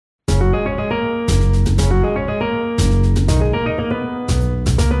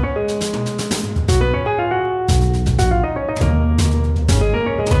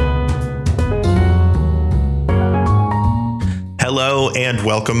Hello and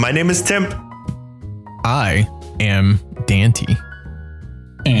welcome. My name is Tim. I am Dante.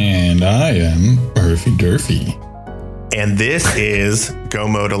 And I am Urfy Durfy. And this is Go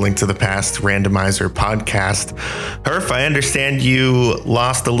Mode, a Link to the Past randomizer podcast. Herf, I understand you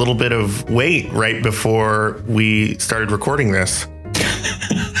lost a little bit of weight right before we started recording this.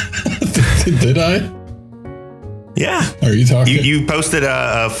 Did I? Yeah. Are you talking? You posted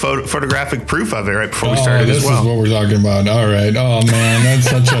a photographic proof of it right before we started this as well. This is what we're talking about. All right. Oh, man, that's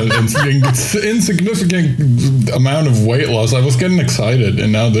such an insignificant amount of weight loss. I was getting excited,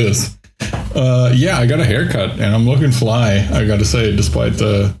 and now this. Yeah, I got a haircut, and I'm looking fly, I got to say, despite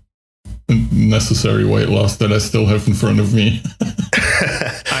the necessary weight loss that I still have in front of me.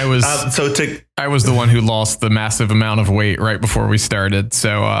 I was the one who lost the massive amount of weight right before we started.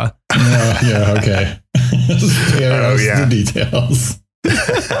 So yeah, okay. The details.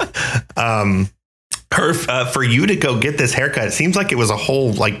 Herf, for you to go get this haircut, it seems like it was a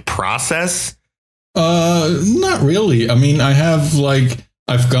whole process. Not really. I mean,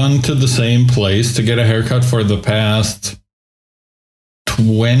 I've gone to the same place to get a haircut for the past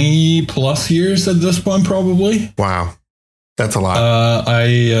 20 plus years at this point, probably. Wow. That's a lot. I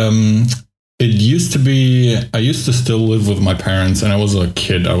used to still live with my parents, and I was a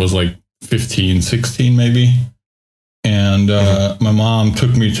kid. I was like 15, 16 maybe. And my mom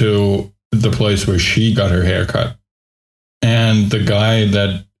took me to the place where she got her haircut. And the guy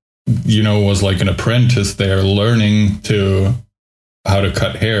that, was like an apprentice there learning how to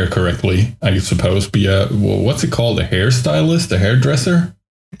cut hair correctly, I suppose, what's it called? A hairstylist, a hairdresser?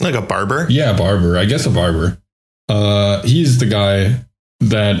 Like a barber? Yeah, barber. I guess a barber. He's the guy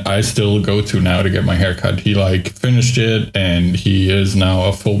that I still go to now to get my haircut. He finished it, and he is now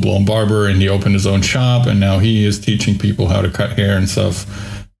a full-blown barber, and he opened his own shop, and now he is teaching people how to cut hair and stuff.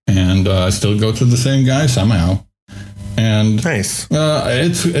 And I still go to the same guy somehow. And nice.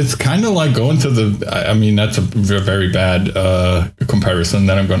 It's kind of like going to that's a very bad comparison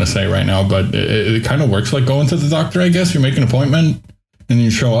that I'm going to say right now, but it kind of works like going to the doctor, I guess. You make an appointment and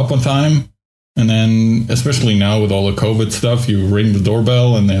you show up on time. And then, especially now with all the COVID stuff, you ring the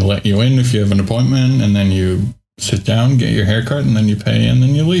doorbell and they let you in if you have an appointment, and then you sit down, get your haircut, and then you pay, and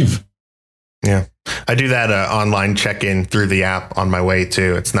then you leave. Yeah. I do that online check-in through the app on my way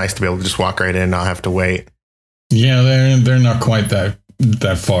too. It's nice to be able to just walk right in and not have to wait. Yeah, they're not quite that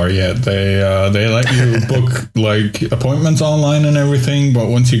far yet. They let you book appointments online and everything, but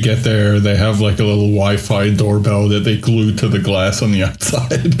once you get there, they have a little Wi-Fi doorbell that they glue to the glass on the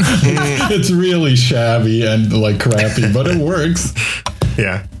outside. It's really shabby and crappy, but it works.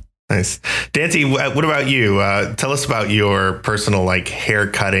 Yeah, nice. Dante, what about you? Tell us about your personal hair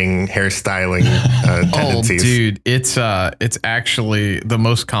cutting, hairstyling tendencies. Oh, dude, it's actually the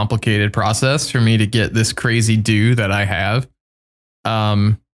most complicated process for me to get this crazy do that I have.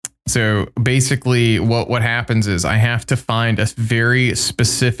 So basically what happens is I have to find a very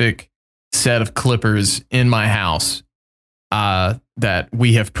specific set of clippers in my house, that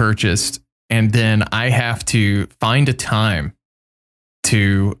we have purchased. And then I have to find a time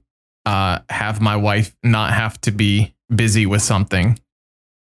to, have my wife not have to be busy with something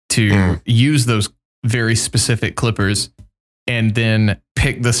to use those very specific clippers, and then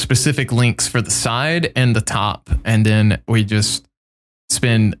pick the specific links for the side and the top. And then we just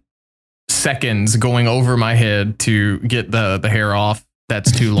spend seconds going over my head to get the hair off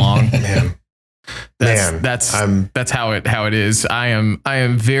that's too long. That's how it is. I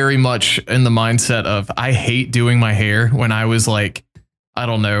am very much in the mindset of I hate doing my hair. When I was I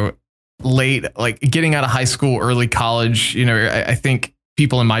don't know, late, getting out of high school, early college, I think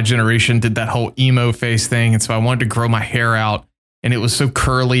people in my generation did that whole emo face thing, and so I wanted to grow my hair out, and it was so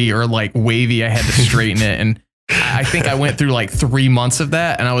curly or wavy I had to straighten it. And I think I went through 3 months of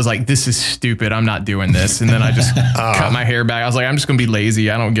that, and I was like, this is stupid. I'm not doing this. And then I just cut my hair back. I was like, I'm just going to be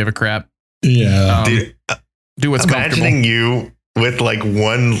lazy. I don't give a crap. Yeah. Do what's imagining comfortable. You with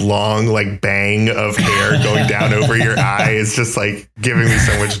one long bang of hair going down over your eye is just giving me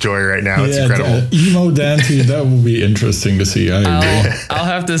so much joy right now. It's incredible. Emo Dante, that will be interesting to see. I agree. I'll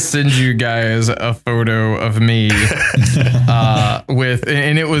have to send you guys a photo of me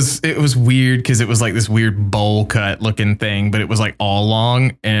and it was weird because it was this weird bowl cut looking thing, but it was all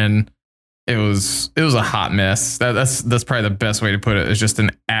long, and it was a hot mess. That's probably the best way to put it. It's just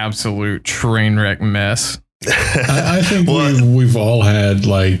an absolute train wreck mess. I think we've all had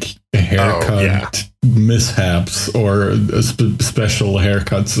haircut mishaps or special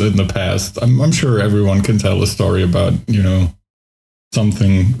haircuts in the past. I'm sure everyone can tell a story about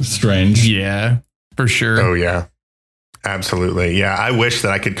something strange. Yeah, for sure. Oh yeah. Absolutely. Yeah. I wish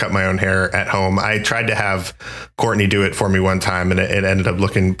that I could cut my own hair at home. I tried to have Courtney do it for me one time and it ended up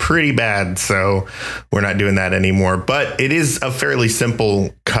looking pretty bad. So we're not doing that anymore. But it is a fairly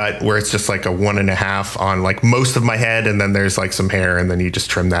simple cut where it's just like a 1.5 on like most of my head. And then there's like some hair and then you just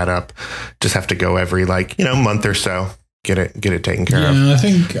trim that up. Just have to go every month or so. Get it taken care of. Yeah, I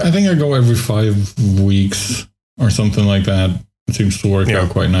think I go every 5 weeks or something like that. It seems to work out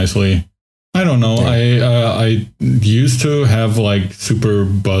quite nicely. I don't know. Yeah. I used to have like super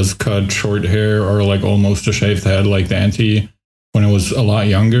buzz cut short hair or like almost a shaved head like Dante when I was a lot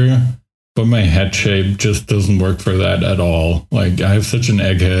younger. But my head shape just doesn't work for that at all. Like I have such an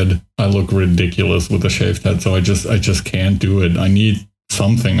egghead. I look ridiculous with a shaved head. So I just can't do it. I need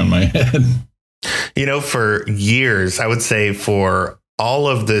something on my head. For years, I would say for all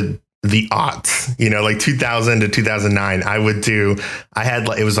of the aughts, like 2000 to 2009,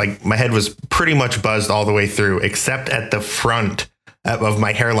 it was like my head was pretty much buzzed all the way through, except at the front of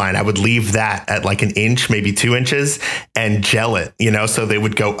my hairline. I would leave that at like 1 inch, maybe 2 inches and gel it, so they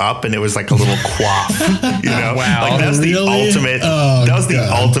would go up and it was like a little coif, Wow. Like that's the ultimate, the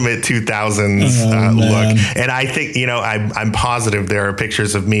ultimate 2000s look. And I think, I'm positive there are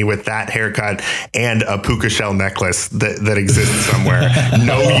pictures of me with that haircut and a puka shell necklace that exists somewhere.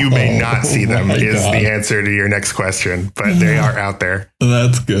 No, you may not see them is the answer to your next question, but they are out there.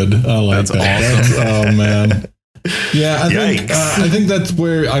 That's good. I like that. Awesome. Oh man. Yeah, I think that's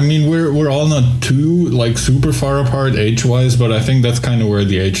where, we're all not too like super far apart age-wise, but I think that's kind of where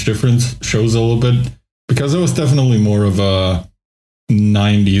the age difference shows a little bit, because I was definitely more of a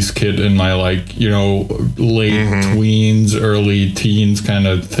 90s kid in my late tweens, early teens kind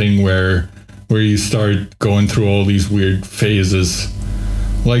of thing where you start going through all these weird phases.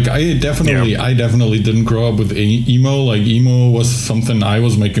 Like I definitely didn't grow up with emo. Like emo was something I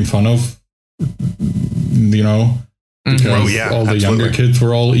was making fun of. Because all the absolutely. Younger kids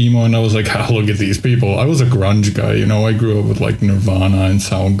were all emo, and I was like, look at these people. I was a grunge guy, I grew up with like Nirvana and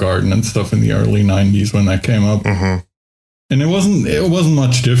Soundgarden and stuff in the early 90s when that came up. And it wasn't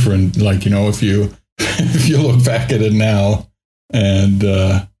much different, like, if you look back at it now and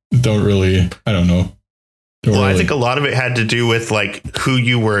don't really, I don't know. I think a lot of it had to do with like who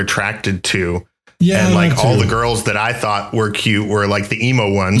you were attracted to. Yeah, and like all the girls that I thought were cute were like the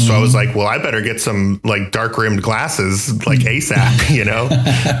emo ones. So I was like, well, I better get some like dark rimmed glasses like ASAP,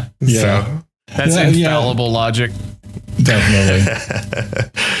 Yeah. So that's infallible logic. Definitely.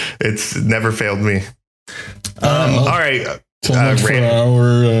 It's never failed me. All right. So much for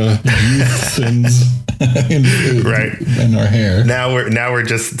our youth sins in our hair. Now we're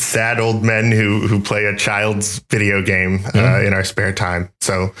just sad old men who play a child's video game in our spare time.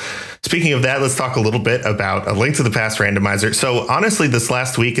 So speaking of that, let's talk a little bit about A Link to the Past randomizer. So honestly, this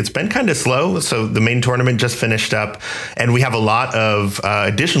last week, it's been kind of slow. So the main tournament just finished up and we have a lot of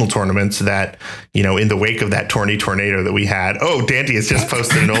additional tournaments that, in the wake of that tornado that we had. Oh, Dante has just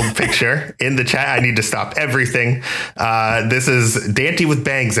posted an old picture in the chat. I need to stop everything. This is Dante with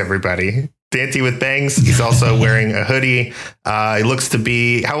bangs, everybody. Dante with bangs. He's also wearing a hoodie. He looks to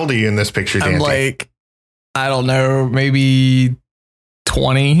be, how old are you in this picture, Dante? I'm like, I don't know, maybe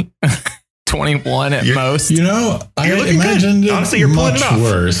 20, 21 at most. I imagined it much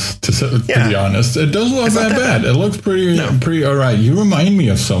worse, to be honest. It doesn't look that bad. It looks pretty all right. You remind me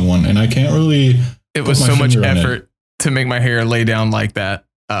of someone, and I can't really. It was so much effort to make my hair lay down like that.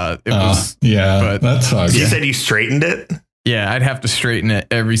 But that sucks. You said you straightened it? Yeah, I'd have to straighten it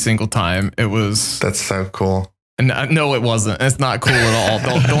every single time. It was. That's so cool. And no, it wasn't. It's not cool at all.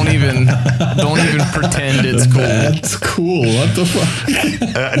 Don't even pretend it's cool. That's cool. What the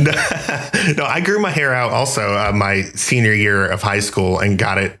fuck? No, I grew my hair out also my senior year of high school and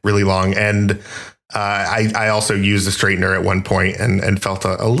got it really long. And I also used a straightener at one point and felt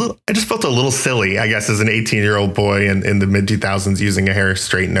a little silly, I guess, as an 18-year-old boy in the mid 2000s using a hair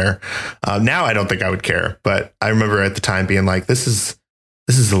straightener. Now I don't think I would care, but I remember at the time being like, this is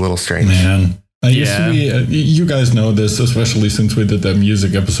a little strange. Man. I used to be, you guys know this, especially since we did that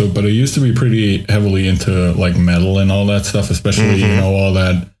music episode, but I used to be pretty heavily into like metal and all that stuff, especially, all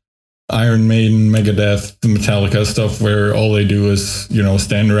that Iron Maiden, Megadeth, Metallica stuff where all they do is,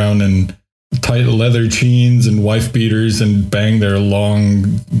 stand around in tight leather jeans and wife beaters and bang their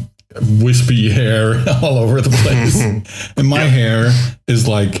long wispy hair all over the place. And my hair is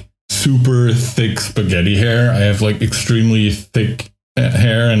like super thick spaghetti hair. I have like extremely thick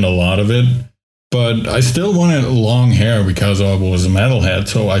hair and a lot of it. But I still wanted long hair because I was a metalhead,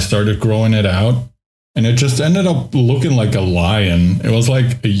 so I started growing it out. And it just ended up looking like a lion. It was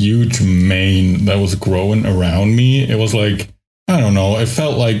like a huge mane that was growing around me. It was like, I don't know, it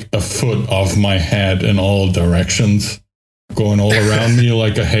felt like a foot off my head in all directions. going all around me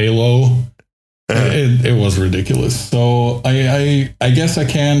like a halo. It was ridiculous. So I guess I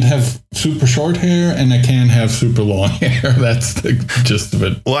can't have super short hair and I can't have super long hair. That's the gist of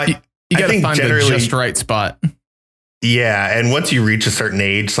it. Well, you got to find the just right spot. Yeah, and once you reach a certain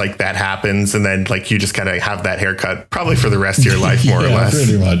age, like that happens, and then like you just kind of have that haircut probably for the rest of your life, more or less.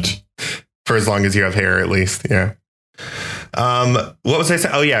 Pretty much. For as long as you have hair, at least. Yeah. What was I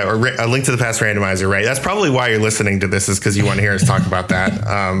saying? Oh yeah, or a link to the past randomizer, right? That's probably why you're listening to this, is because you want to hear us talk about that.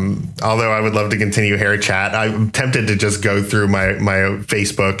 Although I would love to continue hair chat. I'm tempted to just go through my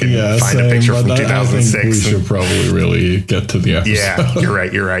Facebook and find a picture from 2006. I think we should probably really get to the episode. Yeah,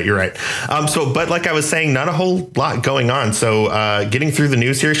 you're right. But like I was saying, not a whole lot going on. So getting through the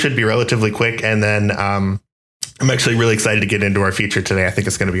news here should be relatively quick, and then I'm actually really excited to get into our feature today. I think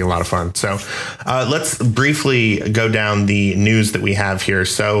it's going to be a lot of fun. So let's briefly go down the news that we have here.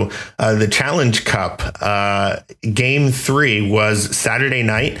 So the Challenge Cup Game 3 was Saturday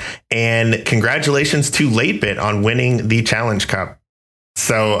night, and congratulations to 8BIT on winning the Challenge Cup.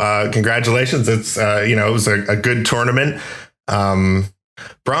 So congratulations. It's, it was a good tournament.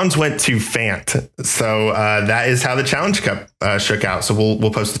 Bronze went to Fant. So that is how the Challenge Cup shook out. So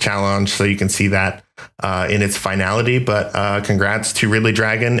we'll post the challenge so you can see that in its finality. But congrats to Ridley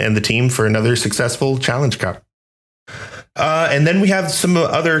Dragon and the team for another successful Challenge Cup. And then we have some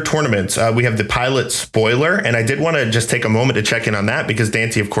other tournaments. We have the Pilot Spoiler, and I did want to just take a moment to check in on that because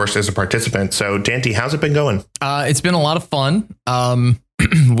Dante, of course, is a participant. So Dante, how's it been going? It's been a lot of fun.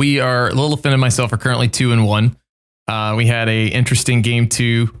 We are, Lilith and myself are currently 2-1. We had a interesting game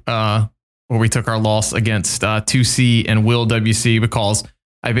 2 where we took our loss against 2C and Will WC because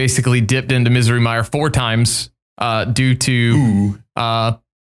I basically dipped into Misery Mire 4 times due to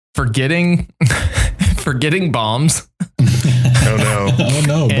forgetting bombs. Oh no! Oh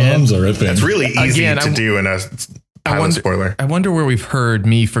no! Bombs are a thing. That's really easy to do in a Pilot Spoiler. I wonder where we've heard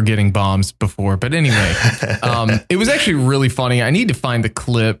me forgetting bombs before. But anyway, it was actually really funny. I need to find the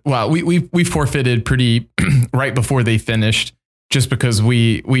clip. Well, we forfeited pretty right before they finished, just because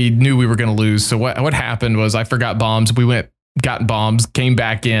we knew we were going to lose. So what happened was I forgot bombs. We got bombs, came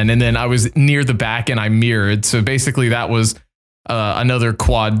back in, and then I was near the back and I mirrored. So basically that was another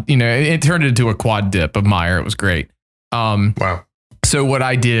quad. It turned into a quad dip of Mire. It was great. Wow. So what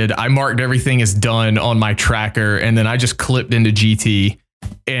I did, I marked everything as done on my tracker, and then I just clipped into GT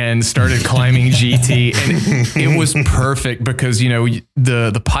and started climbing GT, and it was perfect because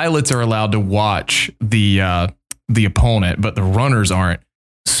the pilots are allowed to watch the opponent, but the runners aren't.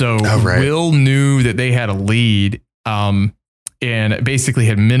 So Will knew that they had a lead, and basically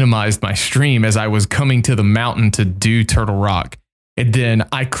had minimized my stream as I was coming to the mountain to do Turtle Rock. And then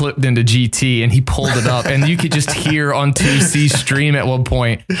I clipped into GT and he pulled it up, and you could just hear on 2C's stream at one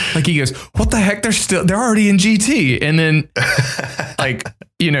point, like he goes, "What the heck? They're already in GT." And then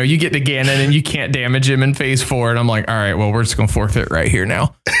you get to Ganon and you can't damage him in phase 4. And I'm like, all right, well, we're just going to forfeit right here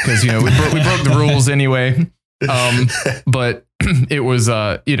now. Cause we broke the rules anyway. But it was,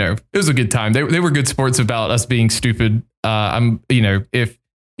 it was a good time. They were good sports about us being stupid. If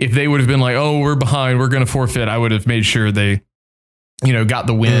they would have been like, "Oh, we're behind, we're going to forfeit," I would have made sure they, got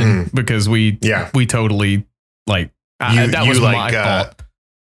the win because we totally that was my fault.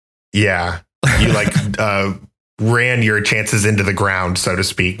 Yeah. You ran your chances into the ground, so to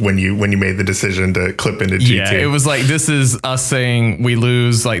speak, when you made the decision to clip into GT. Yeah, it was like, this is us saying we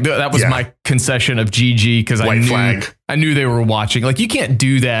lose. Like that was my concession of GG because I knew they were watching. Like you can't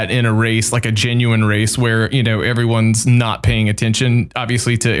do that in a race, like a genuine race where, everyone's not paying attention,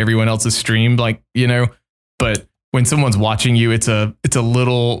 obviously, to everyone else's stream, but when someone's watching you, it's a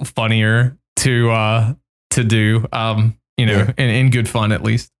little funnier to do, in good fun, at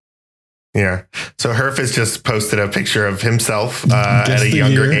least. Yeah. So Herf has just posted a picture of himself at a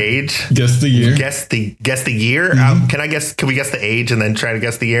younger age. Guess the year. Guess the year. Mm-hmm. Can we guess the age and then try to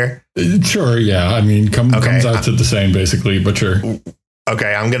guess the year? Sure. Yeah. I mean, comes out to the same basically, but sure.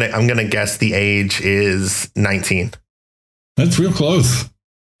 Okay. I'm gonna guess the age is 19. That's real close.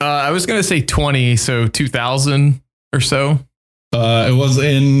 I was gonna say 20, so 2000 or so. It was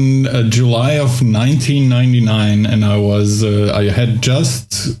in July of 1999, and I had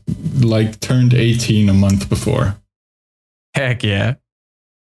just turned 18 a month before. Heck yeah!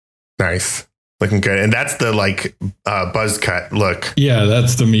 Nice, looking good, and that's the buzz cut look. Yeah,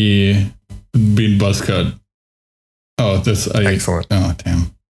 that's the me being buzz cut. Oh, excellent. Oh,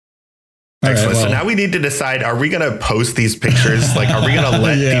 damn. Excellent. So now we need to decide, are we going to post these pictures? Are we going to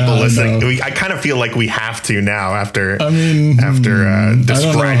let people listen? I kind of feel like we have to now after describing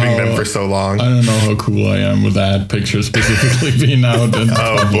them for so long. I don't know how cool I am with that picture specifically being out.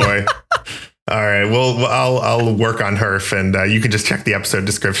 Oh boy. All right. Well, I'll work on Herf, and you can just check the episode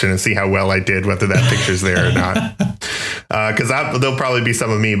description and see how well I did, whether that picture's there or not. Because there'll probably be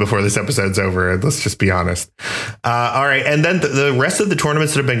some of me before this episode's over. Let's just be honest. All right. And then the rest of the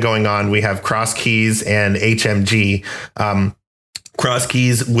tournaments that have been going on, we have Cross Keys and HMG. Cross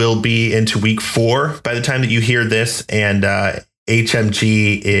Keys will be into week 4 by the time that you hear this, and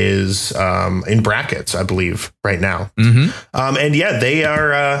HMG is in brackets, I believe, right now. Mm-hmm. And yeah, they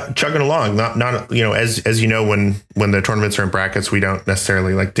are chugging along. Not as you know, when the tournaments are in brackets, we don't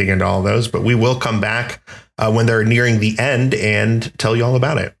necessarily like dig into all of those, but we will come back when they're nearing the end and tell you all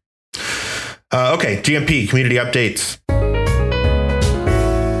about it. Okay, GMP community updates.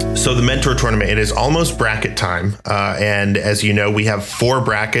 So the Mentor Tournament, it is almost bracket time. And as you know, we have 4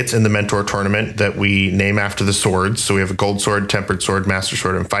 brackets in the Mentor Tournament that we name after the swords. So we have a Gold Sword, Tempered Sword, Master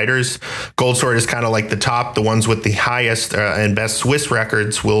Sword, and Fighters. Gold Sword is kind of like the top. The ones with the highest and best Swiss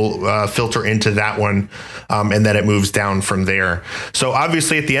records will filter into that one. And then it moves down from there. So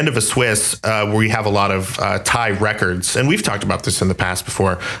obviously at the end of a Swiss, we have a lot of tie records. And we've talked about this in the past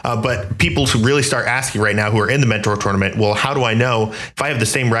before. But people who really start asking right now who are in the Mentor Tournament, well, how do I know if I have the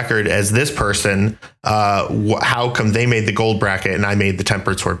same record as this person, how come they made the gold bracket and I made the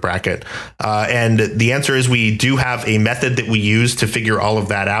Tempered Sword bracket? And the answer is we do have a method that we use to figure all of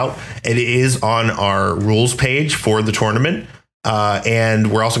that out. It is on our rules page for the tournament. And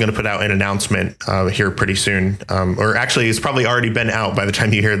we're also going to put out an announcement here pretty soon, or actually it's probably already been out by the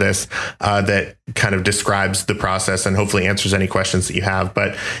time you hear this, that kind of describes the process and hopefully answers any questions that you have.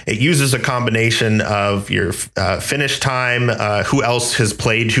 But it uses a combination of your finish time, who else has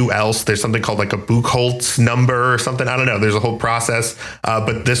played who else. There's something called like a Buchholz number or something. I don't know. There's a whole process,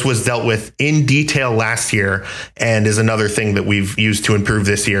 but this was dealt with in detail last year, and is another thing that we've used to improve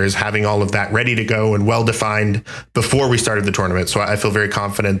this year, is having all of that ready to go and well defined before we started the tournament. So I feel very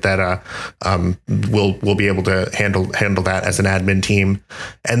confident that we'll be able to handle that as an admin team.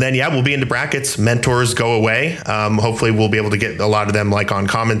 And then, yeah, we'll be into brackets. Mentors go away. Hopefully we'll be able to get a lot of them like on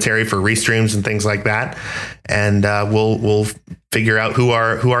commentary for restreams and things like that. And we'll figure out who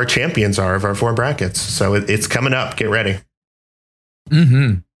our champions are of our 4 brackets. So it's coming up. Get ready.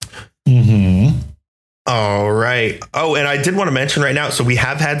 Mm-hmm. Mm-hmm. All right. Oh, and I did want to mention right now, so we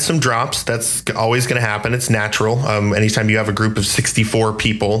have had some drops. That's always going to happen. It's natural. Anytime you have a group of 64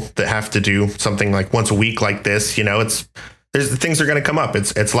 people that have to do something like once a week like this, there's things are going to come up.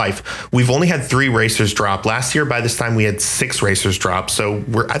 It's life. We've only had 3 racers drop. Last year, by this time, we had 6 racers drop. So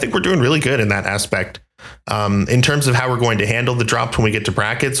I think we're doing really good in that aspect. In terms of how we're going to handle the drops when we get to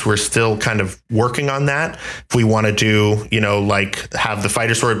brackets, we're still kind of working on that. If we want to do, like have the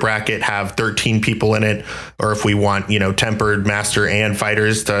Fighter Sword bracket have 13 people in it, or if we want, Tempered, Master, and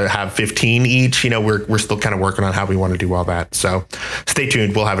Fighters to have 15 each, we're still kind of working on how we want to do all that. So stay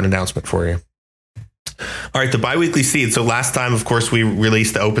tuned. We'll have an announcement for you. All right, the biweekly seed. So last time, of course, we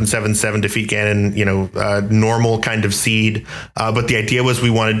released the Open 7-7 Defeat Ganon, normal kind of seed. But the idea was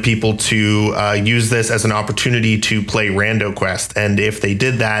we wanted people to use this as an opportunity to play Rando Quest. And if they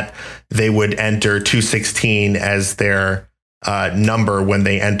did that, they would enter 216 as their number when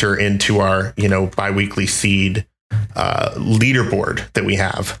they enter into our, biweekly seed leaderboard that we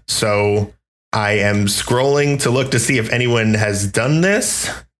have. So I am scrolling to look to see if anyone has done this.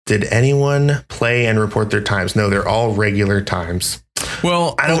 Did anyone play and report their times? No, they're all regular times.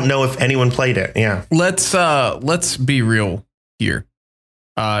 Well, I don't know if anyone played it. Yeah. Let's be real here.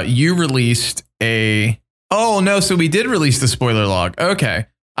 You released so we did release the spoiler log. Okay.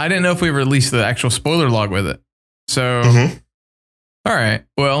 I didn't know if we released the actual spoiler log with it. So, All right.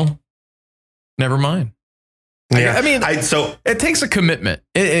 Well, never mind. Yeah. I mean, it takes a commitment,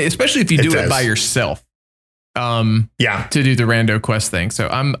 especially if you do it by yourself. To do the Rando Quest thing. So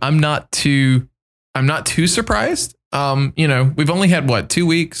I'm not too surprised. We've only had 2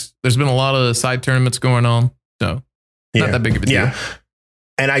 weeks. There's been a lot of side tournaments going on, so not that big of a deal. Yeah.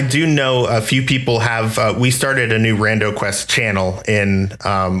 And I do know a few people have, we started a new Rando Quest channel in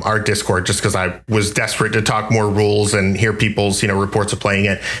our Discord just because I was desperate to talk more rules and hear people's, reports of playing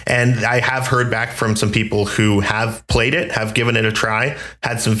it. And I have heard back from some people who have played it, have given it a try,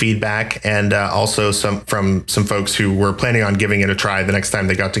 had some feedback, and also from some folks who were planning on giving it a try the next time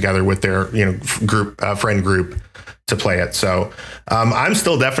they got together with their, friend group to play it. So I'm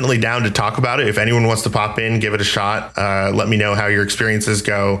still definitely down to talk about it. If anyone wants to pop in, give it a shot. Let me know how your experiences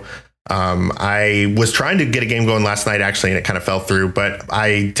go. I was trying to get a game going last night, actually, and it kind of fell through. But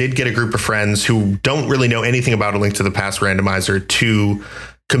I did get a group of friends who don't really know anything about A Link to the Past randomizer to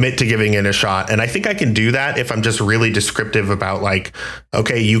commit to giving it a shot. And I think I can do that if I'm just really descriptive about like,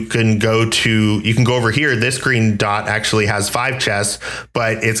 okay, you can go over here. This green dot actually has 5 chests,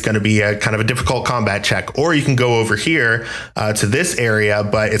 but it's going to be a kind of a difficult combat check. Or you can go over here to this area,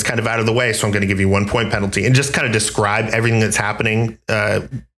 but it's kind of out of the way. So I'm going to give you 1 point penalty, and just kind of describe everything that's happening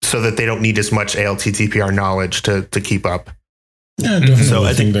so that they don't need as much ALTTPR knowledge to keep up. Yeah, definitely. So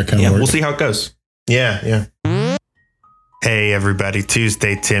I think that can work. We'll see how it goes. Yeah. Hey everybody,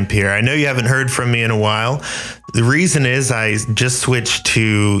 Tuesday Timp here. I know you haven't heard from me in a while. The reason is I just switched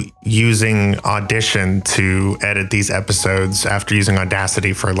to using Audition to edit these episodes after using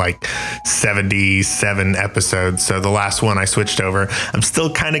Audacity for like 77 episodes. So the last one I switched over. I'm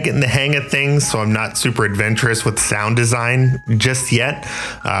still kind of getting the hang of things, so I'm not super adventurous with sound design just yet.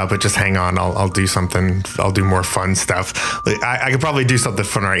 But just hang on, I'll do something. I'll do more fun stuff. I could probably do something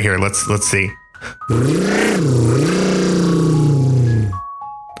fun right here. Let's see.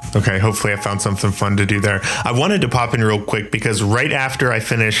 Okay, hopefully I found something fun to do there. I wanted to pop in real quick because right after I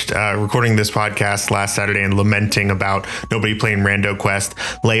finished recording this podcast last Saturday and lamenting about nobody playing Rando Quest,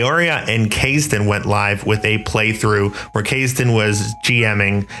 Leoria and Kaysden went live with a playthrough where Kaysden was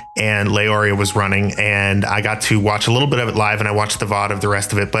GMing and Leoria was running, and I got to watch a little bit of it live, and I watched the VOD of the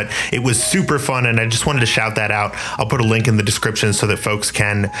rest of it, but it was super fun, and I just wanted to shout that out. I'll put a link in the description so that folks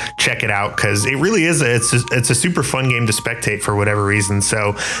can check it out, because it really is it's a super fun game to spectate for whatever reason.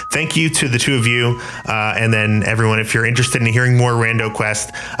 So thank you to the two of you. And then everyone, if you're interested in hearing more Rando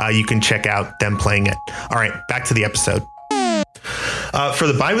Quest, you can check out them playing it. All right, back to the episode. For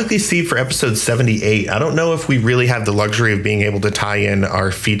the biweekly seed for episode 78, I don't know if we really have the luxury of being able to tie in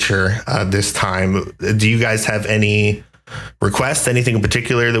our feature this time. Do you guys have any requests, anything in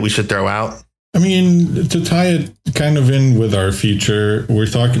particular that we should throw out? I mean, to tie it kind of in with our feature, we're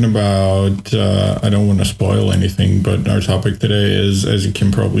talking about, I don't want to spoil anything, but our topic today is, as you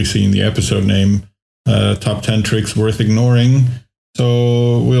can probably see in the episode name, top 10 tricks worth ignoring.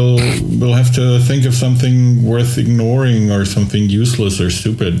 So we'll have to think of something worth ignoring, or something useless or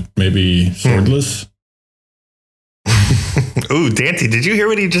stupid, maybe swordless. Ooh, Dante, did you hear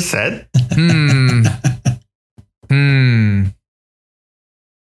what he just said?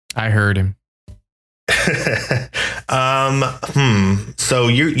 I heard him. So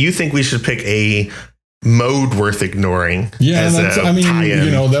you think we should pick a mode worth ignoring? Yeah,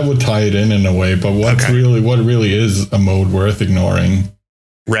 that would tie it in a way. But what really is a mode worth ignoring?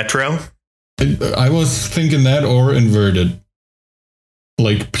 Retro. I was thinking that, or inverted,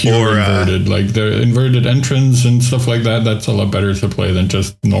 like pure inverted, like the inverted entrance and stuff like that. That's a lot better to play than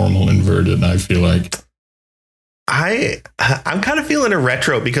just normal inverted, I feel like. I'm kind of feeling a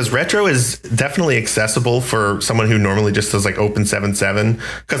retro, because retro is definitely accessible for someone who normally just does like open 7-7,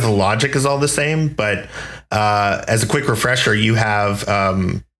 because the logic is all the same. But as a quick refresher, you have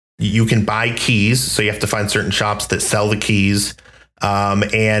you can buy keys, so you have to find certain shops that sell the keys,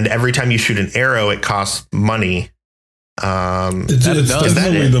 and every time you shoot an arrow, it costs money. It's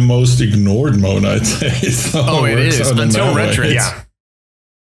definitely the most ignored mode, I'd say. So it is until retro.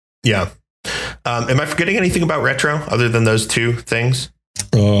 Yeah. Am I forgetting anything about retro other than those two things?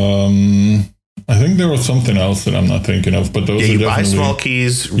 I think there was something else that I'm not thinking of, but those are definitely... buy small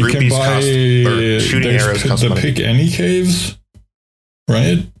keys, rupees cost, or shooting arrows cost money. The pick any caves,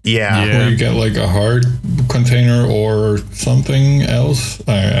 right? Yeah. Where you get like a heart container or something else.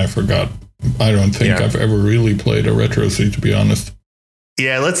 I forgot. I don't think I've ever really played a retro seed, to be honest.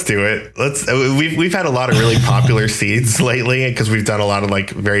 Yeah, let's do it. We've had a lot of really popular seeds lately, because we've done a lot of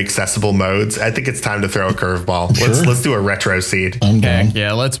like very accessible modes. I think it's time to throw a curveball. Sure. Let's do a retro seed. I'm down.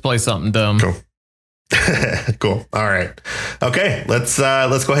 Yeah, let's play something dumb. Cool. Cool. All right. Okay, let's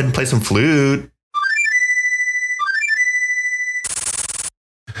go ahead and play some flute.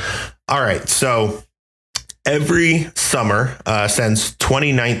 All right, so every summer since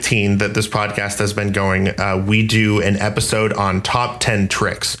 2019 that this podcast has been going, we do an episode on top 10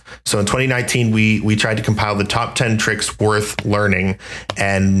 tricks. So in 2019, we tried to compile the top 10 tricks worth learning,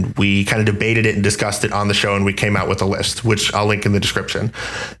 and we kind of debated it and discussed it on the show, and we came out with a list, which I'll link in the description.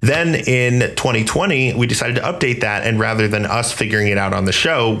 Then in 2020, we decided to update that, and rather than us figuring it out on the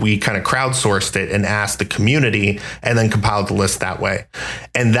show, we kind of crowdsourced it and asked the community, and then compiled the list that way.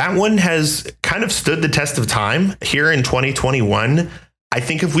 And that one has kind of stood the test of time here in 2021. I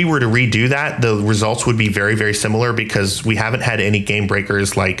think if we were to redo that, the results would be very, very similar, because we haven't had any game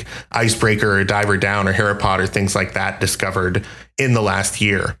breakers like Icebreaker or Diver Down or Haripod or things like that discovered in the last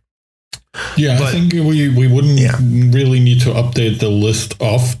year. Yeah, but I think we wouldn't really need to update the list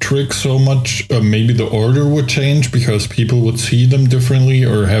of tricks so much. Maybe the order would change, because people would see them differently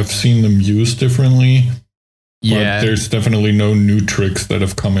or have seen them used differently. Yeah. But there's definitely no new tricks that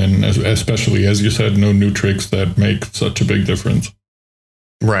have come in, especially, as you said, no new tricks that make such a big difference.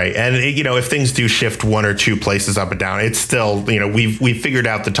 Right. And, if things do shift one or two places up and down, it's still, we've figured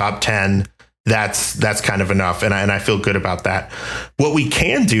out the top 10. That's kind of enough. And I feel good about that. What we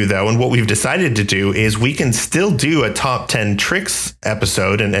can do, though, and what we've decided to do is we can still do a top 10 tricks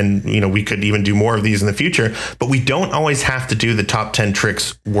episode. And we could even do more of these in the future, but we don't always have to do the top 10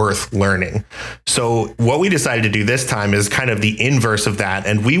 tricks worth learning. So what we decided to do this time is kind of the inverse of that.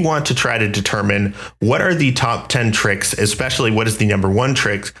 And we want to try to determine what are the top 10 tricks, especially what is the number one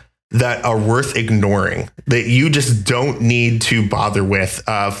trick that are worth ignoring, that you just don't need to bother with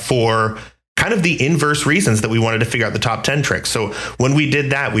for kind of the inverse reasons that we wanted to figure out the top 10 tricks. So when we did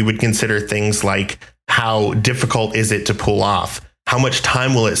that, we would consider things like how difficult is it to pull off? How much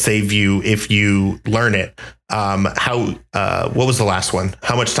time will it save you if you learn it? What was the last one?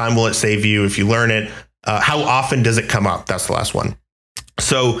 How much time will it save you if you learn it? How often does it come up? That's the last one.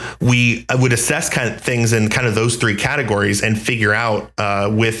 So I would assess kind of things in kind of those three categories and figure out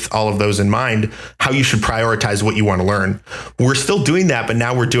with all of those in mind how you should prioritize what you want to learn. We're still doing that, but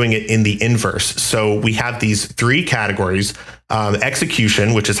now we're doing it in the inverse. So we have these three categories: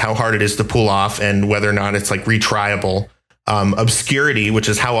 execution, which is how hard it is to pull off and whether or not it's like retriable. Obscurity, which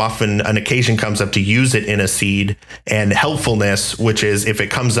is how often an occasion comes up to use it in a seed, and helpfulness, which is if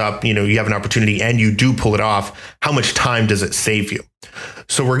it comes up, you have an opportunity and you do pull it off, how much time does it save you?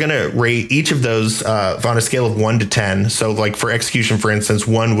 So we're going to rate each of those on a scale of 1 to 10. So like for execution, for instance,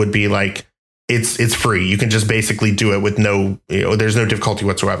 1 would be like, it's free. You can just basically do it with there's no difficulty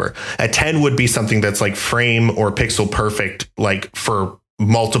whatsoever. A 10 would be something that's like frame or pixel perfect, like for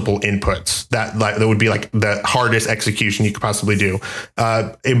multiple inputs. That would be like the hardest execution you could possibly do.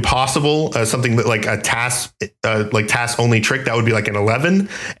 Impossible, something that like a task only trick, that would be like an 11,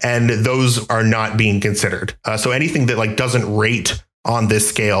 and those are not being considered. So anything that like doesn't rate on this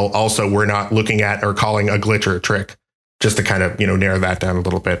scale, also we're not looking at or calling a glitch or a trick, just to kind of narrow that down a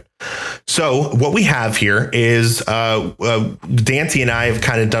little bit. So what we have here is Dante and I have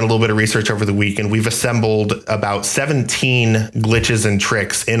kind of done a little bit of research over the week, and we've assembled about 17 glitches and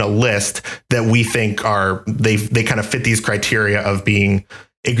tricks in a list that we think they kind of fit these criteria of being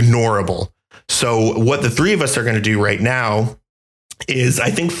ignorable. So what the three of us are going to do right now is I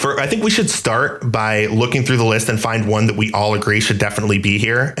think we should start by looking through the list and find one that we all agree should definitely be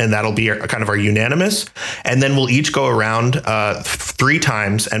here. And that'll be kind of our unanimous. And then we'll each go around 3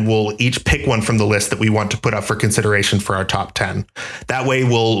 times and we'll each pick one from the list that we want to put up for consideration for our top 10. That way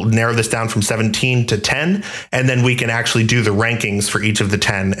we'll narrow this down from 17 to 10. And then we can actually do the rankings for each of the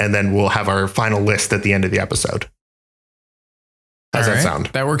 10. And then we'll have our final list at the end of the episode. How's that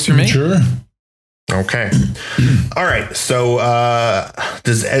sound? That works for me. Sure. Okay. All right. So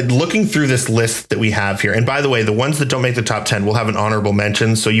looking through this list that we have here, and by the way, the ones that don't make the top 10 will have an honorable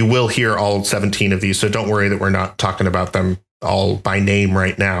mention. So you will hear all 17 of these. So don't worry that we're not talking about them all by name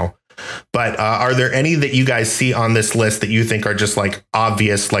right now. But are there any that you guys see on this list that you think are just like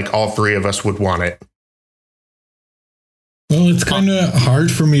obvious, like all three of us would want it? Well, it's kind of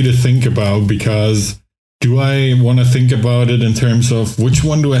hard for me to think about, because do I want to think about it in terms of which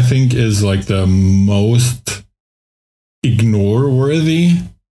one do I think is like the most ignore worthy,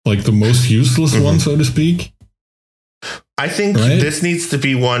 like the most useless one, so to speak? I think this needs to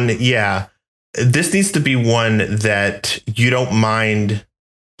be one. Yeah, this needs to be one that you don't mind.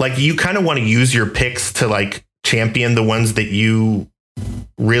 Like you kind of want to use your picks to like champion the ones that you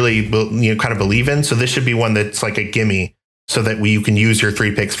really kind of believe in. So this should be one that's like a gimme, so that you can use your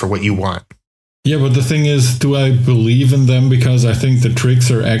 3 picks for what you want. Yeah, but the thing is, do I believe in them because I think the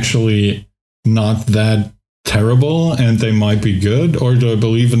tricks are actually not that terrible and they might be good? Or do I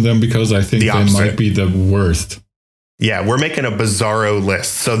believe in them because I think they might be the worst? Yeah, we're making a bizarro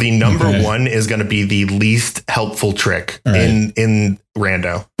list. So the number 1 is going to be the least helpful trick in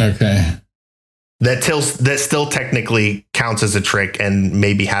Rando. Okay. That still technically counts as a trick and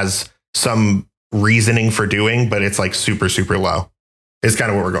maybe has some reasoning for doing, but it's like super, super low. Is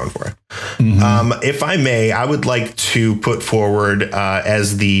kind of what we're going for. Mm-hmm. If I may, I would like to put forward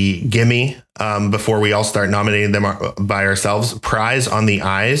as the gimme before we all start nominating them by ourselves. Prize on the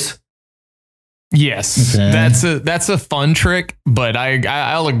eyes. Yes, that's a fun trick, but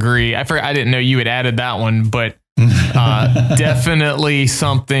I'll agree. I didn't know you had added that one, but definitely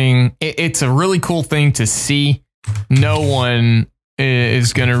something. It's a really cool thing to see. No one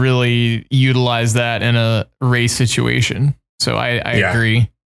is going to really utilize that in a race situation. So I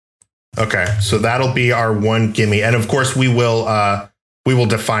agree. Okay, so that'll be our one gimme, and of course we will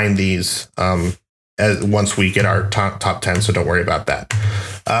define these once we get our top 10. So don't worry about that.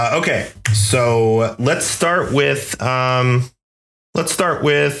 Okay, so let's start with who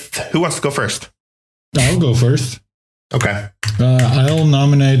wants to go first? I'll go first. Okay. I'll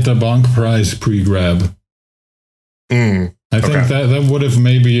nominate the Bonk Prize pre-grab. I think that would have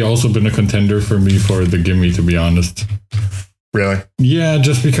maybe also been a contender for me for the gimme, to be honest. Really? Yeah,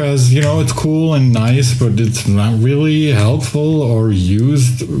 just because, it's cool and nice, but it's not really helpful or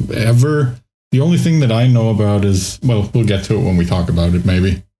used ever. The only thing that I know about is, well, we'll get to it when we talk about it,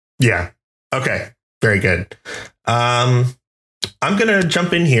 maybe. Yeah. Okay. Very good. I'm going to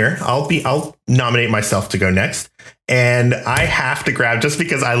jump in here. I'll nominate myself to go next. And I have to grab, just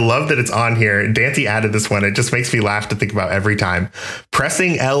because I love that it's on here. Dante added this one. It just makes me laugh to think about every time.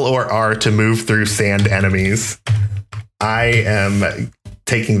 Pressing L or R to move through sand enemies. I am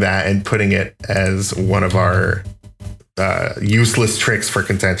taking that and putting it as one of our useless tricks for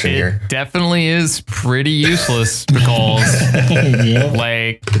contention here. Definitely is pretty useless because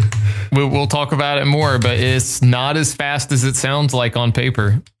like we'll talk about it more, but it's not as fast as it sounds like on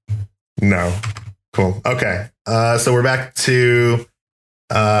paper. No. Cool. Okay. So we're back to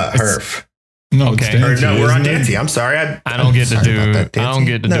Herf. No, okay. Dante, we're on isn't it? Dante. I'm sorry. I don't get to do it. I don't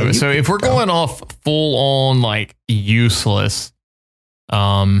get to do it. So if we're going off full on like useless,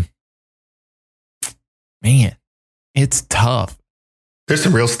 man, it's tough. There's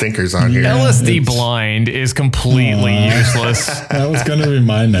some real stinkers on here. LSD blind is completely useless. That was going to be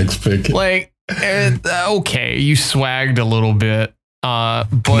my next pick. Like, okay, you swagged a little bit. But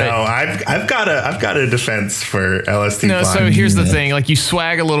no, I've got a defense for LSD. No, blind. so here's the thing: like you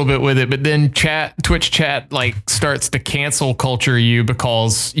swag a little bit with it, but then Twitch chat like starts to cancel culture you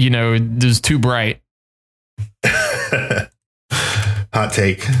because it's too bright. Hot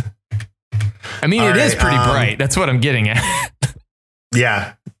take. I mean, it is pretty bright. That's what I'm getting at.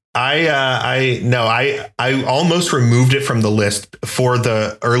 Yeah. I almost removed it from the list for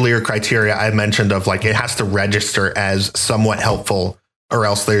the earlier criteria I mentioned of like it has to register as somewhat helpful or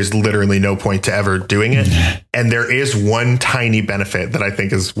else there's literally no point to ever doing it. And there is one tiny benefit that I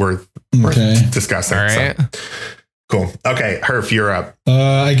think is worth discussing. All right. So, cool. Okay, Herf, you're up.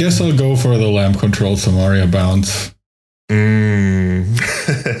 I guess I'll go for the lamp controlled Samaria bounce.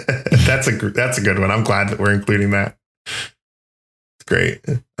 That's a good one. I'm glad that we're including that. Great.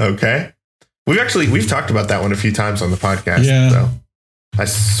 Okay. We've talked about that one a few times on the podcast. Yeah. So I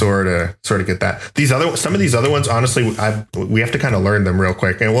sort of get that. Some of these other ones, honestly, we have to kind of learn them real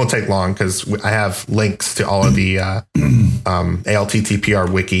quick, and it won't take long because I have links to all of the ALTTPR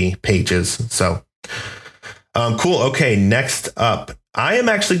wiki pages. So cool. Okay. Next up, I am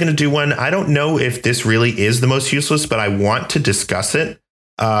actually going to do one. I don't know if this really is the most useless, but I want to discuss it.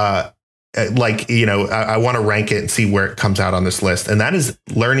 I want to rank it and see where it comes out on this list. And that is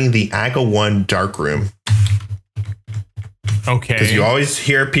learning the AGA-1 Darkroom. Okay. Because you always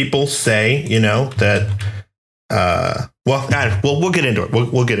hear people say, that, we'll get into it.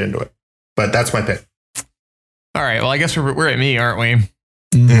 We'll get into it. But that's my pick. All right. Well, I guess we're at me, aren't we?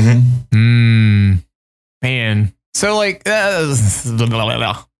 Mm-hmm. Man. So like, it's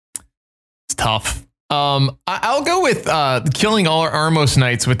tough. I'll go with killing all our Armos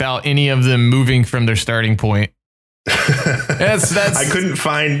Knights without any of them moving from their starting point. That's I couldn't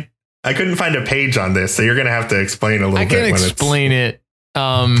find a page on this, so you're gonna have to explain a little bit. I can explain it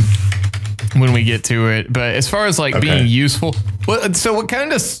when we get to it. But as far as like being useful, so what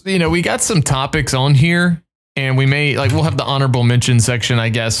kind of we got some topics on here, and we may we'll have the honorable mention section, I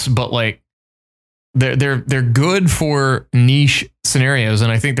guess, but like they're good for niche scenarios,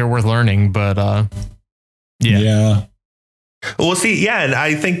 and I think they're worth learning. But yeah. Well, see, yeah, and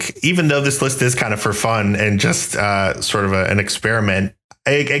I think even though this list is kind of for fun and just sort of an experiment,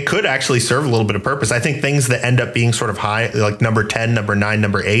 it could actually serve a little bit of purpose. I think things that end up being sort of high, like number 10, number 9,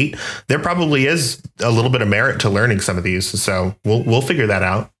 number 8, there probably is a little bit of merit to learning some of these. So we'll figure that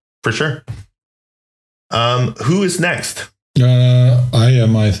out for sure. Who is next? I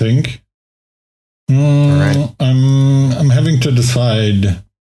am, I think. All right. I'm having to decide.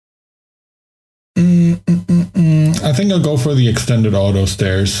 I think I'll go for the extended auto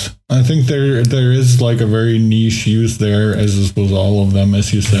stairs. I think there is like a very niche use there, as was all of them,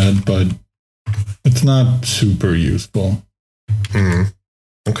 as you said, but it's not super useful.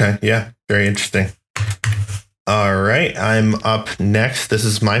 Okay, yeah, very interesting. All right, I'm up next. This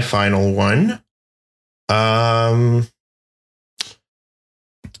is my final one.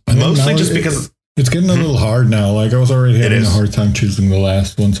 Mostly just because it's getting a little hard now. Like I was already having a hard time choosing the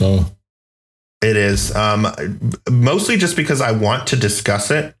last one, so. It is mostly just because I want to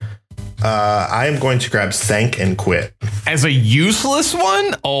discuss it. I am going to grab Sank and Quit. As a useless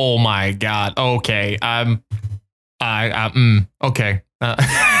one? Oh my god. Okay. Okay.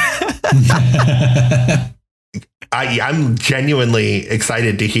 I'm genuinely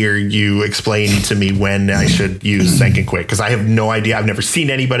excited to hear you explain to me when I should use Sank and Quit, because I have no idea. I've never seen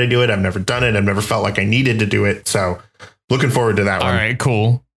anybody do it. I've never done it. I've never felt like I needed to do it. So looking forward to that one. All right,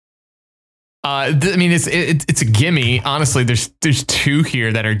 cool. I mean, it's a gimme. Honestly, there's two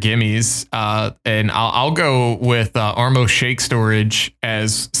here that are gimmies, and I'll go with Armo Shake Storage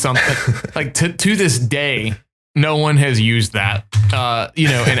as something like to this day, no one has used that,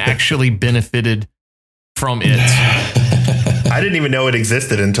 and actually benefited from it. I didn't even know it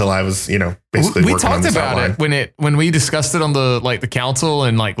existed until I was, basically we working on talked this about outline. it when we discussed it on the council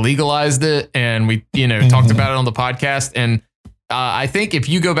and legalized it, and we talked about it on the podcast. And I think if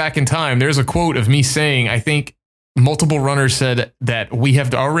you go back in time, there's a quote of me saying, I think multiple runners said that we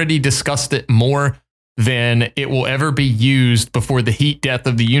have already discussed it more than it will ever be used before the heat death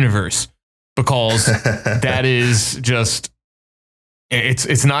of the universe, because that is just,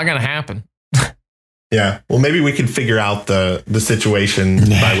 it's not going to happen. Yeah. Well, maybe we can figure out the situation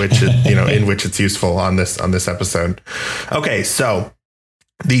by which it, in which it's useful on this episode. Okay. So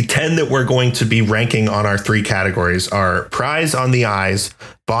the 10 that we're going to be ranking on our 3 categories are Prize on the Eyes,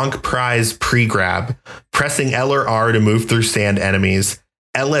 Bonk Prize Pre-Grab, Pressing L or R to move through sand enemies,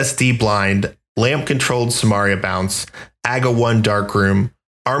 LSD Blind, Lamp Controlled Samaria Bounce, AGA 1 Dark Room,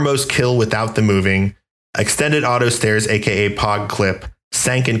 Armo's Kill Without the Moving, Extended Auto Stairs, aka Pog Clip,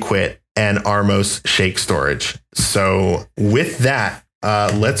 Sank and Quit, and Armo's Shake Storage. So with that,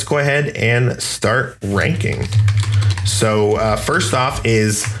 let's go ahead and start ranking. So first off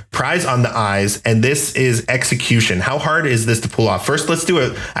is Prize on the Eyes, and this is Execution. How hard is this to pull off? First, let's do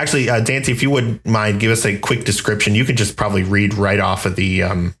it. Actually, Dancy, if you wouldn't mind, give us a quick description. You could just probably read right off of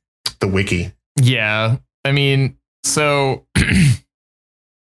the wiki. Yeah, I mean, so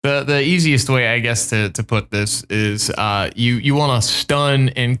the easiest way, I guess, to put this is you want to stun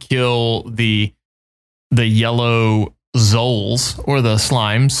and kill the yellow Zoles or the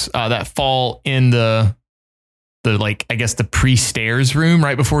slimes that fall in the the pre-stairs room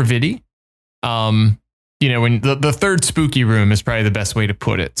right before Vidi. When the third spooky room is probably the best way to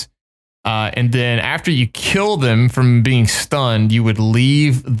put it. And then after you kill them from being stunned, you would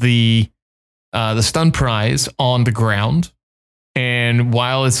leave the stun prize on the ground. And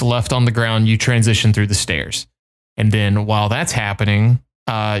while it's left on the ground, you transition through the stairs. And then while that's happening,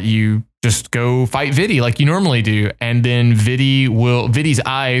 you just go fight Vidi like you normally do. And then Vidi's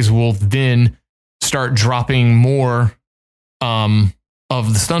eyes will then start dropping more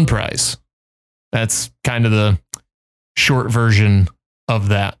of the stun prize. That's kind of the short version of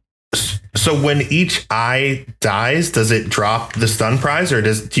that. So when each eye dies, does it drop the stun prize, or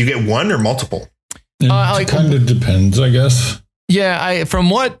do you get one or multiple? It kind of depends, I guess. Yeah, from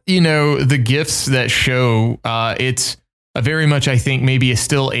what the gifts that show, it's a very much, I think maybe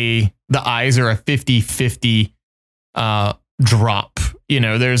the eyes are a 50-50 drop.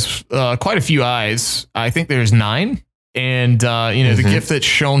 There's quite a few eyes. I think there's 9. And, the gift that's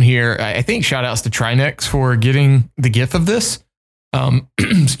shown here, I think shout outs to Trinex for getting the gift of this.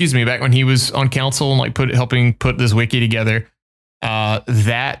 Excuse me, back when he was on council and helping put this wiki together.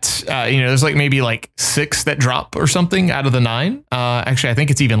 There's maybe 6 that drop or something out of the 9. Actually, I think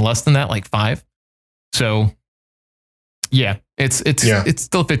it's even less than that, 5. So yeah, it's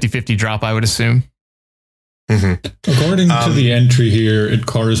still 50-50 drop, I would assume. According to the entry here, it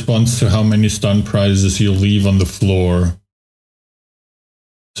corresponds to how many stun prizes you leave on the floor.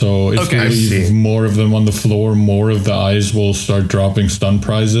 So if you leave more of them on the floor, more of the eyes will start dropping stun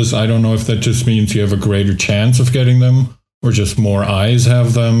prizes. I don't know if that just means you have a greater chance of getting them, or just more eyes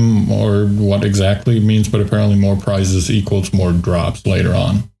have them, or what exactly it means, but apparently more prizes equals more drops later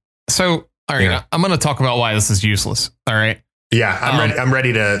on. So, all right, I'm going to talk about why this is useless. All right. Yeah, I'm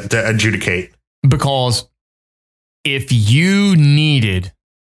ready to adjudicate. Because if you needed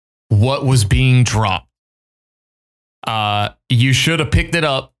what was being dropped, you should have picked it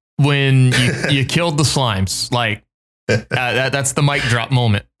up when you killed the slimes. That's the mic drop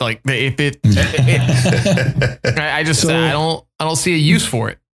moment. I don't see a use for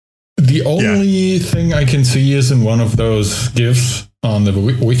it. The only thing I can see is in one of those GIFs on the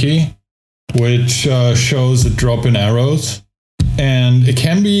wiki, which shows a drop in arrows. And it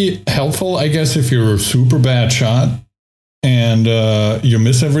can be helpful, I guess, if you're a super bad shot and you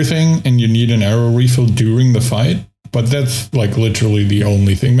miss everything and you need an arrow refill during the fight. But that's literally the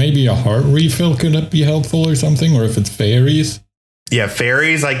only thing. Maybe a heart refill could be helpful or something, or if it's fairies. Yeah,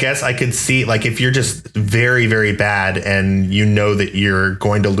 fairies, I guess I could see, like, if you're just very, very bad and you know that you're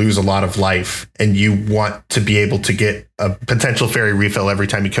going to lose a lot of life and you want to be able to get a potential fairy refill every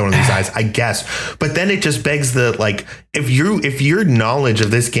time you kill one of these eyes, I guess. But then it just begs the, like, if your knowledge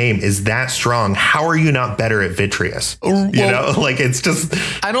of this game is that strong, how are you not better at Vitreous? You know, like, it's just.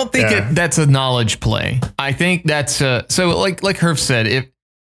 I don't think that's a knowledge play. I think that's so like Herf said,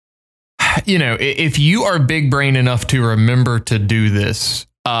 if you are big brain enough to remember to do this,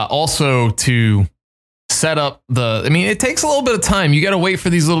 also to set up it takes a little bit of time. You got to wait for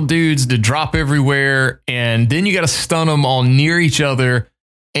these little dudes to drop everywhere, and then you got to stun them all near each other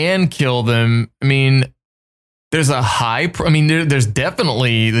and kill them. I mean, there's there's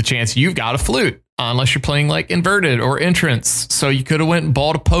definitely the chance you've got a flute, unless you're playing like inverted or entrance. So you could have went and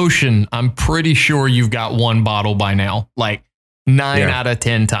bought a potion. I'm pretty sure you've got one bottle by now, like 9 out of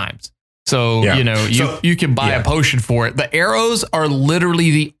 10 times. So, you can buy a potion for it. The arrows are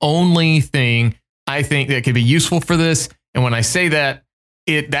literally the only thing I think that could be useful for this. And when I say that,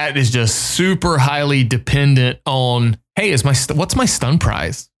 that is just super highly dependent on, hey, what's my stun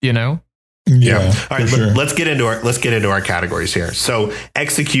prize? Yeah. All right, sure. let's get into our categories here. So,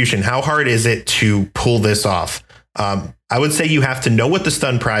 execution, how hard is it to pull this off? I would say you have to know what the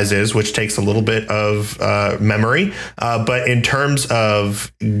stun prize is, which takes a little bit of memory. But in terms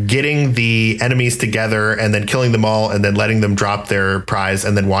of getting the enemies together and then killing them all and then letting them drop their prize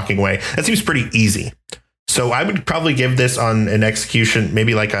and then walking away, that seems pretty easy. So I would probably give this on an execution,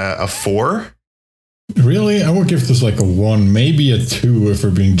 maybe like a 4. Really? I would give this like a 1, maybe a 2 if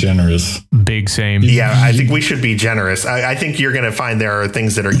we're being generous. Big same. Yeah, I think we should be generous. I think you're going to find there are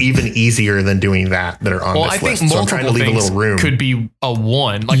things that are even easier than doing that are on this list. So I'm trying to leave a little room. Could be a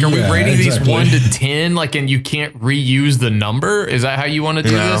 1. Like, are we rating these 1 to 10? Like, and you can't reuse the number? Is that how you want to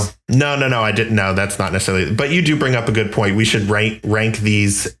do this? No, I didn't. No, that's not necessarily. But you do bring up a good point. We should rank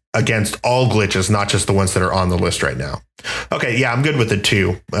these against all glitches, not just the ones that are on the list right now. Okay, yeah, I'm good with the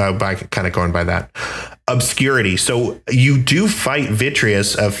 2 by kind of going by that. Obscurity. So you do fight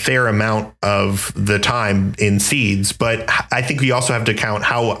Vitreous a fair amount of the time in Seeds, but I think we also have to count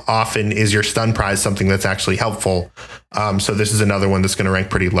how often is your stun prize something that's actually helpful. So this is another one that's going to rank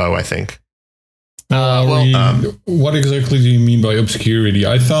pretty low, I think. What exactly do you mean by obscurity?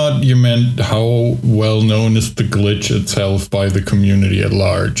 I thought you meant how well known is the glitch itself by the community at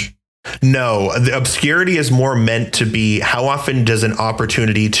large. No, the obscurity is more meant to be how often does an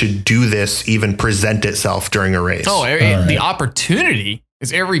opportunity to do this even present itself during a race? The opportunity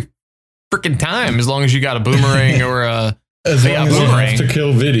is every freaking time, as long as you got a boomerang or a boomerang. You have to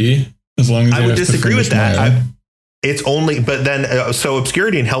kill Vidi. As long as I would disagree with that. It's only, but then so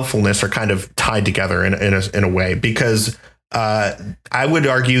obscurity and helpfulness are kind of tied together in a way, because I would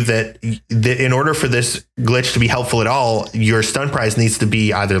argue that in order for this glitch to be helpful at all, your stun prize needs to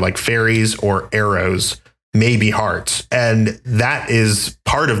be either like fairies or arrows, maybe hearts. And that is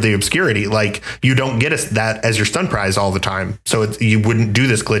part of the obscurity. Like, you don't get that as your stun prize all the time. So you wouldn't do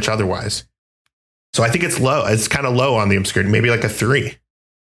this glitch otherwise. So I think it's low. It's kind of low on the obscurity, maybe like a 3.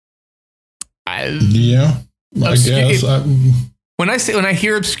 Yeah. I guess. When I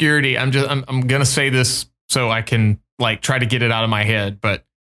hear obscurity, I'm gonna say this so I can like try to get it out of my head, but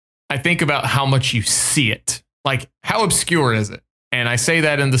I think about how much you see it. Like, how obscure is it? And I say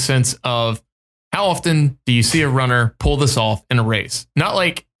that in the sense of how often do you see a runner pull this off in a race? Not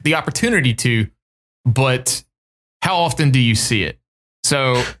like the opportunity to, but how often do you see it?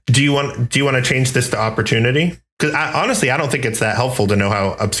 So do you want to change this to opportunity? Because honestly, I don't think it's that helpful to know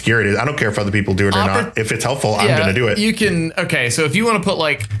how obscure it is. I don't care if other people do it or not. If it's helpful, I'm going to do it. You can. Okay, so if you want to put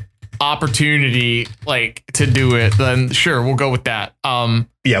like opportunity like to do it, then sure, we'll go with that.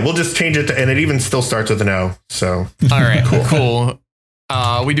 Yeah, we'll just change it to, and it even still starts with an O. So all right, cool.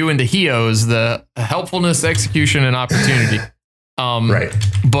 We do into HEOs, the helpfulness, execution, and opportunity. Right.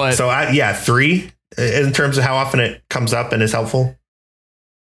 But so 3 in terms of how often it comes up and is helpful.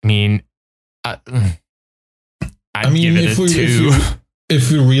 I mean, if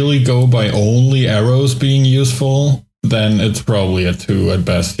we really go by only arrows being useful, then it's probably a 2 at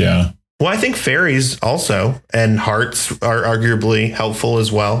best. Yeah. Well, I think fairies also and hearts are arguably helpful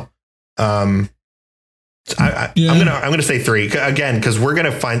as well. I'm gonna say 3 again, because we're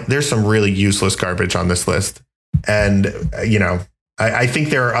gonna find there's some really useless garbage on this list, and I think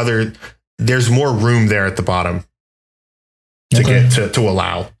there's more room there at the bottom to get to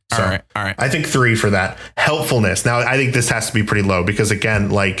allow. So all right. I think 3 for that. Helpfulness. Now, I think this has to be pretty low because, again,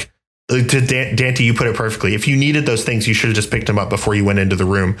 like to Dante, you put it perfectly. If you needed those things, you should have just picked them up before you went into the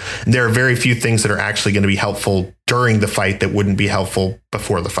room. And there are very few things that are actually going to be helpful during the fight that wouldn't be helpful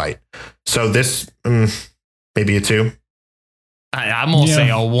before the fight. So this, maybe a 2. I'm gonna say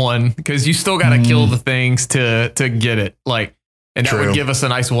a 1 because you still got to kill the things to get it. Like, and that would give us a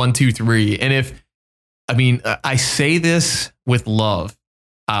nice 1, 2, 3. And I say this with love.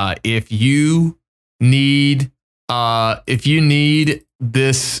 If you need this, if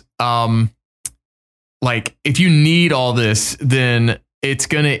you need all this, then it's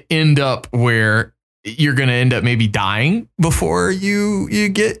gonna end up where you're gonna end up maybe dying before you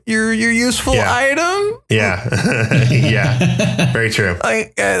get your useful item. Yeah, yeah, very true.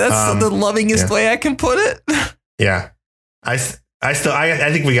 That's the lovingest way I can put it. Yeah, I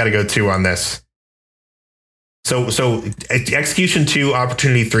think we got to go 2 on this. So execution 2,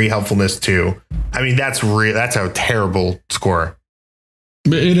 opportunity 3, helpfulness 2. I mean, that's a terrible score.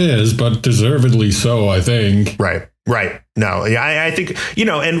 It is, but deservedly so, I think. Right. No, yeah, I think,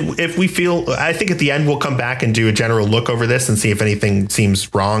 and if we feel, I think at the end we'll come back and do a general look over this and see if anything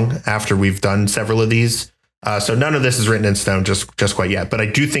seems wrong after we've done several of these. So none of this is written in stone just quite yet, but I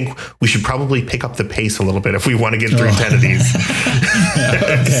do think we should probably pick up the pace a little bit if we want to get through 10 of these.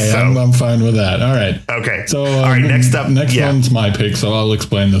 Okay, I'm fine with that. All right. Okay. So all right, next one's my pick, so I'll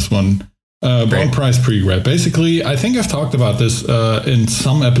explain this one. Bone price pre-grab. Basically, I think I've talked about this in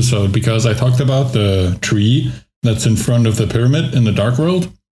some episode because I talked about the tree that's in front of the pyramid in the Dark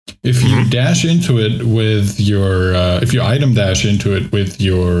World. If you dash into it with your, if you item dash into it with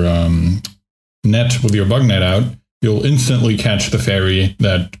your with your bug net out, you'll instantly catch the fairy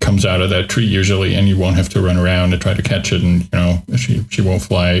that comes out of that tree usually, and you won't have to run around and try to catch it, and she won't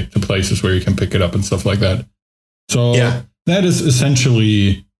fly to places where you can pick it up and stuff like that. So that is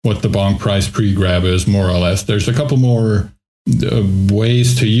essentially what the bonk price pre-grab is, more or less. There's a couple more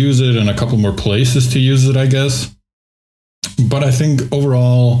ways to use it and a couple more places to use it, I guess. But I think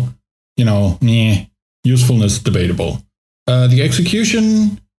overall, usefulness debatable. The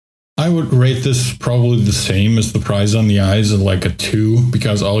execution, I would rate this probably the same as the prize on the eyes, like a 2,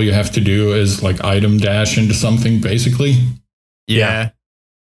 because all you have to do is like item dash into something, basically. Yeah.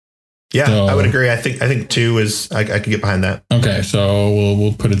 Yeah, so, I would agree. I think 2 is I could get behind that. Okay, so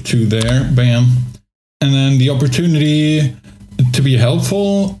we'll put a 2 there. Bam. And then the opportunity to be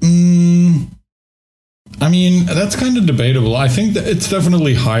helpful. I mean, that's kind of debatable. I think that it's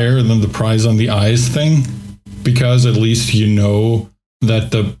definitely higher than the prize on the eyes thing, because at least you know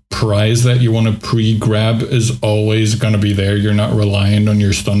that the prize that you want to pre-grab is always going to be there. You're not reliant on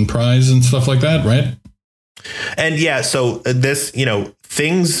your stun prize and stuff like that, right? And yeah, so this,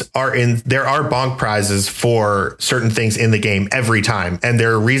 things are there are bonk prizes for certain things in the game every time. And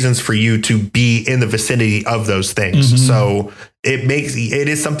there are reasons for you to be in the vicinity of those things. So it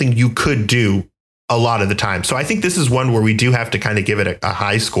is something you could do a lot of the time. So I think this is one where we do have to kind of give it a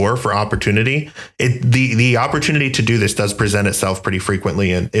high score for opportunity. The opportunity to do this does present itself pretty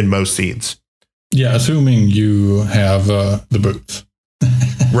frequently in most seeds. Yeah, assuming you have the boots.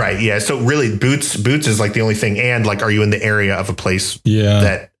 Right. Yeah. So really boots is like the only thing. And like, are you in the area of a place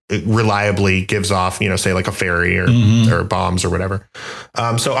that reliably gives off, say like a ferry or bombs or whatever.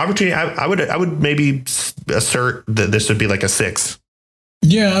 So opportunity, I would maybe assert that this would be like a 6.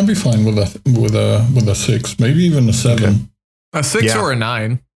 Yeah, I'd be fine with a 6, maybe even a 7. Okay. A 6 or a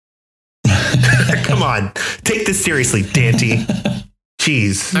 9. Come on, take this seriously, Dante.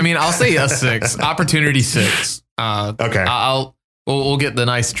 Jeez. I mean, I'll say a 6. Opportunity 6. Okay. We'll get the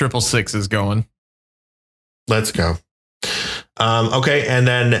nice 666s going. Let's go. Okay, and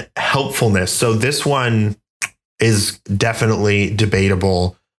then helpfulness. So this one is definitely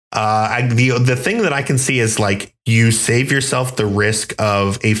debatable. The thing that I can see is like you save yourself the risk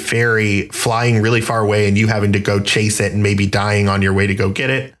of a fairy flying really far away and you having to go chase it and maybe dying on your way to go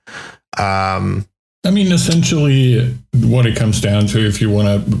get it. I mean, essentially what it comes down to, if you want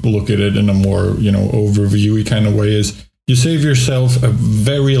to look at it in a more, overview-y kind of way, is you save yourself a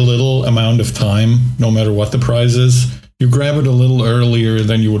very little amount of time, no matter what the prize is. You grab it a little earlier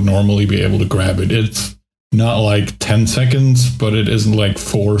than you would normally be able to grab it. It's not like 10 seconds, but it isn't like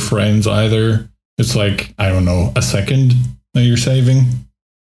 4 frames either. It's like, I don't know, a second that you're saving.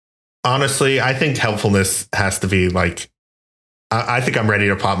 Honestly, I think helpfulness has to be like, I think I'm ready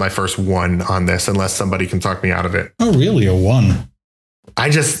to pop my first 1 on this, unless somebody can talk me out of it. Oh, really? A 1?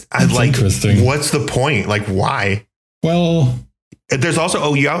 That's like, interesting. What's the point? Like, why? Well, there's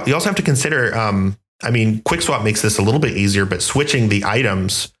also, you also have to consider, Quick Swap makes this a little bit easier, but switching the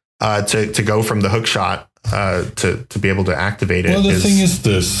items to go from the hook shot to be able to activate it. Well, the thing is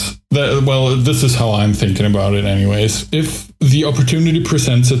this. This is how I'm thinking about it anyways. If the opportunity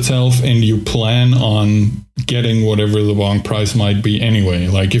presents itself and you plan on getting whatever the bonk price might be anyway,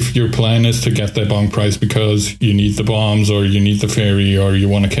 like if your plan is to get that bonk price because you need the bombs or you need the fairy or you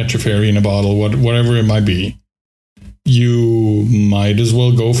want to catch a fairy in a bottle, whatever it might be, you might as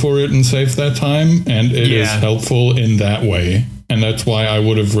well go for it and save that time. And it is helpful in that way. And that's why I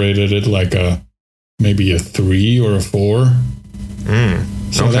would have rated it like maybe a 3 or a 4.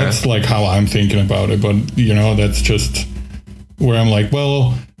 So that's like how I'm thinking about it. But, that's just where I'm like,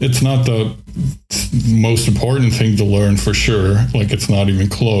 well, it's not the most important thing to learn for sure. Like, it's not even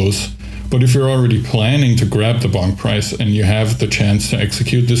close. But if you're already planning to grab the bonk prize and you have the chance to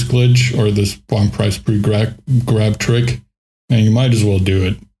execute this glitch or this bonk prize pre-grab trick, then you might as well do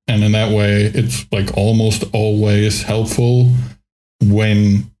it. And in that way, it's like almost always helpful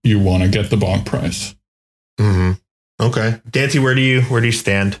when you want to get the bonk prize. Mm-hmm. Okay. Dancy, where do you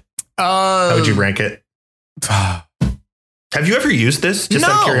stand? How would you rank it? Have you ever used this? Just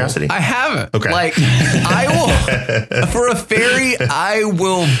out of curiosity? I haven't. Okay. Like, I will, for a fairy, I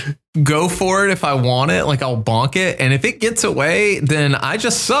will go for it if I want it. Like, I'll bonk it. And if it gets away, then I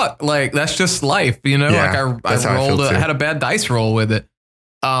just suck. Like, that's just life, Yeah, like, I had a bad dice roll with it.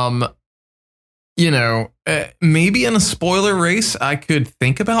 Maybe in a spoiler race, I could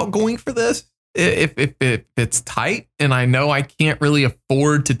think about going for this. If it's tight and I know I can't really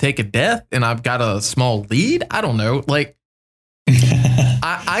afford to take a death and I've got a small lead, I don't know. Like,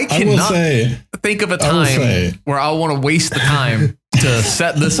 I cannot think of a time where I want to waste the time to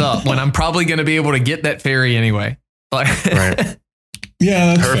set this up when I'm probably going to be able to get that fairy anyway. Like, right.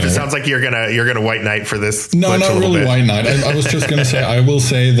 Yeah, that's fair. It sounds like you're gonna white knight for this. No, not really white knight. I was just gonna say, I will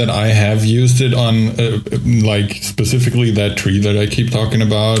say that I have used it on like specifically that tree that I keep talking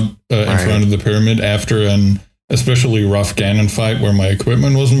about in front of the pyramid after an especially rough Ganon fight where my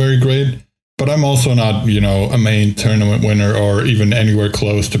equipment wasn't very great. But I'm also not, a main tournament winner or even anywhere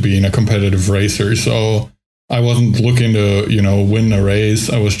close to being a competitive racer. So I wasn't looking to, win a race.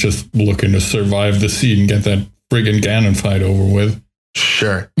 I was just looking to survive the seed and get that friggin' Ganon fight over with.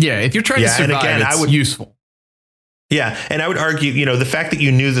 Sure. Yeah, if you're trying to survive, it's useful. Yeah, and I would argue, the fact that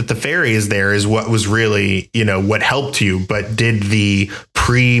you knew that the fairy is there is what was really, what helped you. But did the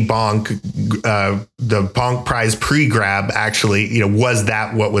pre-bonk, the bonk prize pre-grab actually, was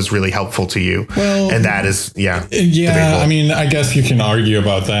that what was really helpful to you? Well, and that is, debatable. I mean, I guess you can argue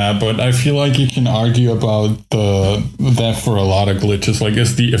about that, but I feel like you can argue about that for a lot of glitches. Like,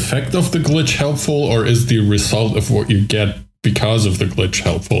 is the effect of the glitch helpful, or is the result of what you get because of the glitch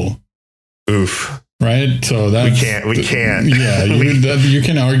helpful? Oof. Right? So that we can't. Yeah, you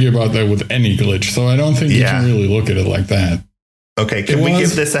can argue about that with any glitch. So I don't think you can really look at it like that. Okay, can we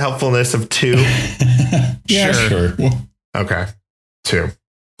give this a helpfulness of 2? Yeah, sure. Okay, 2.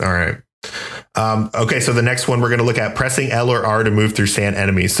 All right. Okay, so the next one we're going to look at pressing L or R to move through sand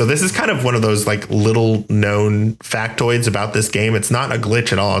enemies. So this is kind of one of those like little known factoids about this game. It's not a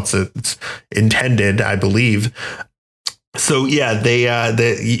glitch at all. It's intended, I believe. So yeah,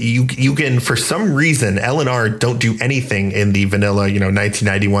 you can, for some reason, L and R don't do anything in the vanilla,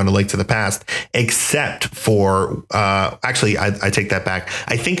 1991 A Link to the Past, except for actually, I take that back.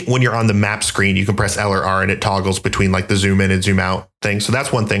 I think when you're on the map screen, you can press L or R and it toggles between like the zoom in and zoom out thing. So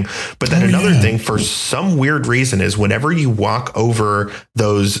that's one thing. But then another thing, for some weird reason, is whenever you walk over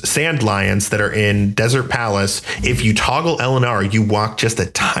those sand lions that are in Desert Palace, if you toggle L and R, you walk just a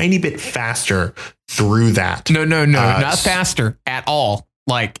tiny bit faster through that. No, not faster at all.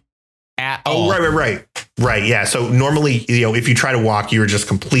 Like at all. Right. Yeah. So normally, if you try to walk, you're just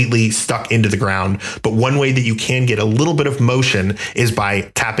completely stuck into the ground. But one way that you can get a little bit of motion is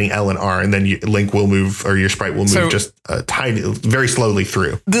by tapping L and R, and then Link will move, or your sprite will move just very slowly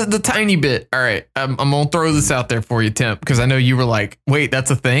through. The tiny bit. All right. I'm going to throw this out there for you, Tim, because I know you were like, wait,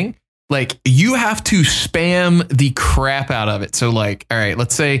 that's a thing. Like, you have to spam the crap out of it. So like, all right,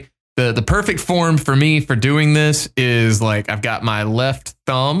 let's say the perfect form for me for doing this is like, I've got my left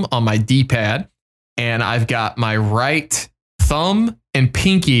thumb on my D-pad and I've got my right thumb and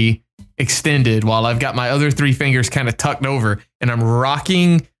pinky extended while I've got my other 3 fingers kind of tucked over, and I'm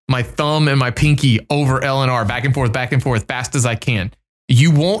rocking my thumb and my pinky over L and R back and forth fast as I can. You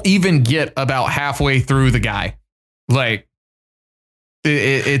won't even get about halfway through the guy. Like,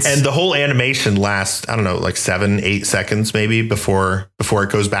 it's and the whole animation lasts, I don't know, like 7-8 seconds maybe before it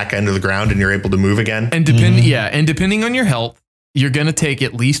goes back into the ground and you're able to move again. And depending on your health, you're going to take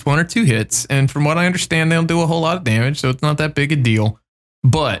at least 1 or 2 hits. And from what I understand, they'll do a whole lot of damage. So it's not that big a deal.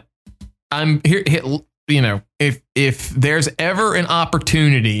 But I'm here, if there's ever an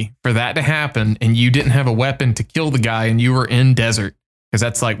opportunity for that to happen and you didn't have a weapon to kill the guy and you were in desert, because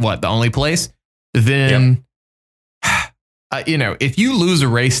that's like the only place, then if you lose a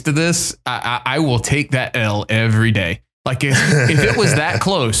race to this, I will take that L every day. Like if it was that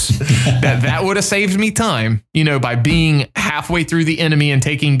close, that would have saved me time, by being halfway through the enemy and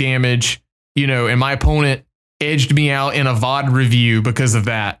taking damage, and my opponent, edged me out in a VOD review because of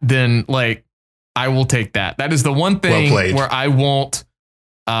that, then like I will take that. That is the one thing where I won't,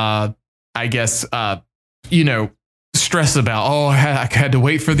 I guess, stress about, I had to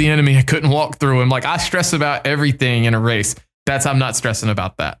wait for the enemy. I couldn't walk through him. Like I stress about everything in a race. I'm not stressing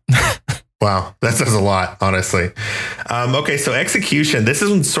about that. Wow, that says a lot, honestly. Okay, so execution. This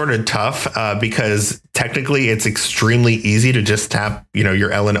is sort of tough because technically it's extremely easy to just tap,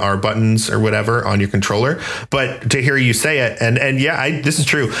 your L and R buttons or whatever on your controller. But to hear you say it, and yeah, this is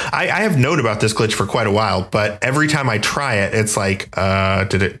true. I have known about this glitch for quite a while, but every time I try it, it's like,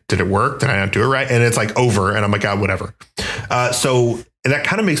 did it work? Did I not do it right? And it's like over, and I'm like, whatever. So that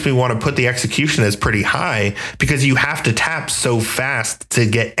kind of makes me want to put the execution as pretty high because you have to tap so fast to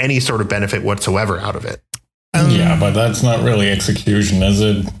get any sort of benefit whatsoever out of it. Yeah, but that's not really execution, is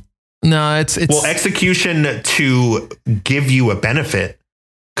it? No, it's well, execution to give you a benefit.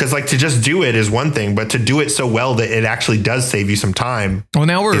 Because like to just do it is one thing, but to do it so well that it actually does save you some time. Well,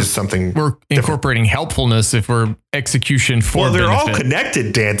 now we're incorporating helpfulness if we're execution for they're benefit. all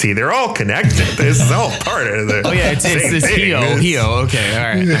connected, Dante. They're all connected. This is all part of the. Oh yeah, it's Hio. Okay, all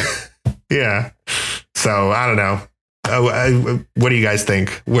right. Yeah. So I don't know. What do you guys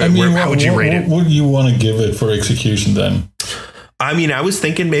think? How would you rate it? What do you want to give it for execution then? I mean, I was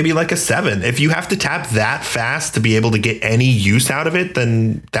thinking maybe like a 7. If you have to tap that fast to be able to get any use out of it,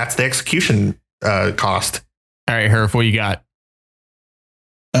 then that's the execution cost. All right, Herf, what you got?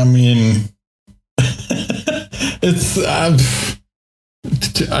 I mean, it's,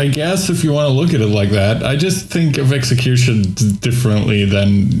 I guess if you want to look at it like that, I just think of execution differently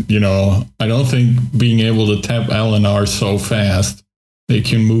than, I don't think being able to tap L and R so fast that you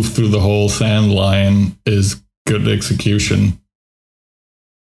can move through the whole sand line is good execution.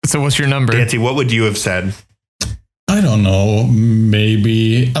 So what's your number? Dante, what would you have said? I don't know.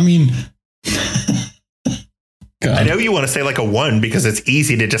 Maybe. I mean, I know you want to say like a 1 because it's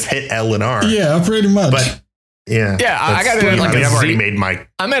easy to just hit L and R. Yeah, pretty much. But yeah, I got it. Like I've already made my.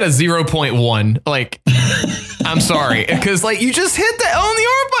 I'm at a 0.1. Like, I'm sorry, because like you just hit the L and the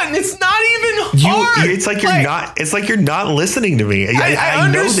R button. It's not even hard. It's like you're not. It's like you're not listening to me.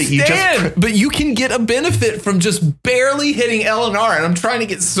 I know that you just. But you can get a benefit from just barely hitting L and R. And I'm trying to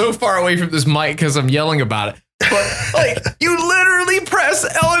get so far away from this mic because I'm yelling about it. But like you literally press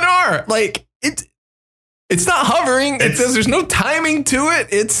L and R. Like it's not hovering. It says there's no timing to it.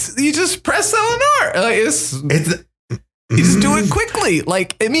 It's you just press L and R. Like you just do it quickly.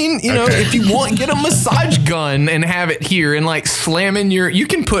 Like, I mean, if you want, get a massage gun and have it here and like slam in you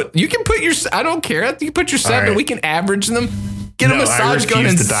can put your, I don't care. You can put your 7, right. We can average them. Get a massage gun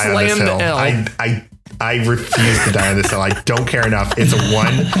and slam the L. I refuse to die on this hill. I don't care enough. It's a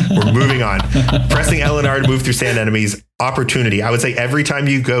 1. We're moving on. Pressing L and R to move through sand enemies. Opportunity. I would say every time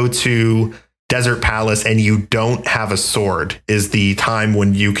you go to Desert Palace and you don't have a sword is the time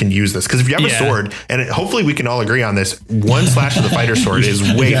when you can use this. Because if you have a sword, and hopefully we can all agree on this, 1 slash of the fighter sword is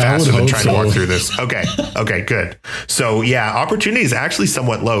way faster than trying to walk through this. Okay, good. So yeah, opportunity is actually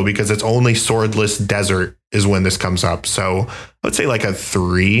somewhat low because it's only swordless desert is when this comes up. So let's say like a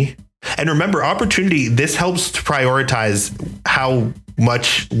 3. And remember, opportunity, this helps to prioritize how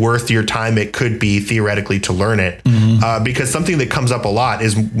much worth your time it could be theoretically to learn it. Because something that comes up a lot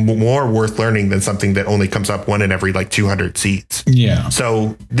is more worth learning than something that only comes up 1 in every like 200 seats. Yeah.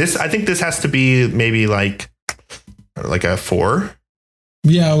 So I think this has to be maybe like a 4.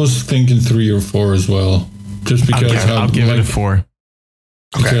 Yeah, I was thinking 3 or 4 as well. Just because I'll give it a 4.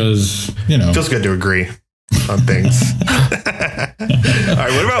 Because, feels good to agree on things. All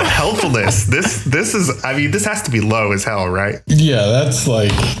right, what about helpfulness? This has to be low as hell, right? Yeah, that's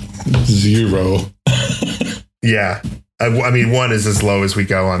like 0. Yeah. I mean, 1 is as low as we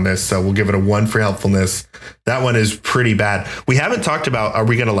go on this, so we'll give it a 1 for helpfulness. That one is pretty bad. We haven't talked about, are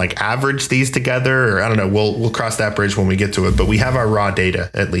we going to like average these together? Or I don't know. We'll cross that bridge when we get to it, but we have our raw data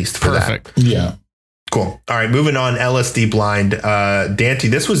at least for that. Yeah. Cool. All right, moving on. LSD blind. Dante,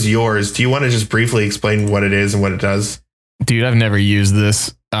 this was yours. Do you want to just briefly explain what it is and what it does? Dude, I've never used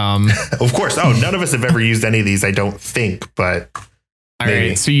this. Of course. Oh, none of us have ever used any of these, I don't think, but all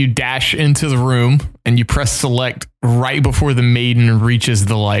right. So you dash into the room and you press select right before the maiden reaches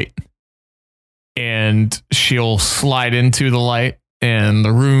the light. And she'll slide into the light and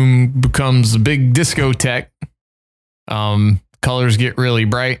the room becomes a big discotheque. Colors get really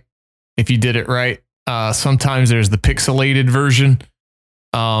bright if you did it right. Sometimes there's the pixelated version.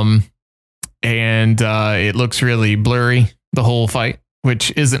 And it looks really blurry, the whole fight,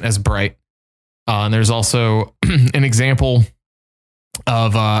 which isn't as bright. And there's also an example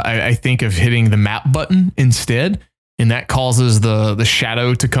of, I think, of hitting the map button instead. And that causes the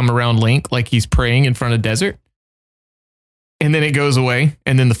shadow to come around Link like he's praying in front of desert. and then it goes away,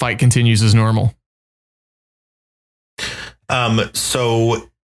 and then the fight continues as normal. So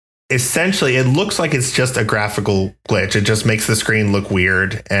essentially, it looks like it's just a graphical glitch. It just makes the screen look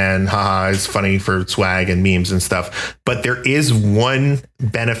weird, and haha, it's funny for swag and memes and stuff. But there is one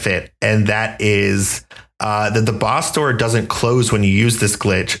benefit, and that is that the boss door doesn't close when you use this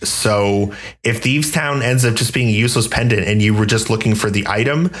glitch. So if Thieves Town ends up just being a useless pendant and you were just looking for the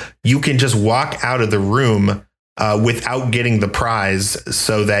item, you can just walk out of the room without getting the prize,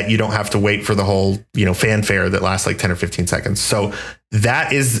 so that you don't have to wait for the whole, fanfare that lasts like 10 or 15 seconds. So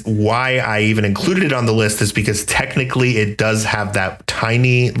that is why I even included it on the list, is because technically it does have that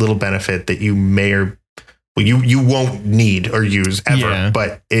tiny little benefit that you may or you won't need or use ever,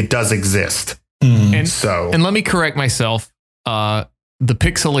 but it does exist. And let me correct myself. The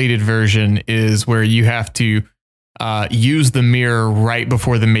pixelated version is where you have to use the mirror right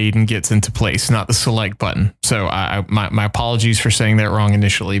before the maiden gets into place, not the select button. So my apologies for saying that wrong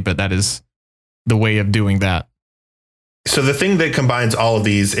initially, but that is the way of doing that. So the thing that combines all of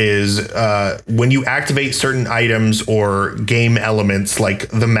these is when you activate certain items or game elements like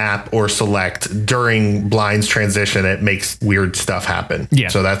the map or select during Blind's transition, it makes weird stuff happen. Yeah.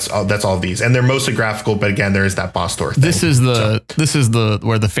 So that's all of these, and they're mostly graphical. But again, there is that boss door thing. This is the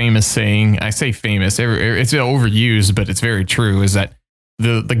where the famous saying, I say famous, it's overused, but it's very true, is that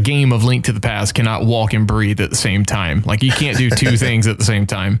the game of Link to the Past cannot walk and breathe at the same time. Like, you can't do two things at the same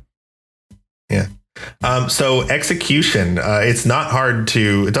time. Yeah. So execution, it's not hard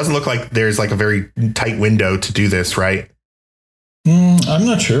to, it doesn't look like there's like a very tight window to do this, right? I'm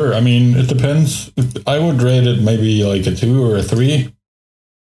not sure. I mean, it depends. I would rate it maybe like a 2 or a 3.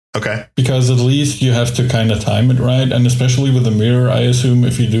 Okay. Because at least you have to kind of time it right. And especially with the mirror, I assume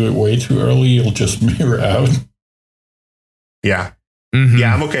if you do it way too early, you'll just mirror out. Yeah. Mm-hmm.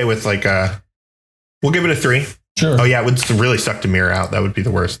 Yeah, I'm okay with we'll give it a 3. Sure. Oh yeah, it would really suck to mirror out. That would be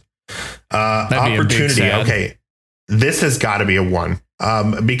the worst. Opportunity. Okay. This has got to be a 1.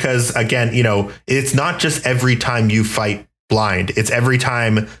 Because again, it's not just every time you fight Blind. It's every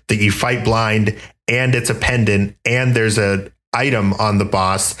time that you fight Blind and it's a pendant and there's a item on the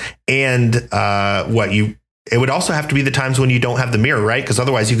boss, and it would also have to be the times when you don't have the mirror, right? Because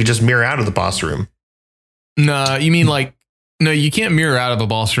otherwise you could just mirror out of the boss room. No, you mean no, you can't mirror out of a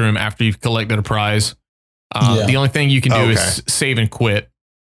boss room after you've collected a prize. The only thing you can do is save and quit.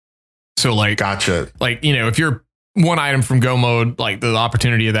 So gotcha. If you're one item from Go mode, the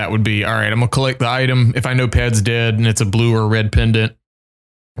opportunity of that would be, all right, I'm gonna collect the item. If I know Ped's dead and it's a blue or red pendant,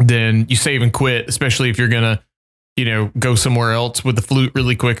 then you save and quit, especially if you're gonna, go somewhere else with the flute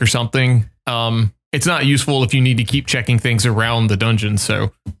really quick or something. It's not useful if you need to keep checking things around the dungeon.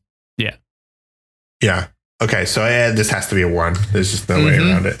 So yeah. Yeah. Okay. So this has to be a 1. There's just no way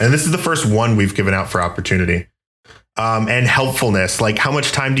around it. And this is the first one we've given out for opportunity. And helpfulness, how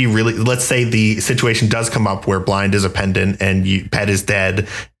much time do you really, let's say the situation does come up where Blind is a pendant and Ped is dead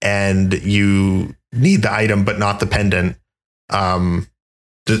and you need the item, but not the pendant.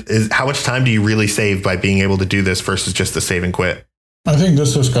 How much time do you really save by being able to do this versus just the save and quit? I think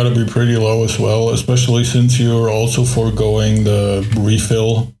this has got to be pretty low as well, especially since you're also foregoing the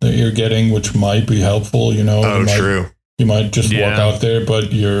refill that you're getting, which might be helpful, True. You might just walk out there,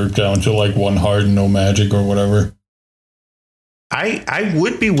 but you're down to 1 heart and no magic or whatever. I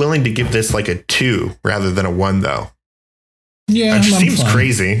would be willing to give this a 2 rather than a 1, though. Yeah, it seems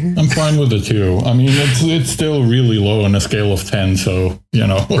crazy. I'm fine with a 2. I mean, it's still really low on a scale of 10, so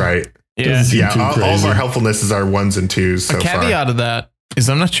right. Yeah. All of our helpfulnesses are 1s and 2s. So a caveat of that is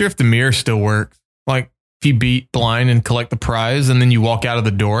I'm not sure if the mirror still works. If you beat Blind and collect the prize and then you walk out of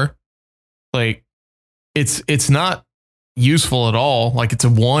the door, it's not useful at all. It's a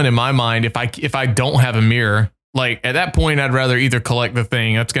 1 in my mind if I don't have a mirror. At that point, I'd rather either collect the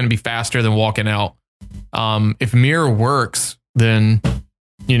thing. That's going to be faster than walking out. If mirror works, then,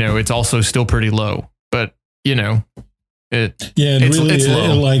 it's also still pretty low. But, it's low.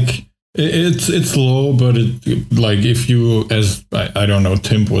 It's low, but if you, as I don't know,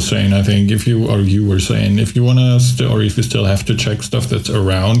 Tim was saying, I think you were saying, if you want to, or if you still have to check stuff that's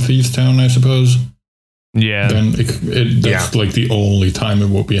around Thieves Town, I suppose. Yeah. Then that's the only time it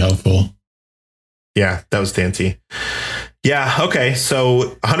would be helpful. Yeah, that was Dante. Yeah. Okay.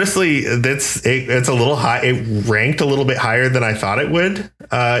 So honestly, it's a little high. It ranked a little bit higher than I thought it would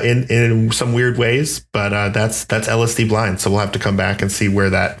in some weird ways. But that's LSD Blind. So we'll have to come back and see where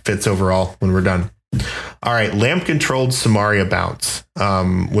that fits overall when we're done. All right. Lamp controlled Samaria bounce.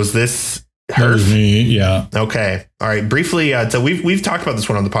 Was this That was me. Yeah. Okay. All right. Briefly, so we've talked about this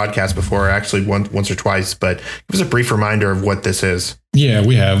one on the podcast before, actually once or twice, but give us a brief reminder of what this is. Yeah,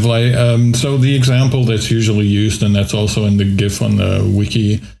 we have so the example that's usually used, and that's also in the GIF on the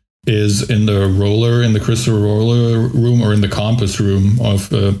wiki, is in the crystal roller room, or in the compass room of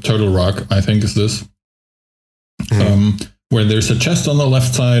Turtle Rock, I think is this. Where there's a chest on the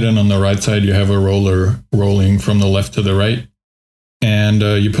left side, and on the right side you have a roller rolling from the left to the right. And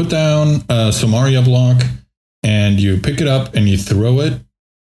you put down a Somaria block, and you pick it up and you throw it.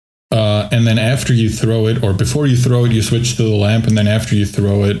 And then after you throw it, or before you throw it, you switch to the lamp. And then after you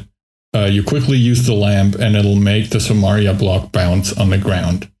throw it, you quickly use the lamp, and it'll make the Somaria block bounce on the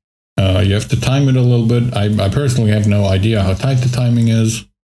ground. You have to time it a little bit. I personally have no idea how tight the timing is.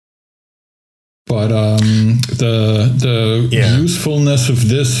 But the usefulness of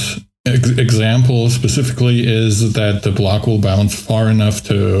this example specifically is that the block will bounce far enough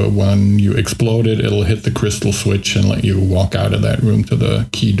to, when you explode it, it'll hit the crystal switch and let you walk out of that room to the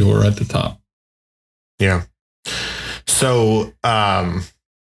key door at the top. Yeah. So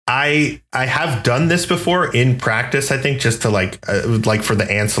I have done this before in practice, I think, just to like for the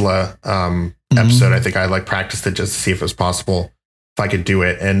Ancilla episode. I think I practiced it just to see if it was possible, if I could do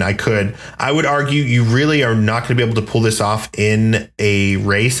it. And I would argue you really are not going to be able to pull this off in a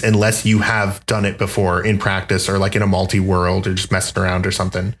race unless you have done it before in practice, or like in a multi-world, or just messing around or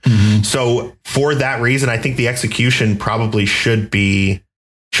something. So for that reason, I think the execution probably should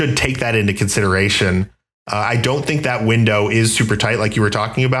take that into consideration. I don't think that window is super tight like you were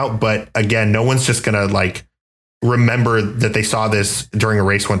talking about, but again, no one's just going to remember that they saw this during a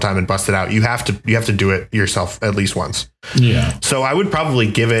race one time and bust it out. You have to do it yourself at least once. Yeah. So I would probably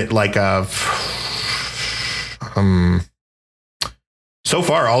give it so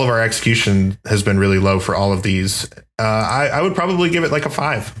far, all of our execution has been really low for all of these. I would probably give it a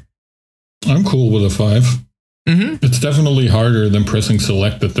 5. I'm cool with a 5. It's definitely harder than pressing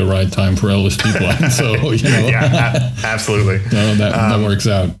select at the right time for LSD blind. So, yeah, absolutely. No, that works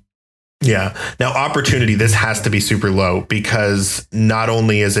out. Yeah. Now, opportunity, this has to be super low, because not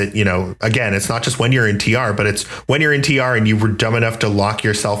only is it, again, it's not just when you're in TR, but it's when you're in TR and you were dumb enough to lock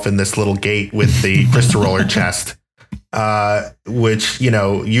yourself in this little gate with the crystal roller chest, which,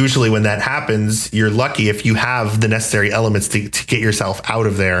 usually when that happens, you're lucky if you have the necessary elements to get yourself out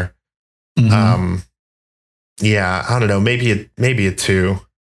of there. Yeah, I don't know. Maybe a 2.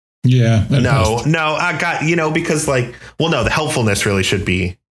 Yeah. No, I got, because the helpfulness really should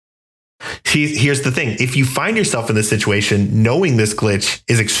be. Here's the thing. If you find yourself in this situation, knowing this glitch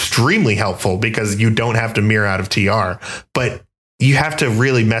is extremely helpful, because you don't have to mirror out of TR, but you have to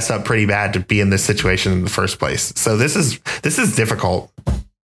really mess up pretty bad to be in this situation in the first place. So this is difficult.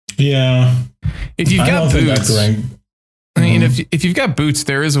 Yeah. If you've got boots, if you've got boots,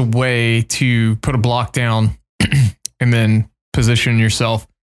 there is a way to put a block down and then position yourself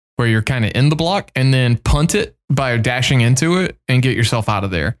where you're kind of in the block, and then punt it by dashing into it and get yourself out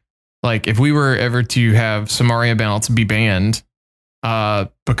of there. Like if we were ever to have Somaria bounce be banned,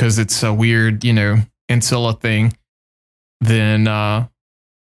 because it's a weird, Ancilla thing, then,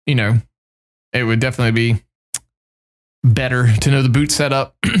 it would definitely be better to know the boot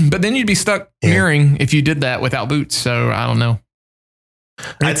setup. But then you'd be stuck mirroring if you did that without boots. So I don't know.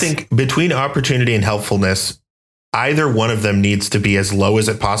 I think between opportunity and helpfulness, either one of them needs to be as low as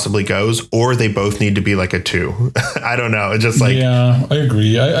it possibly goes, or they both need to be a 2. I don't know. It's just yeah, I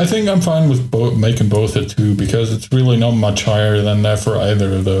agree. I think I'm fine with making both a 2, because it's really not much higher than that for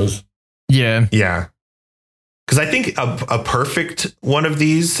either of those. Yeah. Yeah. Because I think a perfect one of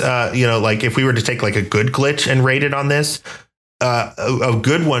these, if we were to take a good glitch and rate it on this, a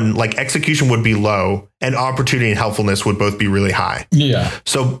good one, execution would be low, and opportunity and helpfulness would both be really high. Yeah.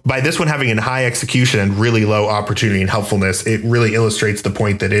 So by this one having a high execution and really low opportunity and helpfulness, it really illustrates the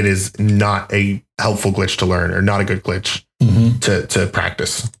point that it is not a helpful glitch to learn, or not a good glitch to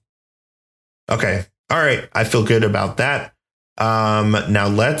practice. Okay. All right. I feel good about that. Now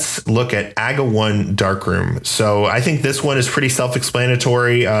let's look at Aga 1 Darkroom. So I think this one is pretty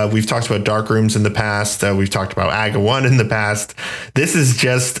self-explanatory. We've talked about dark rooms in the past. We've talked about Aga 1 in the past. This is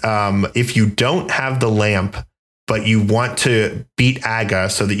just if you don't have the lamp, but you want to beat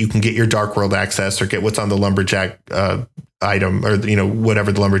Aga so that you can get your Dark World access, or get what's on the lumberjack item, or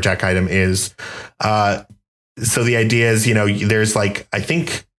whatever the lumberjack item is. So the idea is, there's I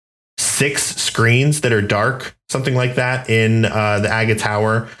think 6 screens that are dark, something like that, in the Aga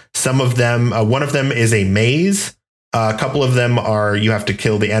Tower. Some of them, one of them is a maze. A couple of them are you have to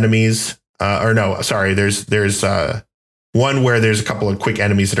kill the enemies. There's One where there's a couple of quick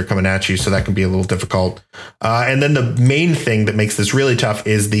enemies that are coming at you, so that can be a little difficult. And then the main thing that makes this really tough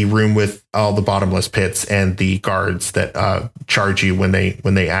is the room with all the bottomless pits and the guards that charge you when they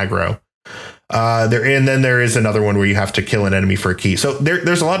aggro. And then there is another one where you have to kill an enemy for a key. So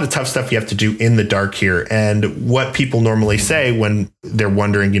there's a lot of tough stuff you have to do in the dark here. And what people normally say when they're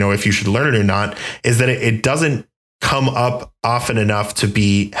wondering, if you should learn it or not, is that it doesn't come up often enough to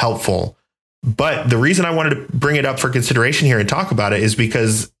be helpful. But the reason I wanted to bring it up for consideration here and talk about it is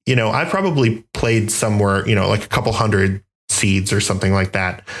because, I probably played somewhere, like a couple hundred seeds or something like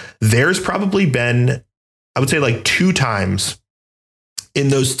that. There's probably been, I would say, like 2 times in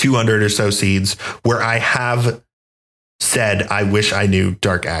those 200 or so seeds where I have said, I wish I knew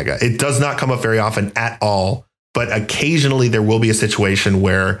Dark Aga. It does not come up very often at all, but occasionally there will be a situation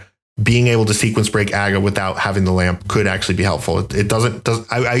where being able to sequence break Aga without having the lamp could actually be helpful.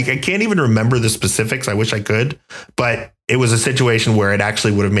 I can't even remember the specifics. I wish I could, but it was a situation where it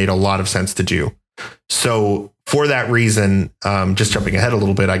actually would have made a lot of sense to do. So for that reason, just jumping ahead a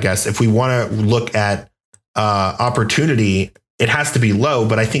little bit, I guess, if we want to look at opportunity, it has to be low,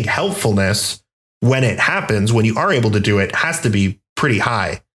 but I think helpfulness, when it happens, when you are able to do it, has to be pretty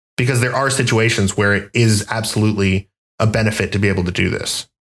high, because there are situations where it is absolutely a benefit to be able to do this.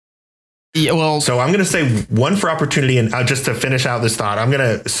 Yeah, well, so I'm going to say 1 for opportunity, and just to finish out this thought, I'm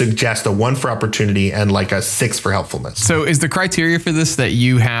going to suggest a 1 for opportunity and like a 6 for helpfulness. So is the criteria for this that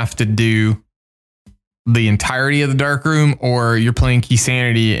you have to do the entirety of the dark room, or you're playing Key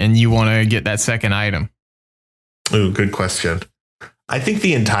Sanity and you want to get that second item? Ooh, good question. I think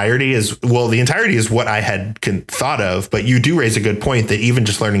the entirety is what I had thought of, but you do raise a good point that even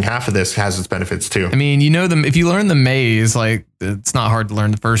just learning half of this has its benefits too. I mean, if you learn the maze, like, it's not hard to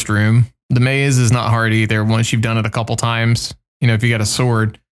learn the first room. The maze is not hard either once you've done it a couple times. If you got a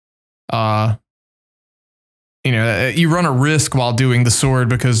sword, you run a risk while doing the sword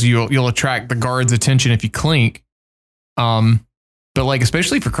because you'll attract the guard's attention if you clink. But like,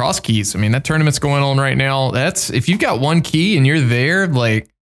 especially for cross keys, I mean, that tournament's going on right now. That's, if you've got 1 key and you're there, like,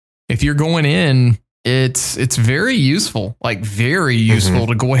 if you're going in, it's very useful,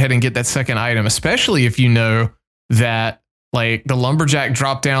 to go ahead and get that second item, especially if you know that, like, the lumberjack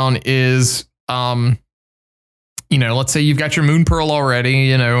drop down is, let's say you've got your moon pearl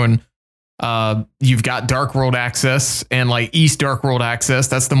already, and you've got Dark World access and like East Dark World access.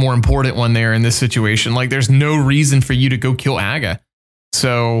 That's the more important one there in this situation. Like, there's no reason for you to go kill Aga.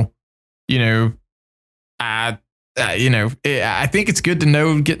 So, I think it's good to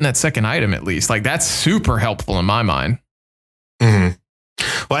know getting that second item at least. Like, that's super helpful in my mind. Mm-hmm.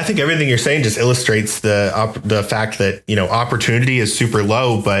 Well, I think everything you're saying just illustrates the fact that, opportunity is super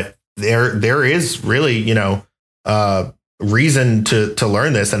low, but there is really, reason to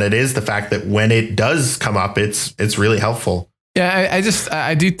learn this. And it is the fact that when it does come up, it's really helpful. Yeah,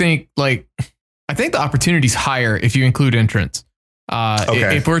 I do think, like, I think the opportunity is higher if you include entrance.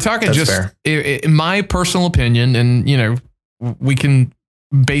 Okay. If we're talking, that's just in my personal opinion, and, we can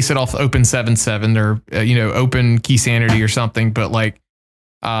base it off Open 7.7 or, Open Key Sanity or something. But like,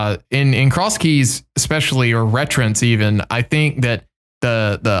 in cross keys, especially, or retrants even, I think that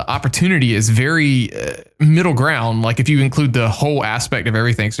the opportunity is very middle ground. Like, if you include the whole aspect of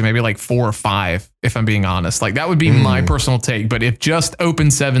everything, so maybe like 4 or 5, if I'm being honest, like, that would be my personal take. But if just Open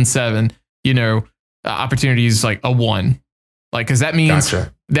 7.7, opportunity is like a 1, like, cause that means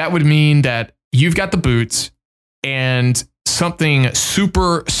that would mean that you've got the boots and something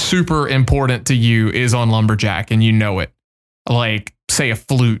super, super important to you is on lumberjack, and it, like, say a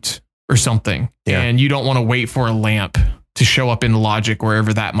flute or something, and you don't want to wait for a lamp to show up in logic,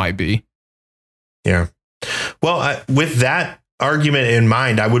 wherever that might be. Yeah. Well, with that argument in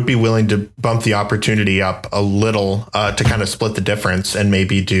mind, I would be willing to bump the opportunity up a little to kind of split the difference and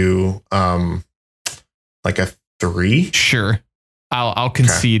maybe do like a 3. Sure. I'll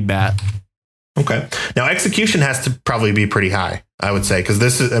concede that. Okay. Now, execution has to probably be pretty high, I would say, because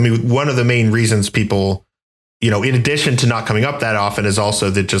this is, one of the main reasons people, in addition to not coming up that often, is also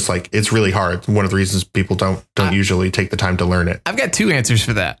that just like, it's really hard. One of the reasons people don't usually take the time to learn it. I've got 2 answers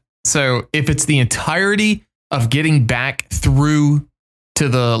for that. So if it's the entirety of getting back through to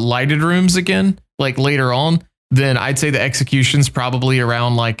the lighted rooms again, like later on, then I'd say the execution's probably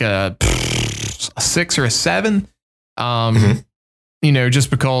around like a 6 or a 7. Just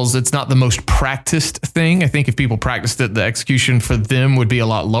because it's not the most practiced thing. I think if people practiced it, the execution for them would be a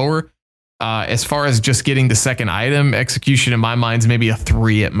lot lower. As far as just getting the second item, execution in my mind is maybe a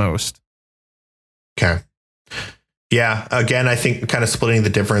 3 at most. Okay. Yeah. Again, I think kind of splitting the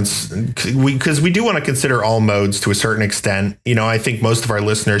difference, because we do want to consider all modes to a certain extent. I think most of our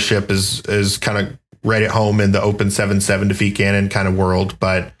listenership is kind of right at home in the open 7/7 defeat Ganon kind of world,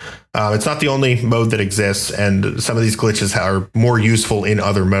 but it's not the only mode that exists, and some of these glitches are more useful in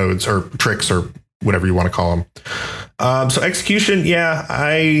other modes or tricks or whatever you want to call them. So execution, yeah,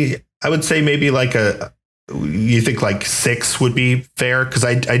 I would say maybe like you think like 6 would be fair, because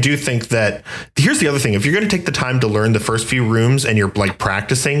I do think that here's the other thing. If you're going to take the time to learn the first few rooms and you're like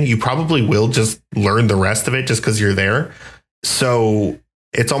practicing, you probably will just learn the rest of it just because you're there. So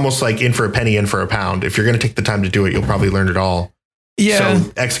it's almost like in for a penny, in for a pound. If you're going to take the time to do it, you'll probably learn it all. Yeah.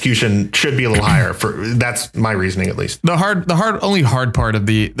 So execution should be a little higher. That's my reasoning, at least. The only hard part of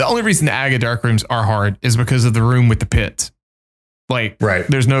the only reason the Aga Dark Rooms are hard is because of the room with the pits. Like, right.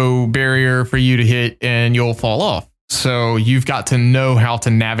 There's no barrier for you to hit and you'll fall off. So you've got to know how to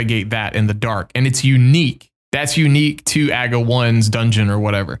navigate that in the dark. And it's unique. That's unique to Aga 1's dungeon or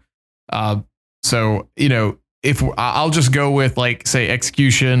whatever. So, if I'll just go with like, say,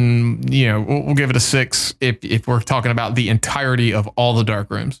 execution, we'll give it a 6 if we're talking about the entirety of all the dark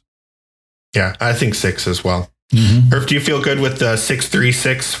rooms. Yeah, I think 6 as well. Mm-hmm. Irv, do you feel good with the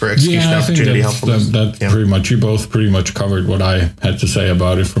 6-3-6 for execution opportunity helpfulness? That's pretty much, you both pretty much covered what I had to say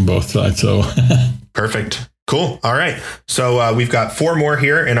about it from both sides. So perfect. Cool. All right. So we've got 4 more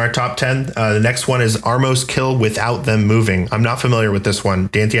here in our top 10. The next one is Armos kill without them moving. I'm not familiar with this one.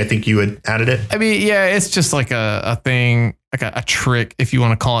 Dante, I think you had added it. I mean, yeah, it's just like a thing, like a trick, if you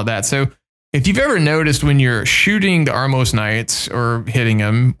want to call it that. So if you've ever noticed when you're shooting the Armos Knights or hitting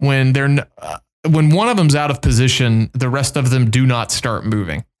them, when one of them's out of position, the rest of them do not start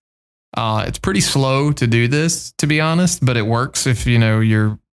moving. It's pretty slow to do this, to be honest, but it works if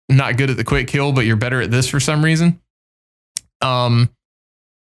you're not good at the quick kill, but you're better at this for some reason.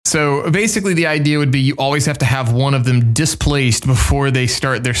 So basically the idea would be you always have to have one of them displaced before they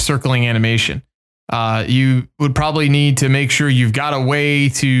start their circling animation. You would probably need to make sure you've got a way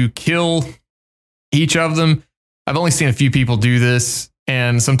to kill each of them. I've only seen a few people do this,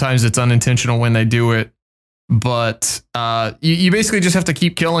 and sometimes it's unintentional when they do it. But you basically just have to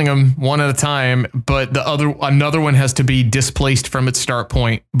keep killing them one at a time. But another one has to be displaced from its start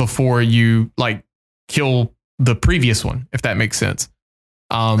point before you like kill the previous one, if that makes sense.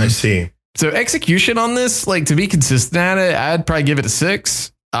 I see. So execution on this, like to be consistent at it, I'd probably give it a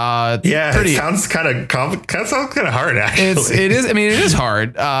 6. It sounds kind of hard. Actually, it is. I mean, it is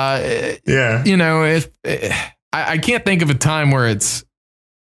hard. Yeah. I can't think of a time where it's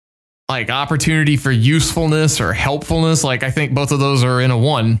like opportunity for usefulness or helpfulness. Like I think both of those are in a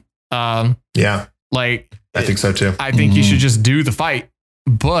 1. Yeah. Like I think so too. I think you should just do the fight,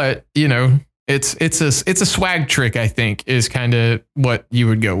 but it's a swag trick. I think is kind of what you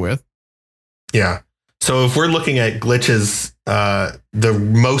would go with. Yeah. So if we're looking at glitches, the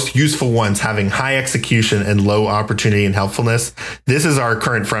most useful ones having high execution and low opportunity and helpfulness, this is our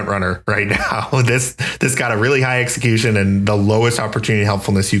current front runner right now. This got a really high execution and the lowest opportunity and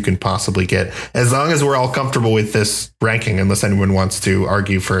helpfulness you can possibly get. As long as we're all comfortable with this ranking, unless anyone wants to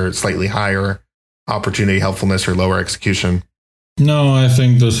argue for slightly higher opportunity, helpfulness, or lower execution. No, I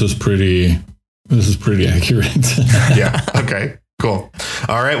think this is pretty accurate. Yeah. Okay. Cool.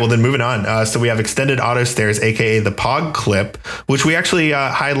 All right. Well, then moving on. So we have extended auto stairs, aka the POG clip, which we actually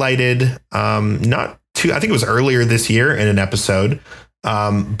highlighted I think it was earlier this year in an episode.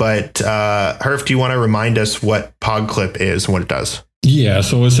 But Herf, do you want to remind us what POG clip is and what it does? Yeah,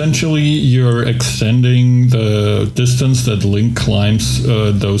 so essentially you're extending the distance that Link climbs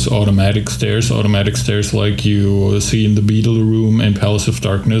those automatic stairs like you see in the Beetle Room and Palace of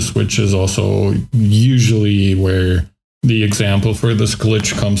Darkness, which is also usually where the example for this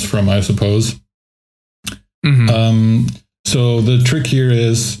glitch comes from, I suppose. Mm-hmm. So the trick here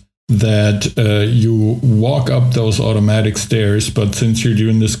is that you walk up those automatic stairs, but since you're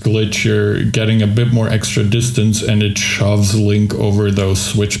doing this glitch, you're getting a bit more extra distance, and it shoves Link over those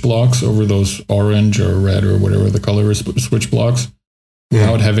switch blocks, over those orange or red or whatever the color is, switch blocks,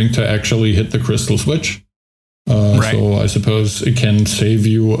 without having to actually hit the crystal switch. Right. So I suppose it can save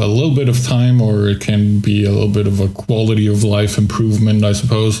you a little bit of time, or it can be a little bit of a quality of life improvement, I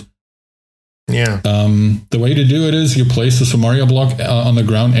suppose. Yeah. The way to do it is you place the Somaria block on the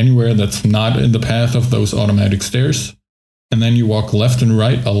ground anywhere that's not in the path of those automatic stairs. And then you walk left and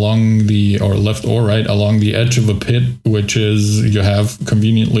right along left or right along the edge of a pit, which is you have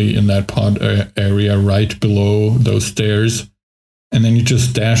conveniently in that pod area right below those stairs. And then you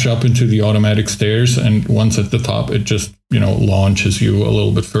just dash up into the automatic stairs. And once at the top, it just, launches you a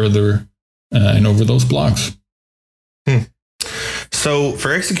little bit further and over those blocks. So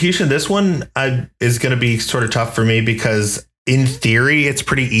for execution, this one is going to be sort of tough for me because in theory, it's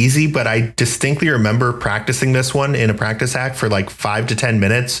pretty easy, but I distinctly remember practicing this one in a practice act for like 5 to 10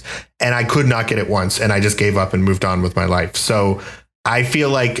 minutes, and I could not get it once, and I just gave up and moved on with my life. So I feel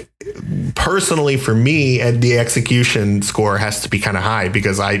like personally for me, and the execution score has to be kind of high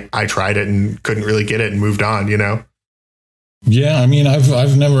because I tried it and couldn't really get it and moved on, you know? Yeah, I mean,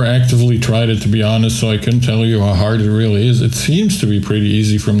 I've never actively tried it, to be honest, so I couldn't tell you how hard it really is. It seems to be pretty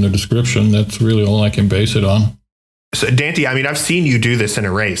easy from the description. That's really all I can base it on. So Dante, I mean, I've seen you do this in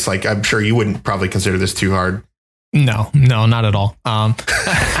a race. Like, I'm sure you wouldn't probably consider this too hard. No, not at all.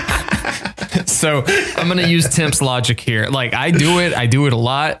 So I'm going to use Temp's logic here. Like, I do it a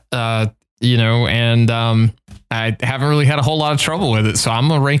lot, and I haven't really had a whole lot of trouble with it. So I'm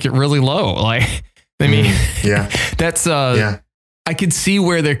going to rank it really low. Like, I mean, that's, I could see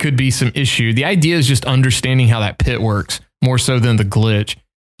where there could be some issue. The idea is just understanding how that pit works more so than the glitch.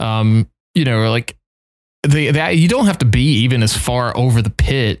 Like you don't have to be even as far over the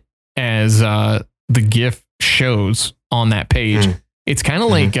pit as the GIF shows on that page. It's kind of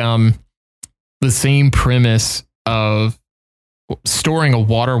like the same premise of storing a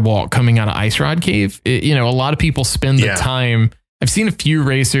water walk coming out of Ice Rod Cave. A lot of people spend the time. I've seen a few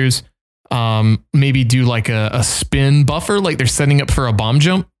racers maybe do like a spin buffer, like they're setting up for a bomb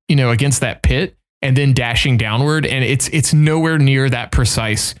jump, against that pit and then dashing downward. And it's nowhere near that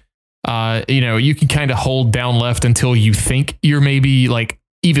precise. You can kind of hold down left until you think you're maybe like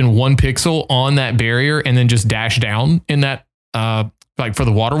even 1 pixel on that barrier and then just dash down in that, like for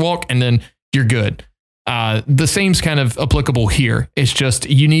the water walk, and then you're good. The same's kind of applicable here. It's just,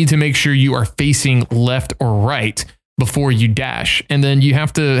 you need to make sure you are facing left or right before you dash. And then you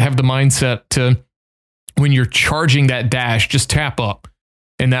have to have the mindset to, when you're charging that dash, just tap up.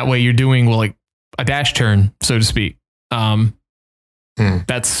 And that way you're doing like a dash turn, so to speak.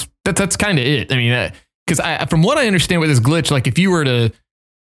 That's kind of it. I mean, because from what I understand with this glitch, like if you were to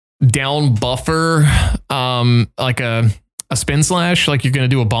down buffer, like a spin slash, like you're going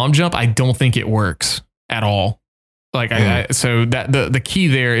to do a bomb jump, I don't think it works at all. Like so that the key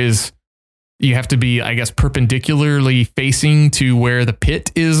there is you have to be, I guess, perpendicularly facing to where the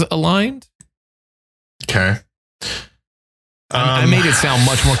pit is aligned. Okay. I made it sound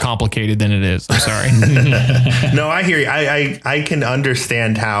much more complicated than it is. I'm sorry. No, I hear you. I can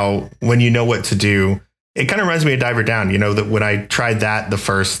understand how, when you know what to do, it kind of reminds me of Diver Down. That when I tried that the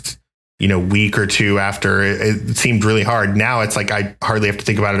first, week or two after, it seemed really hard. Now it's like I hardly have to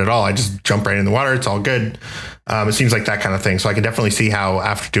think about it at all. I just jump right in the water. It's all good. It seems like that kind of thing. So I can definitely see how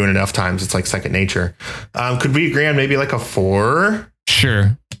after doing enough times, it's like second nature. Could we agree on maybe like a 4?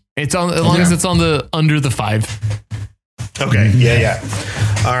 Sure. It's on, as long as it's on the under the 5. Okay. Yeah.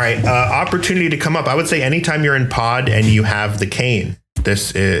 All right. Opportunity to come up. I would say anytime you're in pod and you have the cane,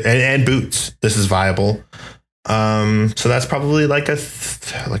 this is, and boots, this is viable. So that's probably like a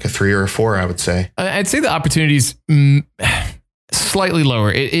 3 or a 4, I would say. I'd say the opportunity's slightly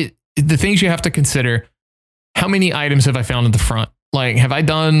lower. The things you have to consider: how many items have I found at the front? Like, have I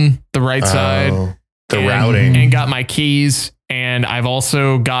done the right side, the routing, and got my keys? And I've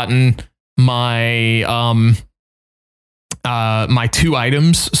also gotten my my 2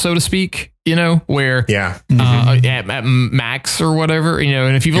 items, so to speak. Where at max or whatever.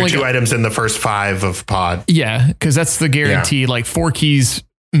 And if you've only 2 items in the first 5 of pod, because that's the guarantee. Like 4 keys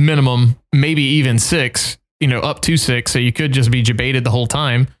minimum, maybe even 6. Up to 6. So you could just be debated the whole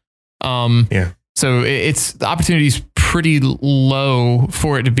time. So it's the opportunity is pretty low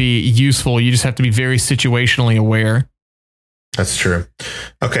for it to be useful. You just have to be very situationally aware. That's true.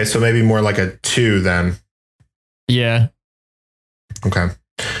 Okay, so maybe more like a 2 then. Yeah. Okay.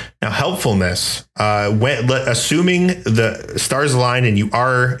 Now, helpfulness. Assuming the stars align and you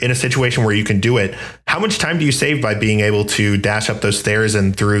are in a situation where you can do it, how much time do you save by being able to dash up those stairs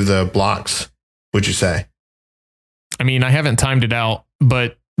and through the blocks, would you say? I mean, I haven't timed it out,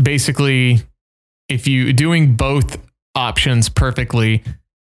 but basically, if you doing both options perfectly,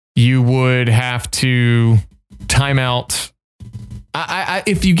 you would have to time out.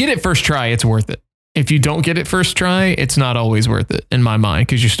 If you get it first try, it's worth it. If you don't get it first try, it's not always worth it in my mind,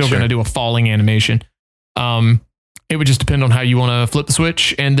 because you're still going to do a falling animation. It would just depend on how you want to flip the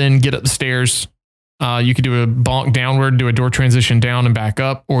switch and then get up the stairs. You could do a bonk downward, do a door transition down and back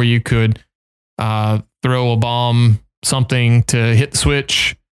up, or you could throw a bomb, something to hit the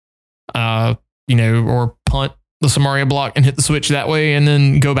switch, or punt the Samaria block and hit the switch that way and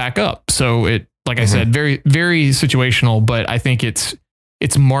then go back up. So it, like I said, very, very situational, but I think it's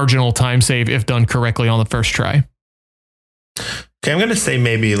marginal time save if done correctly on the first try. Okay, I'm going to say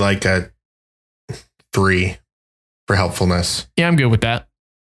maybe like a 3 for helpfulness. Yeah, I'm good with that.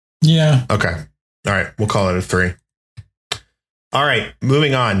 Yeah. Okay. All right. We'll call it a 3. All right,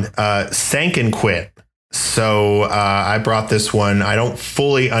 moving on. Sank and quit. So I brought this one. I don't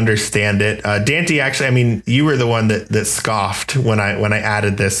fully understand it. Dante, actually, I mean, you were the one that scoffed when I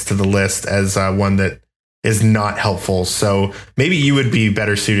added this to the list as one that is not helpful. So maybe you would be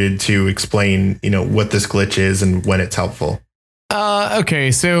better suited to explain, what this glitch is and when it's helpful.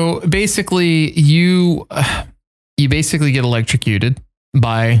 Okay, so basically you basically get electrocuted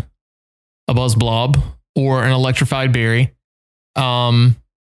by a buzz blob or an electrified berry,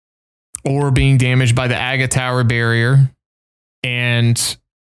 or being damaged by the Aga Tower barrier. And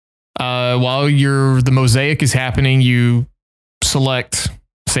while the mosaic is happening, you select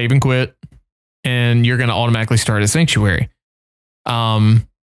save and quit, and you're going to automatically start a sanctuary. I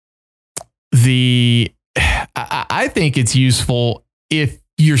think it's useful if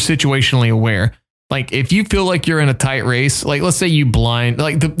you're situationally aware. Like if you feel like you're in a tight race, like let's say you blind,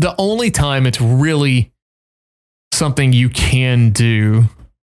 like the only time it's really something you can do,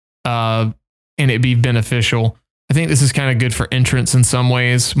 and it'd be beneficial. I think this is kind of good for entrance in some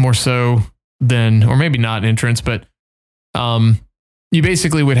ways, more so than, or maybe not entrance, but you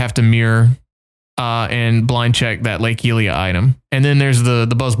basically would have to mirror and blind check that Lake Elia item. And then there's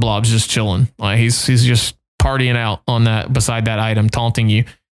the buzz blobs just chilling. Like he's just partying out on that, beside that item, taunting you.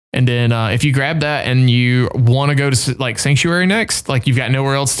 And then if you grab that and you want to go to like Sanctuary next, like you've got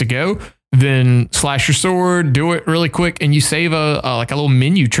nowhere else to go, then slash your sword, do it really quick, and you save a little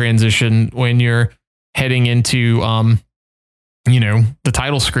menu transition when you're heading into the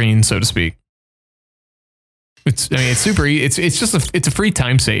title screen, so to speak. It's super easy. It's a free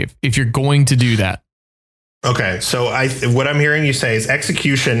time save if you're going to do that. Okay, so what I'm hearing you say is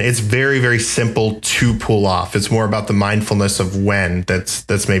execution. It's very, very simple to pull off. It's more about the mindfulness of when.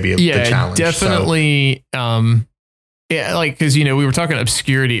 That's maybe the challenge. Definitely. So. Because we were talking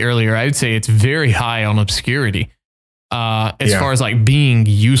obscurity earlier. I'd say it's very high on obscurity. As far as like being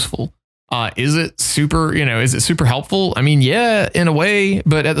useful. Is it super? Is it super helpful? I mean, yeah, in a way,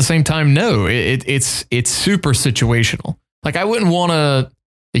 but at the same time, no. It's super situational. Like I wouldn't want to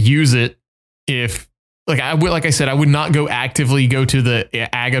use it if. Like I said, I would not actively go to the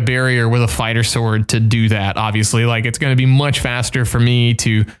Aga barrier with a fighter sword to do that. Obviously, like it's going to be much faster for me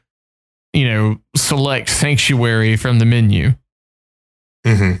to, select Sanctuary from the menu.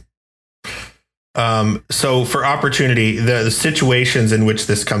 Mm-hmm. So for opportunity, the situations in which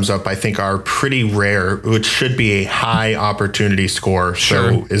this comes up, I think, are pretty rare, which should be a high opportunity score.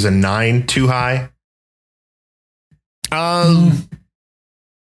 Sure. So is a 9 too high?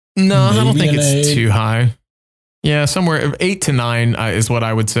 No, I don't think it's too high. Yeah, somewhere 8 to 9 is what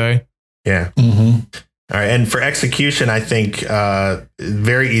I would say. Yeah. Mm-hmm. All right. And for execution, I think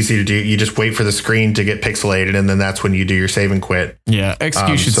very easy to do. You just wait for the screen to get pixelated, and then that's when you do your save and quit. Yeah,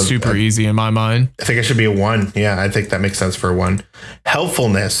 execution's super easy in my mind. I think it should be a 1. Yeah, I think that makes sense for a 1.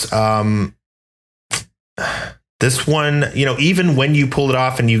 Helpfulness. This one, even when you pull it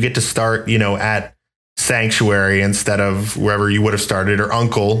off and you get to start, at Sanctuary instead of wherever you would have started, or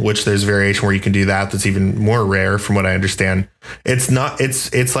Uncle, which there's variation where you can do that. That's even more rare from what I understand.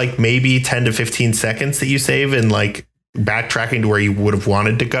 It's like maybe 10 to 15 seconds that you save and like backtracking to where you would have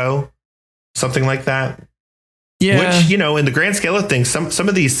wanted to go. Something like that. Yeah. Which, in the grand scale of things, some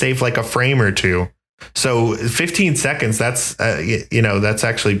of these save like a frame or two. So 15 seconds, that's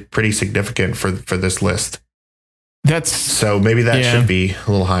actually pretty significant for this list. So maybe that should be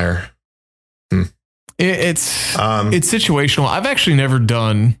a little higher. It's situational. I've actually never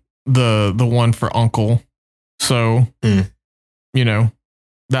done the one for Uncle, so that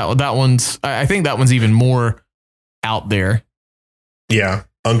one's. I think that one's even more out there. Yeah,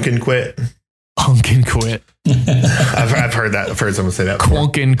 Unkin quit. Unkin quit. I've heard that. I've heard someone say that.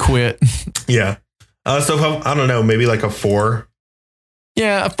 Quunkin quit. Yeah. So I don't know, maybe like a 4.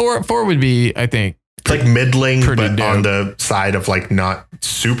 Yeah, a 4 would be, I think, it's like middling, but dope. On the side of like not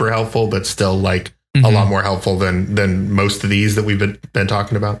super helpful, but still like. A lot more helpful than most of these that we've been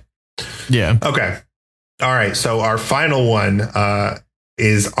talking about. Yeah. Okay. All right. So our final one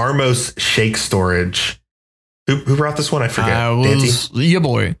is Armos Shake Storage. Who brought this one? I forget. Your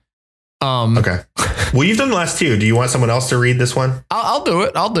boy. Okay. Well, you've done the last 2. Do you want someone else to read this one? I'll do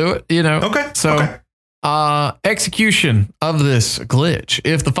it. Okay. So execution of this glitch.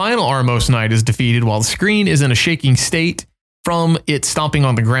 If the final Armos Knight is defeated while the screen is in a shaking state, from it stomping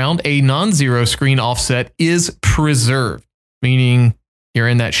on the ground, a non-zero screen offset is preserved, meaning you're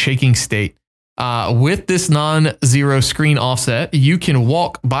in that shaking state. With this non-zero screen offset, you can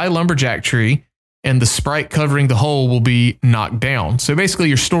walk by Lumberjack Tree and the sprite covering the hole will be knocked down. So basically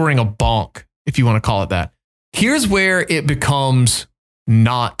you're storing a bonk, if you want to call it that. Here's where it becomes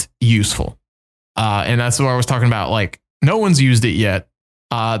not useful. And that's what I was talking about, like No one's used it yet.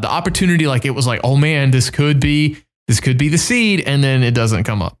 The opportunity, like it was like, oh man, this could be the seed, and then it doesn't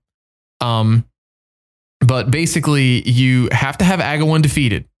come up. But basically, you have to have Aga-1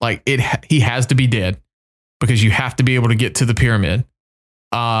 defeated. Like he has to be dead because you have to be able to get to the pyramid.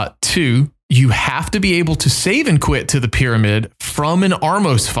 2, you have to be able to save and quit to the pyramid from an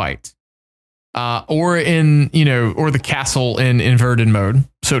Armos fight, or the castle in inverted mode,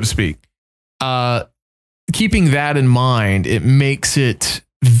 so to speak. Keeping that in mind, it makes it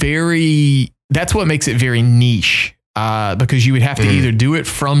that's what makes it very niche, because you would have to either do it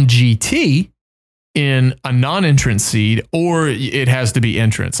from GT in a non-entrance seed, or it has to be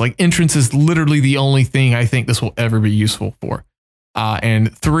entrance. Like entrance is literally the only thing I think this will ever be useful for.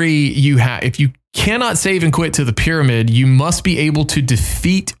 And 3, if you cannot save and quit to the pyramid, you must be able to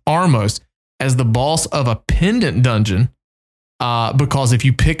defeat Armos as the boss of a pendant dungeon. Because if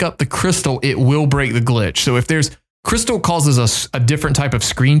you pick up the crystal, it will break the glitch. So if crystal causes a different type of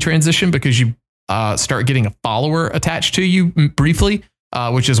screen transition because you start getting a follower attached to you briefly,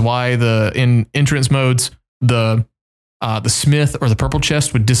 which is why in entrance modes, the smith or the purple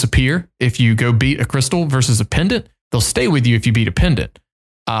chest would disappear if you go beat a crystal versus a pendant. They'll stay with you if you beat a pendant,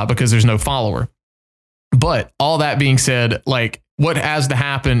 because there's no follower. But all that being said, like what has to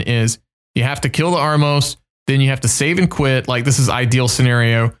happen is you have to kill the Armos, then you have to save and quit. Like this is ideal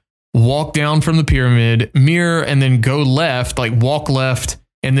scenario. Walk down from the pyramid, mirror, and then go left, like walk left.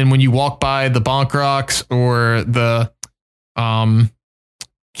 And then when you walk by the Bonk Rocks or the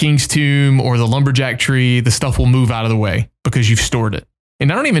King's Tomb or the Lumberjack Tree, the stuff will move out of the way because you've stored it.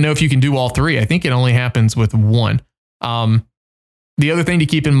 And I don't even know if you can do all 3. I think it only happens with 1. The other thing to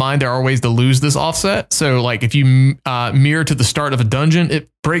keep in mind, there are ways to lose this offset. So like if you mirror to the start of a dungeon, it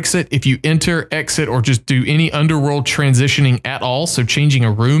breaks it. If you enter, exit, or just do any underworld transitioning at all, so changing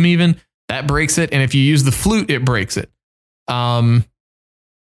a room even, that breaks it. And if you use the flute, it breaks it. I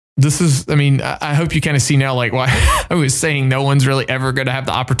hope you kind of see now like why I was saying no one's really ever going to have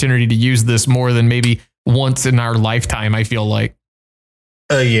the opportunity to use this more than maybe once in our lifetime, I feel like.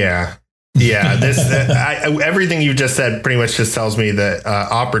 Yeah. Everything you just said pretty much just tells me that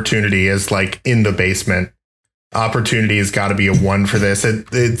opportunity is like in the basement. Opportunity has got to be a 1 for this.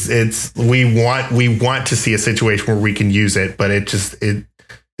 We want to see a situation where we can use it, but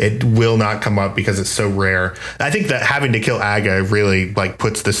it will not come up because it's so rare. I think that having to kill Aga really like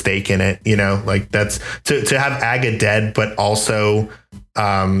puts the stake in it. Like that's to have Aga dead, but also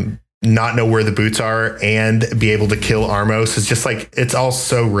not know where the boots are and be able to kill Armos is just like, it's all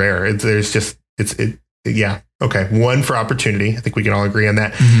so rare. Okay. 1 for opportunity. I think we can all agree on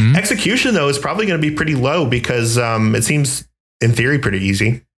that. Mm-hmm. Execution though is probably going to be pretty low because it seems in theory pretty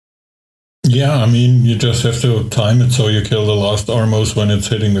easy. Yeah. I mean, you just have to time it so you kill the last Armos when it's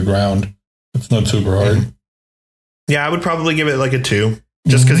hitting the ground. It's not super hard. Yeah. I would probably give it like a 2.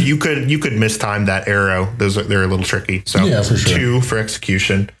 Just because you could mistime that arrow. They're a little tricky. So yeah, for sure. 2 for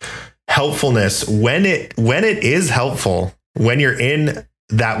execution. Helpfulness, when it is helpful, when you're in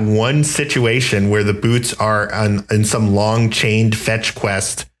that one situation where the boots are in some long chained fetch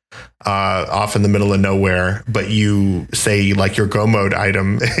quest off in the middle of nowhere, but you say like your Go mode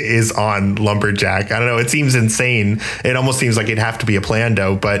item is on Lumberjack. I don't know. It seems insane. It almost seems like it'd have to be a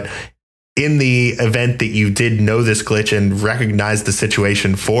plando, but in the event that you did know this glitch and recognize the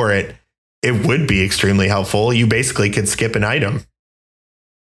situation for it, it would be extremely helpful. You basically could skip an item.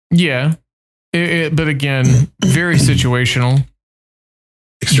 Yeah. But again, very situational.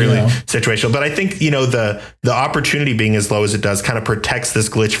 Extremely situational. But I think, the opportunity being as low as it does kind of protects this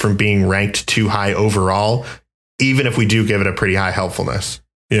glitch from being ranked too high overall, even if we do give it a pretty high helpfulness,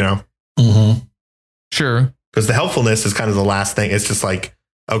 Mm-hmm. Sure. Because the helpfulness is kind of the last thing. It's just like,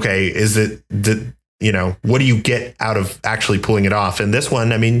 okay, what do you get out of actually pulling it off? And this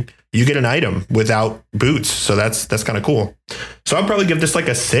one, I mean, you get an item without boots. So that's kind of cool. So I'll probably give this like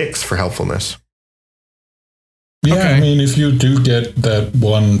a 6 for helpfulness. Yeah, okay. I mean, if you do get that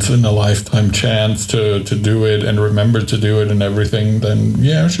once in a lifetime chance to do it and remember to do it and everything, then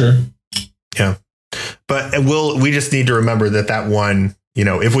yeah, sure. Yeah. But we just need to remember that 1,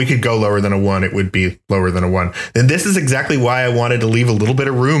 if we could go lower than a 1, it would be lower than a 1. And this is exactly why I wanted to leave a little bit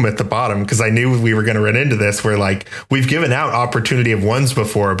of room at the bottom, because I knew we were going to run into this where like we've given out opportunity of 1s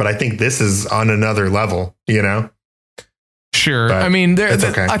before, but I think this is on another level, Sure. But I mean,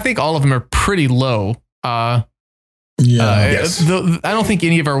 okay. I think all of them are pretty low. Yes. I don't think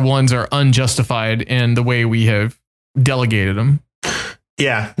any of our 1s are unjustified in the way we have delegated them.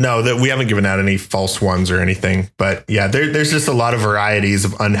 Yeah, no, that we haven't given out any false 1s or anything, but yeah, there's just a lot of varieties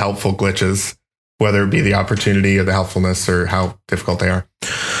of unhelpful glitches, whether it be the opportunity or the helpfulness or how difficult they are.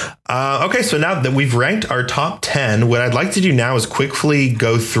 Okay, so now that we've ranked our top 10, what I'd like to do now is quickly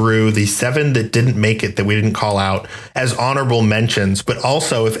go through the 7 that didn't make it, that we didn't call out as honorable mentions. But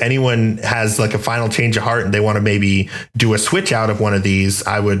also, if anyone has like a final change of heart and they want to maybe do a switch out of one of these,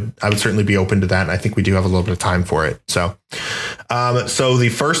 I would certainly be open to that. And I think we do have a little bit of time for it. So the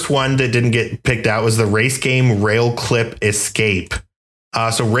first one that didn't get picked out was the race game Rail Clip Escape.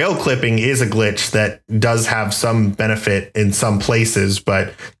 So rail clipping is a glitch that does have some benefit in some places,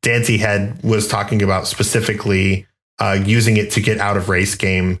 but Dancy was talking about specifically using it to get out of race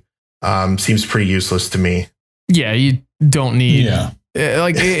game. Seems pretty useless to me. Yeah, you don't need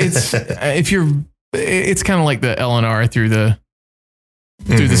like it's it's kind of like the LNR through the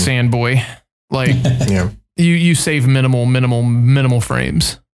Sandboy. Like you save minimal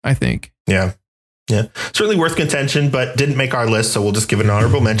frames, I think. Yeah, certainly worth contention, but didn't make our list, so we'll just give it an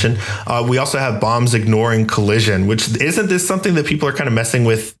honorable mention. We also have bombs ignoring collision, which isn't this something that people are kind of messing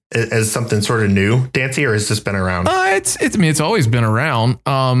with as something sort of new, Dancy, or has this been around? It's always been around.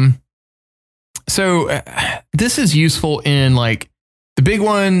 So this is useful in like the big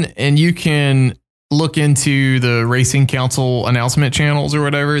one, and you can look into the Racing Council announcement channels or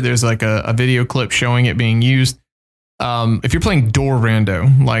whatever. There's like a video clip showing it being used. If you're playing door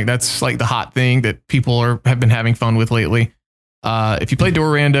rando, like that's like the hot thing that people have been having fun with lately. If you play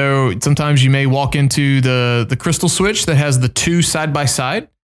door rando, sometimes you may walk into the crystal switch that has the 2 side by side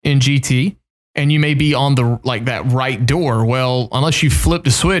in GT, and you may be on that right door. Well, unless you flip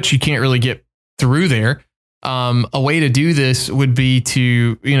the switch, you can't really get through there. A way to do this would be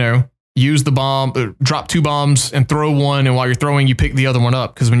to, use the bomb, drop 2 bombs and throw one. And while you're throwing, you pick the other one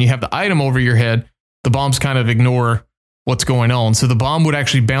up. Because when you have the item over your head, the bombs kind of ignore what's going on. So the bomb would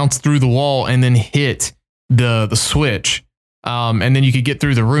actually bounce through the wall and then hit the switch. And then you could get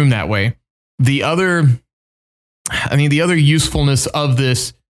through the room that way. The other usefulness of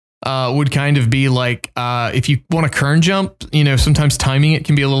this would kind of be like if you want a kern jump, sometimes timing it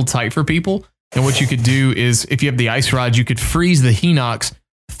can be a little tight for people. And what you could do is if you have the ice rod, you could freeze the Hinox,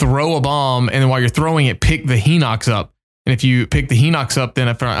 throw a bomb, and then while you're throwing it, pick the Hinox up. And if you pick the Hinox up, then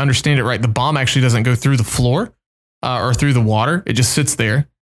if I understand it right, the bomb actually doesn't go through the floor or through the water. It just sits there.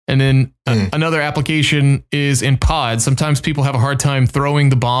 And then another application is in pods. Sometimes people have a hard time throwing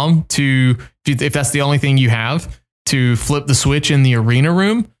the bomb if that's the only thing you have, to flip the switch in the arena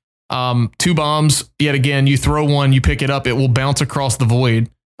room. 2 bombs, yet again, you throw one, you pick it up, it will bounce across the void.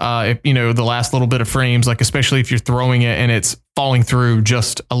 If the last little bit of frames, like especially if you're throwing it and it's falling through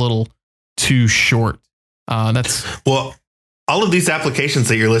just a little too short. All of these applications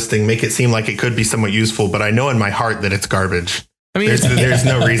that you're listing make it seem like it could be somewhat useful, but I know in my heart that it's garbage. I mean, there's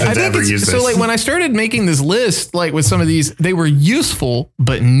no reason to ever use this. So like when I started making this list, like with some of these, they were useful,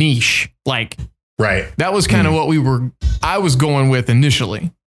 but niche. Like, right. That was kind of what I was going with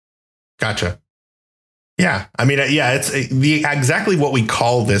initially. Gotcha. Yeah. I mean, it's exactly what we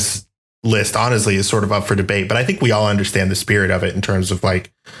call this list, honestly, is sort of up for debate, but I think we all understand the spirit of it in terms of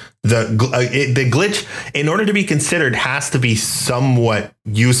like the glitch, in order to be considered, has to be somewhat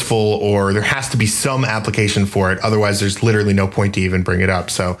useful, or there has to be some application for it. Otherwise, there's literally no point to even bring it up.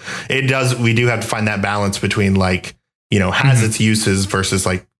 So we do have to find that balance between like, has its uses versus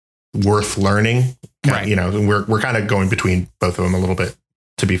like worth learning. Right. We're kind of going between both of them a little bit,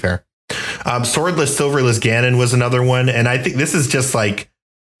 to be fair. Swordless, Silverless Ganon was another one. And I think this is just like,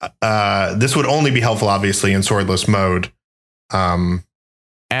 this would only be helpful, obviously, in swordless mode.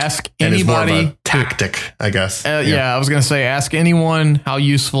 Ask anybody. More of a tactic, I guess. I was going to say, ask anyone how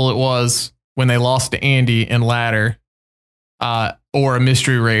useful it was when they lost to Andy in ladder, or a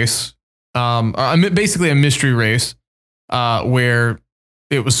mystery race, basically a mystery race, where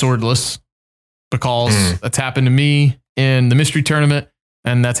it was swordless, because that's happened to me in the mystery tournament,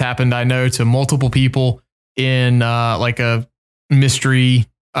 and that's happened, I know, to multiple people in like a mystery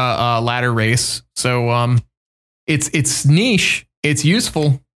ladder race. So it's niche. It's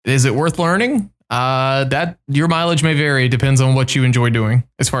useful. Is it worth learning? That your mileage may vary. Depends on what you enjoy doing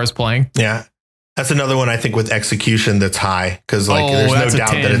as far as playing. Yeah. That's another one I think with execution that's high, because there's no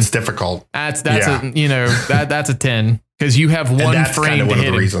doubt that it's difficult. That's a 10, because you have one frame kind of to hit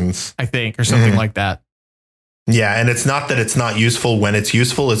of the reasons, I think, or something like that. Yeah, and it's not that it's not useful when it's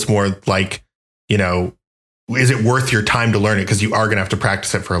useful. It's more like, is it worth your time to learn it? Because you are going to have to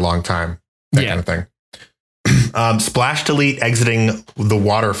practice it for a long time. That kind of thing. Splash delete exiting the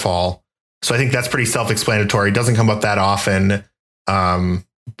waterfall. So I think that's pretty self-explanatory. It doesn't come up that often.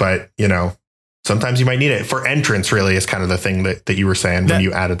 But, sometimes you might need it for entrance, really, is kind of the thing that you were saying when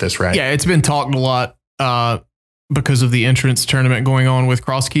you added this, right? Yeah, it's been talked a lot because of the entrance tournament going on with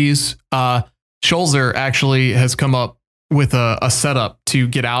cross keys. Scholzer actually has come up with a setup to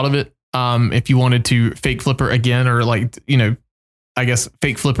get out of it. If you wanted to fake flipper again, or like, I guess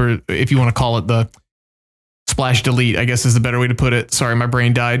fake flipper, if you want to call it the splash delete, I guess is the better way to put it. Sorry, my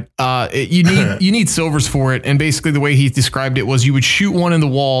brain died. You need silvers for it. And basically the way he described it was you would shoot one in the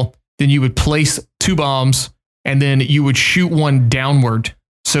wall, then you would place 2 bombs, and then you would shoot one downward.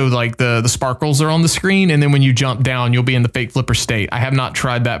 So like the sparkles are on the screen. And then when you jump down, you'll be in the fake flipper state. I have not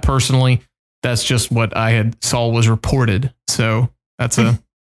tried that personally. That's just what I had saw was reported. So that's a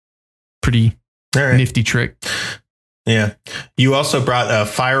pretty nifty trick. Yeah. You also brought a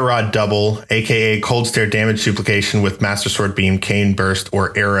Fire Rod Double, aka Cold Stare damage duplication with Master Sword Beam, Cane Burst,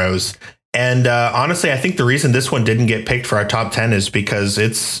 or arrows. And honestly, I think the reason this one didn't get picked for our top 10 is because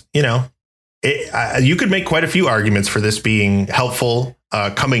it's, you could make quite a few arguments for this being helpful,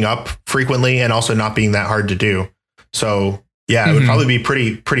 coming up frequently, and also not being that hard to do. So yeah, it would probably be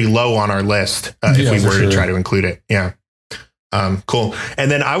pretty low on our list if we were to try to include it. Yeah. Cool. And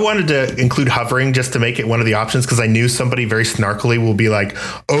then I wanted to include hovering just to make it one of the options, because I knew somebody very snarkily will be like,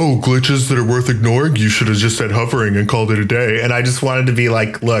 oh, glitches that are worth ignoring, you should have just said hovering and called it a day. And I just wanted to be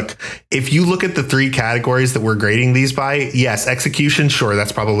like, look, if you look at the 3 categories that we're grading these by, yes, execution, sure,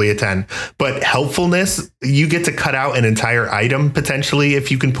 that's probably a 10. But helpfulness, you get to cut out an entire item potentially if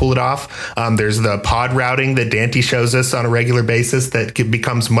you can pull it off. There's the pod routing that Dante shows us on a regular basis that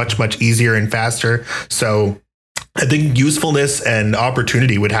becomes much, much easier and faster. So I think usefulness and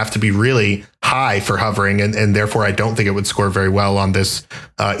opportunity would have to be really high for hovering, and therefore I don't think it would score very well on this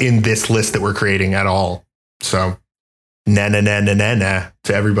in this list that we're creating at all. So na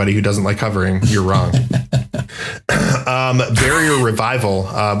to everybody who doesn't like hovering, you're wrong. Barrier Revival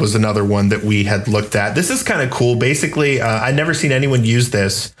was another one that we had looked at. This is kind of cool. Basically, I'd never seen anyone use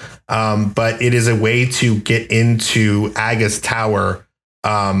this, but it is a way to get into Aga's tower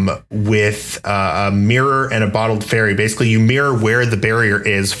with a mirror and a bottled fairy. Basically, you mirror where the barrier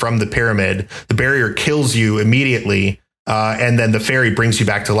is from the pyramid. The barrier kills you immediately, and then the fairy brings you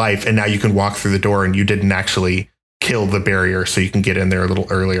back to life. And now you can walk through the door, and you didn't actually kill the barrier, so you can get in there a little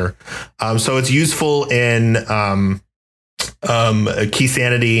earlier. So it's useful in key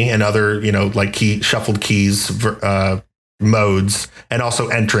sanity and other, like shuffled keys modes, and also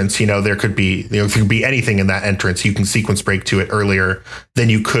entrance. There could be anything in that entrance. You can sequence break to it earlier than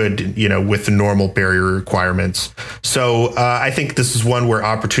you could, with the normal barrier requirements. So I think this is one where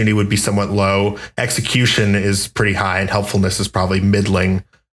opportunity would be somewhat low. Execution is pretty high, and helpfulness is probably middling.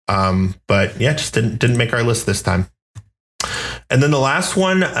 But yeah, just didn't make our list this time. And then the last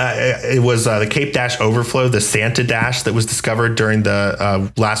one, it was the Cape Dash Overflow, the Santa Dash that was discovered during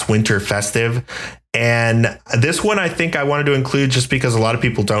the last winter festive. And this one, I think I wanted to include just because a lot of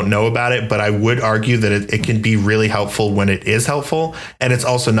people don't know about it, but I would argue that it can be really helpful when it is helpful. And it's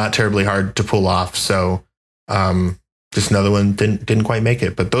also not terribly hard to pull off. So just another one didn't quite make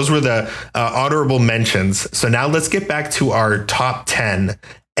it. But those were the honorable mentions. So now let's get back to our top 10.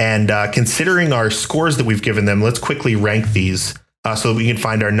 And considering our scores that we've given them, let's quickly rank these so that we can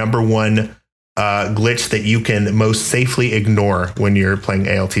find our number one glitch that you can most safely ignore when you're playing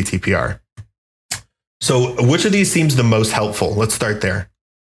ALTTPR. So which of these seems the most helpful? Let's start there.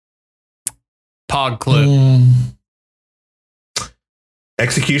 Pog clip.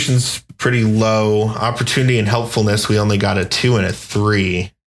 Execution's pretty low. Opportunity and helpfulness, we only got a 2 and a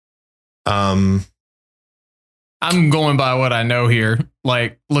 3. I'm going by what I know here.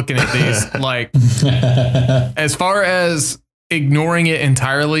 Like looking at these, like as far as ignoring it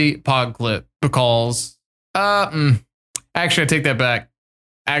entirely, Pog clip, because actually I take that back.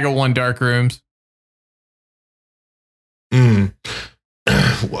 Aga 1 Dark Rooms.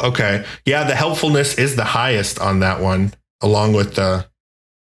 Okay. Yeah, the helpfulness is the highest on that one, along with the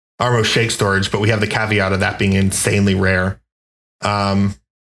Armo Shake Storage, but we have the caveat of that being insanely rare.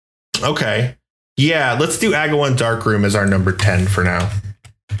 Okay. Yeah, let's do Aga 1 Dark Room as our number 10 for now.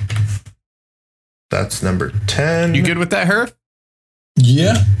 That's number 10. You good with that, Herf?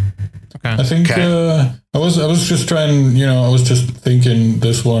 Yeah. Okay. I think I was just trying, I was just thinking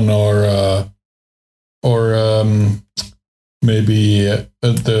this one or maybe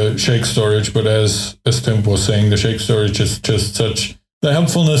the Shake Storage, but as Tim was saying, the Shake Storage is just such, the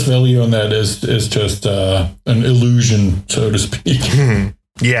helpfulness value on that is just an illusion, so to speak.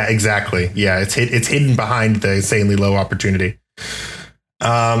 Yeah, exactly. Yeah, it's hidden behind the insanely low opportunity.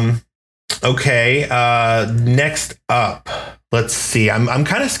 Okay, next up, let's see. I'm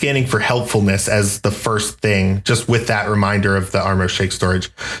kind of scanning for helpfulness as the first thing, just with that reminder of the Armo Shake Storage.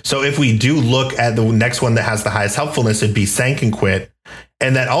 So if we do look at the next one that has the highest helpfulness, it'd be Sank and Quit.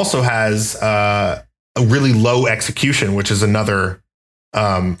 And that also has a really low execution, which is another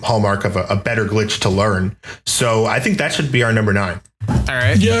hallmark of a better glitch to learn. So I think that should be our number 9. All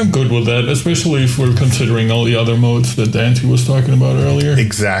right. Yeah, I'm good with that, especially if we're considering all the other modes that Dante was talking about earlier.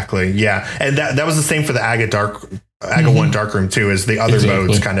 Exactly. Yeah. And that was the same for the Aga 1 Darkroom too, as the other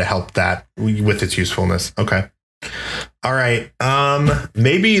modes kind of helped that with its usefulness. Okay. All right.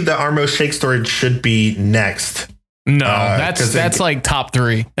 Maybe the Armos Shake Storage should be next. No, that's like top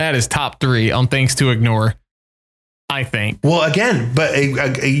 3. That is top 3 on things to ignore, I think. Well, again, but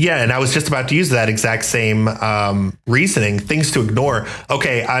yeah, and I was just about to use that exact same reasoning. Things to ignore.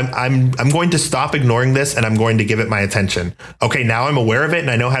 Okay, I'm going to stop ignoring this, and I'm going to give it my attention. Okay, now I'm aware of it, and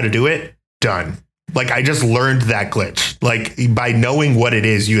I know how to do it. Done. Like, I just learned that glitch. Like, by knowing what it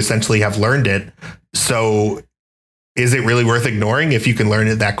is, you essentially have learned it. So, is it really worth ignoring if you can learn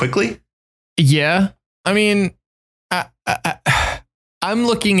it that quickly? Yeah, I mean, I'm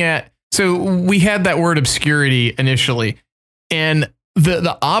looking at. So we had that word obscurity initially, and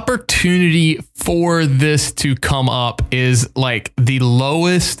the opportunity for this to come up is like the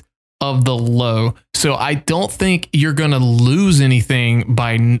lowest of the low. So I don't think you're going to lose anything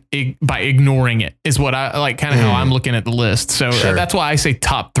by ignoring it, is what I like, kind of how I'm looking at the list. So that's why I say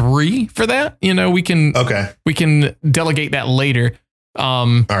top 3 for that. You know, we can delegate that later.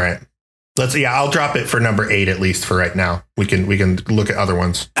 All right. I'll drop it for number 8, at least for right now. We can look at other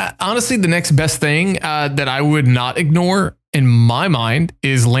ones. Honestly, the next best thing that I would not ignore in my mind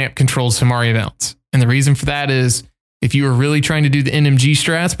is lamp controlled Samaria mounts. And the reason for that is if you are really trying to do the NMG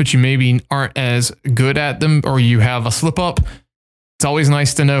strats, but you maybe aren't as good at them, or you have a slip up, it's always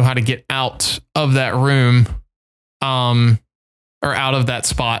nice to know how to get out of that room, or out of that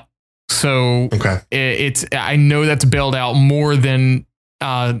spot. So I know that's bailed out more than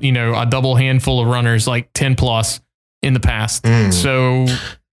a double handful of runners, like 10 plus in the past. So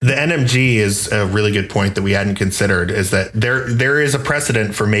the NMG is a really good point that we hadn't considered, is that there is a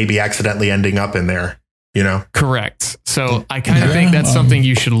precedent for maybe accidentally ending up in there, you know? Correct. So I kind of think that's something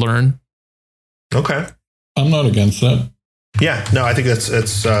you should learn. Okay. I'm not against that. Yeah, no, I think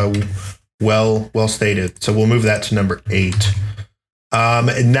that's well stated. So we'll move that to number 8.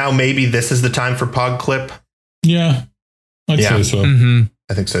 And now maybe this is the time for Pog Clip. Yeah. I'd say so. Mm-hmm.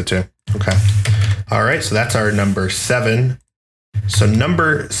 I think so too. Okay. All right. So that's our number 7. So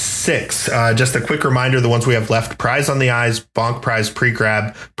number 6, just a quick reminder, the ones we have left: Prize on the Eyes, Bonk Prize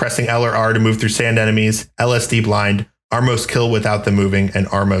pre-grab, pressing L or R to move through sand enemies, LSD blind, Armos kill without them moving, and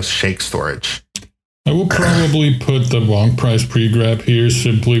Armos shake storage. I will probably put the Bonk Prize pre-grab here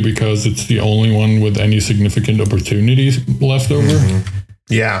simply because it's the only one with any significant opportunities left over. Mm-hmm.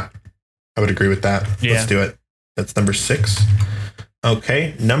 Yeah, I would agree with that. Yeah. Let's do it. That's number 6.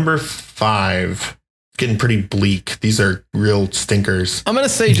 Okay, number 5. Getting pretty bleak. These are real stinkers. I'm going to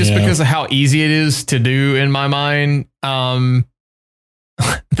say, just because of how easy it is to do in my mind, the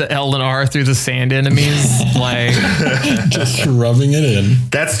L and R through the sand enemies, like just rubbing it in.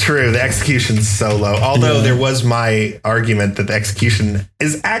 That's true. The execution's so low. Although there was my argument that the execution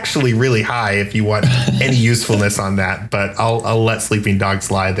is actually really high if you want any usefulness on that, but I'll let sleeping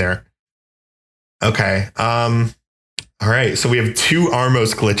dogs lie there. Okay. All right. So we have 2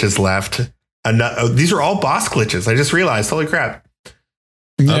 Armos glitches left. These are all boss glitches. I just realized. Holy crap.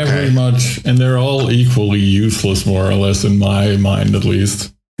 Yeah, very much. And they're all equally useless, more or less, in my mind, at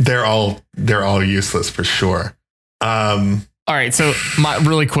least. They're all useless for sure. All right. So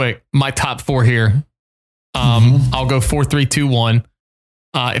really quick, my top 4 here. I'll go 4, 3, 2, 1.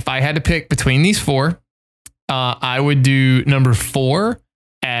 If I had to pick between these 4, I would do number 4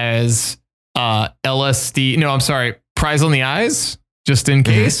 as LSD. No, I'm sorry. Prize on the Eyes, just in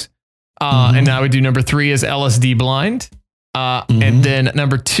case. And I would do number 3 as LSD blind. And then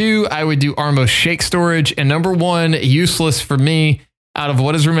number 2, I would do Armos shake storage. And number 1, useless for me out of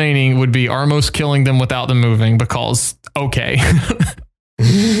what is remaining, would be Armos killing them without them moving, because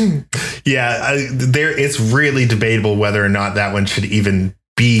it's really debatable whether or not that one should even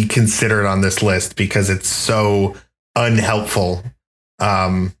be considered on this list, because it's so unhelpful.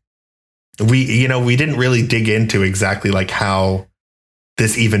 We didn't really dig into exactly like how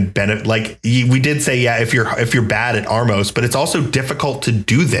this even benefit. Like we did say, if you're bad at Armos, but it's also difficult to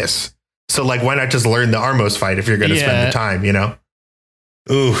do this. So like, why not just learn the Armos fight if you're going to spend the time, you know?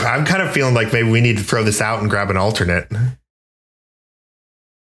 Ooh, I'm kind of feeling like maybe we need to throw this out and grab an alternate.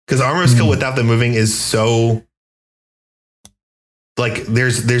 Because Armos kill without them moving is so like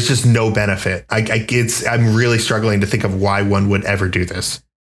there's just no benefit. I'm really struggling to think of why one would ever do this.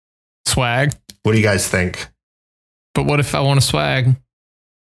 Swag. What do you guys think? But what if I want to swag?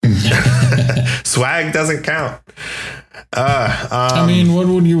 Swag doesn't count. I mean, what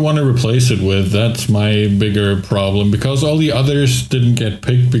would you want to replace it with? That's my bigger problem, because all the others didn't get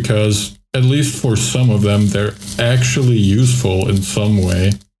picked because, at least for some of them, they're actually useful in some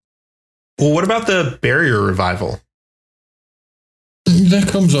way. Well, what about the barrier revival? That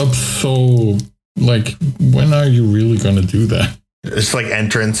comes up so, like, when are you really going to do that? It's like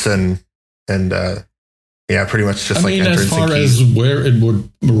entrance and yeah, pretty much just like entrance. As far and as where it would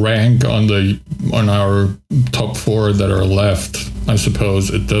rank on our top 4 that are left, I suppose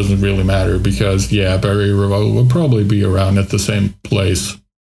it doesn't really matter, because yeah, Barrier Revival will probably be around at the same place.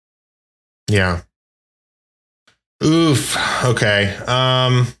 Yeah. Oof. Okay.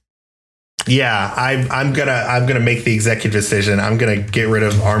 Yeah, I'm gonna make the executive decision. I'm gonna get rid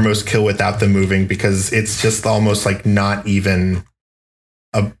of Armos Kill without the moving, because it's just almost like not even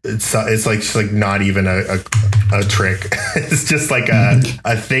it's like not even a trick. It's just like a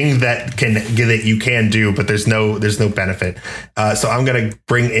thing that you can do, but there's no benefit. So I'm gonna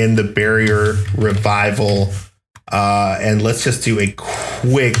bring in the Barrier Revival, and let's just do a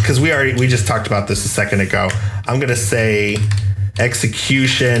quick, because we just talked about this a second ago. I'm gonna say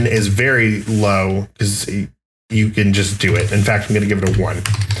execution is very low because you can just do it. In fact, I'm gonna give it a 1.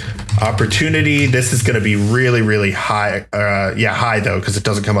 Opportunity, this is going to be really, really high. High though, because it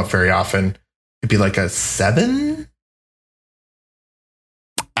doesn't come up very often. It'd be like a 7.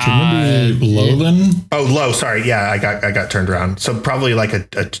 Shouldn't it be low then? Oh, low. Sorry. Yeah, I got turned around. So probably like a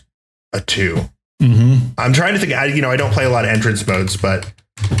 2. Mm-hmm. I'm trying to think. I don't play a lot of entrance modes, but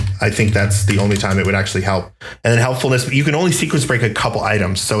I think that's the only time it would actually help. And then helpfulness, you can only sequence break a couple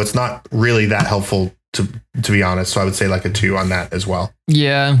items, so it's not really that helpful to be honest. So I would say like a 2 on that as well.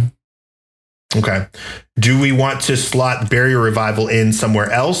 Yeah. Okay. Do we want to slot Barrier Revival in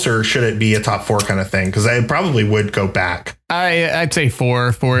somewhere else, or should it be a top 4 kind of thing? Because I probably would go back. I'd say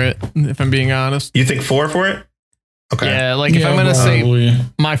 4 for it, if I'm being honest. You think 4 for it? Okay. Yeah, like if I'm going to say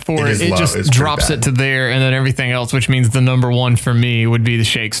my 4, it just drops it to there, and then everything else, which means the number 1 for me would be the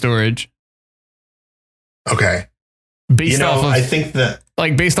Shake Storage. Okay. I think that,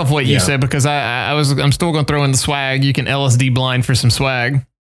 like, based off what you said, because I'm still going to throw in the swag. You can LSD blind for some swag.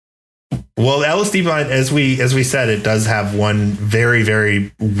 Well, LSD blind, as we said, it does have one very,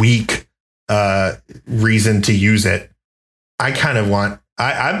 very weak reason to use it. I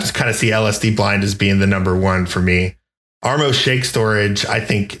just kind of see LSD blind as being the number 1 for me. Armos Shake Storage, I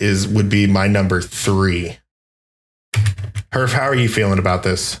think, would be my number 3. Herf, how are you feeling about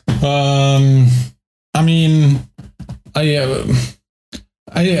this? I mean,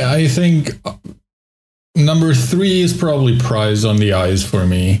 I think number 3 is probably Prize on the Eyes for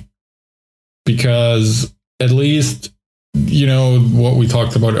me, because at least, what we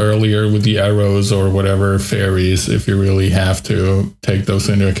talked about earlier with the arrows or whatever, fairies, if you really have to take those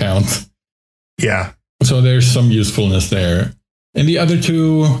into account. Yeah. So there's some usefulness there. And the other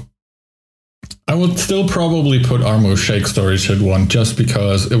 2, I would still probably put Armos Shake Storage at 1, just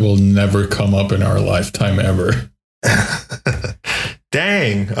because it will never come up in our lifetime ever.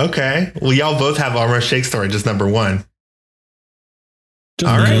 Dang. Okay. Well, y'all both have Armos Shake Storage as number 1.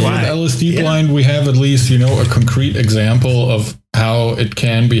 All right. With LSD blind, we have at least, a concrete example of how it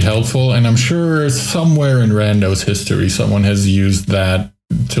can be helpful. And I'm sure somewhere in Rando's history, someone has used that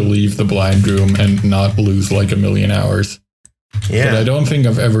to leave the blind room and not lose like 1 million hours. Yeah. But I don't think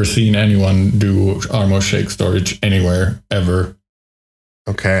I've ever seen anyone do Armos Shake Storage anywhere ever.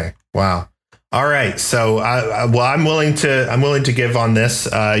 Okay. Wow. All right. So, I'm willing to give on this.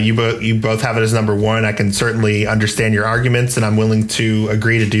 You both have it as number 1. I can certainly understand your arguments, and I'm willing to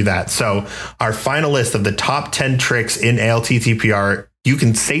agree to do that. So, our final list of the top 10 tricks in ALTTPR, you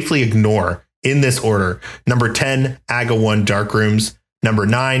can safely ignore in this order. Number 10, AGA 1 Dark Rooms. Number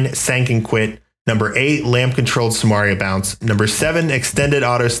 9, Sank and Quit. Number 8, Lamp Controlled Samaria Bounce. Number 7, Extended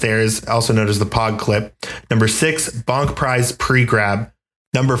Auto Stairs, also known as the Pog Clip. Number 6, Bonk Prize Pre-Grab.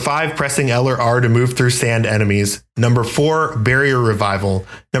 Number 5, pressing L or R to move through sand enemies. Number 4, Barrier Revival.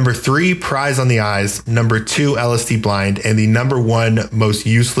 Number 3, Prize on the Eyes. Number 2, LSD Blind. And the number 1 most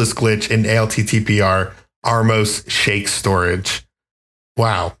useless glitch in ALTTPR, Armos Shake Storage.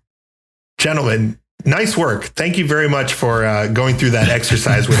 Wow. Gentlemen, nice work. Thank you very much for going through that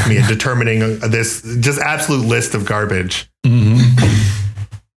exercise with me and determining this just absolute list of garbage. Mm-hmm.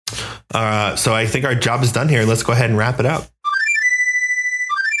 So I think our job is done here. Let's go ahead and wrap it up.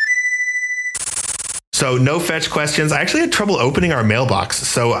 So no fetch questions. I actually had trouble opening our mailbox.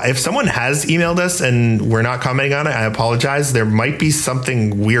 So if someone has emailed us and we're not commenting on it, I apologize. There might be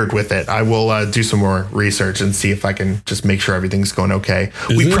something weird with it. I will do some more research and see if I can just make sure everything's going okay.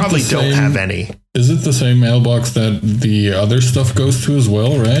 We probably don't have any. Is it the same mailbox that the other stuff goes to as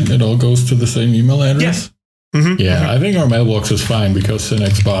well, right? It all goes to the same email address? I think our mailbox is fine because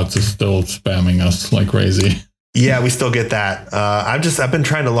Cynics Bots is still spamming us like crazy. Yeah, we still get that. I've been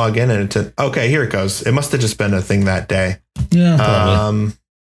trying to log in and okay, here it goes. It must have just been a thing that day. Yeah, probably.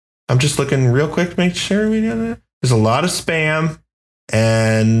 I'm just looking real quick to make sure we did it. There's a lot of spam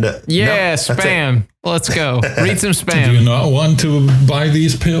and spam. Let's go. Read some spam. Do you not want to buy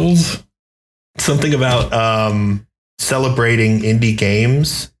these pills? Something about celebrating indie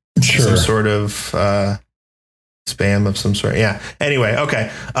games. Sure. Some sort of spam of some sort. Yeah. Anyway, okay.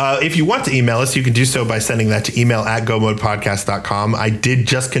 If you want to email us, you can do so by sending that to email@gomodepodcast.com. I did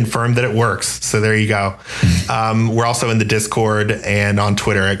just confirm that it works. So there you go. We're also in the Discord and on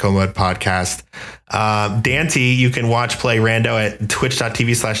Twitter at GoMode Podcast. Dante, you can watch Play Rando at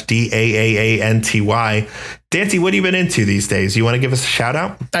twitch.tv/DAAANTY. Dante, what have you been into these days? You want to give us a shout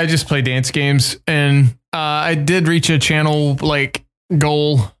out? I just play dance games, and I did reach a channel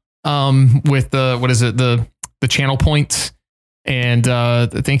goal with the channel points, and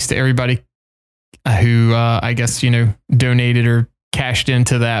thanks to everybody who I guess donated or cashed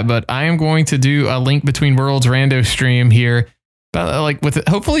into that. But I am going to do a Link Between Worlds rando stream here, with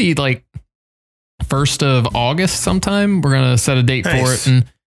hopefully 1st of August sometime. We're gonna set a date for it and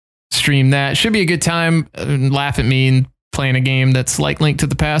stream that. Should be a good time. Laugh at me and playing a game that's like Link to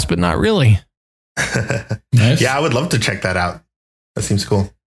the Past, but not really. Nice. Yeah, I would love to check that out. That seems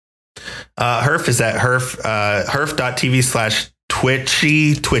cool. Herf is at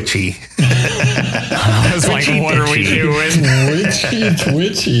herf.tv/twitchy. I was like, what are we doing?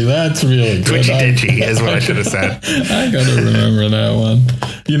 Twitchy. That's really good. Twitchy ditchy is what I should have said. I gotta remember that one.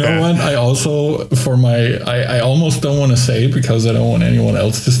 You know what? I also, I almost don't want to say it because I don't want anyone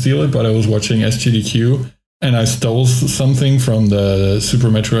else to steal it, but I was watching SGDQ and I stole something from the Super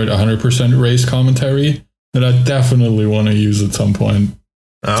Metroid 100% race commentary that I definitely want to use at some point.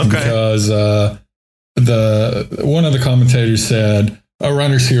 Okay. Because one of the commentators said, our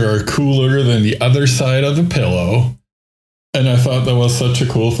runners here are cooler than the other side of the pillow. And I thought that was such a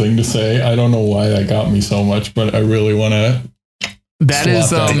cool thing to say. I don't know why that got me so much, but I really want to slot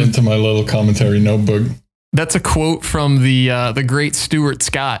that into my little commentary notebook. That's a quote from the great Stuart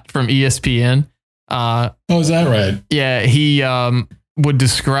Scott from ESPN. Is that right? Yeah, he would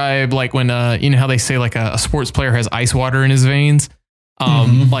describe when how they say a sports player has ice water in his veins.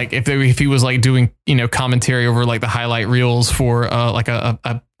 If he was doing commentary over the highlight reels for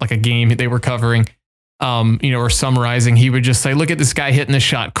a game they were covering, or summarizing, he would just say, look at this guy hitting this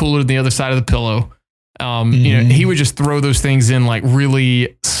shot cooler than the other side of the pillow. He would just throw those things in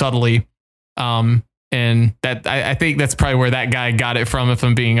really subtly. And that I think that's probably where that guy got it from, if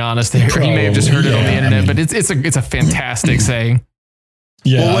I'm being honest. He may have just heard it on the internet, but it's a fantastic saying.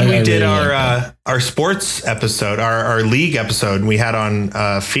 Yeah, well, when we did our sports episode, our league episode, we had on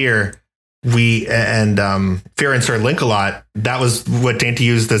Fear, Fear and Sir Link-A-Lot. That was what Dante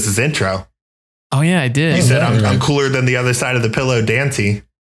used as his intro. Oh yeah, I did. He said, "I'm cooler than the other side of the pillow, Dante."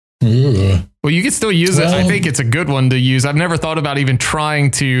 Ooh. Well, you can still use it. I think it's a good one to use. I've never thought about even trying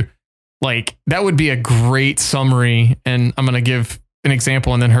to that would be a great summary. And I'm going to give an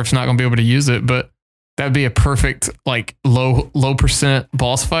example, and then Herf's not going to be able to use it, but that'd be a perfect low percent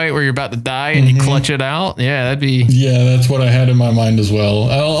boss fight where you're about to die and you clutch it out. Yeah, that'd be. Yeah, that's what I had in my mind as well.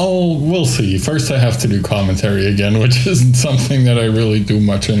 We'll see. First, I have to do commentary again, which isn't something that I really do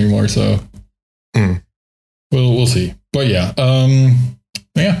much anymore. So we'll see. But yeah,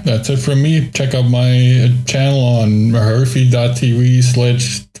 that's it from me. Check out my channel on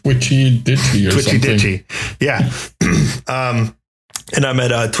herfy.tv/twitchy ditchy or something. Twitchy ditchy. Yeah. And I'm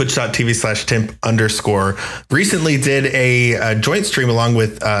at twitch.tv/Timp_. Recently did a joint stream along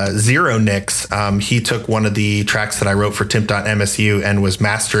with Zero Nix. He took one of the tracks that I wrote for Timp.msu and was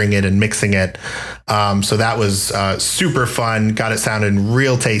mastering it and mixing it. So that was super fun. Got it sounding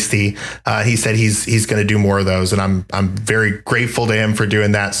real tasty. He said he's going to do more of those, and I'm very grateful to him for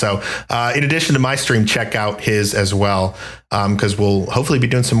doing that. So in addition to my stream, check out his as well, because we'll hopefully be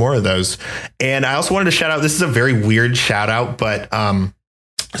doing some more of those. And I also wanted to shout out, this is a very weird shout out, but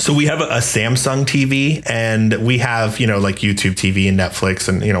so we have a Samsung TV, and we have, YouTube TV and Netflix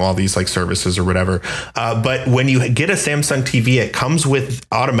and, all these services or whatever. But when you get a Samsung TV, it comes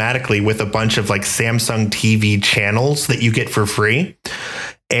automatically with a bunch of Samsung TV channels that you get for free.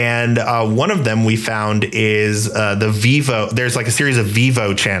 And one of them we found is the Vivo. There's a series of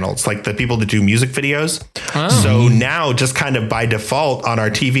Vivo channels, the people that do music videos. Oh. So now, just kind of by default on our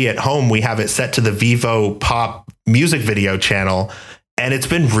TV at home, we have it set to the Vivo Pop music video channel. And it's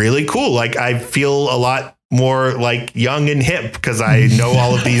been really cool. I feel a lot more like young and hip because I know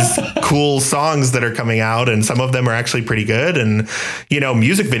all of these cool songs that are coming out, and some of them are actually pretty good. And, you know,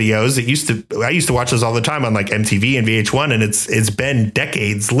 music videos, I used to watch those all the time on like MTV and VH1, and it's been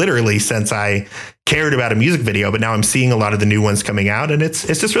decades literally since I cared about a music video, but now I'm seeing a lot of the new ones coming out, and it's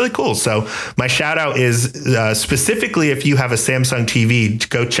just really cool. So my shout out is specifically if you have a Samsung TV,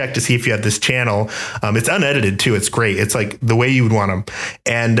 go check to see if you have this channel. It's unedited too. It's great. It's like the way you would want them.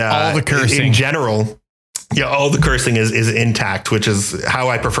 And all the cursing in general. Yeah, all the cursing is intact, which is how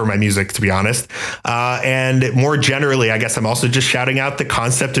I prefer my music, to be honest. And more generally, I guess I'm also just shouting out the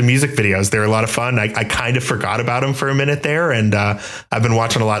concept of music videos. They're a lot of fun. I kind of forgot about them for a minute there, and I've been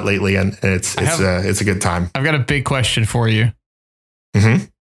watching a lot lately, and it's a good time. I've got a big question for you. Mm-hmm.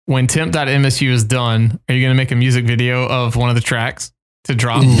 When temp.msu is done, are you going to make a music video of one of the tracks to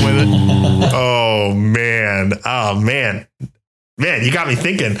drop with it? Oh man. Man, you got me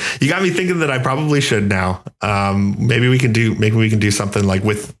thinking. You got me thinking that I probably should now. Maybe we can do something like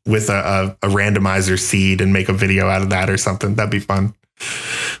with a randomizer seed and make a video out of that or something. That'd be fun.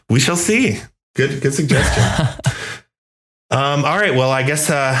 We shall see. Good suggestion. All right. Well, I guess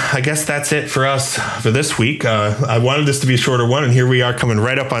that's it for us for this week. I wanted this to be a shorter one, and here we are coming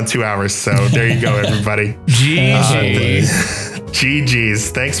right up on 2 hours. So there you go, everybody.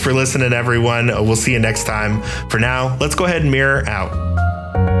 GG's. Thanks for listening, everyone. We'll see you next time. For now, let's go ahead and mirror out.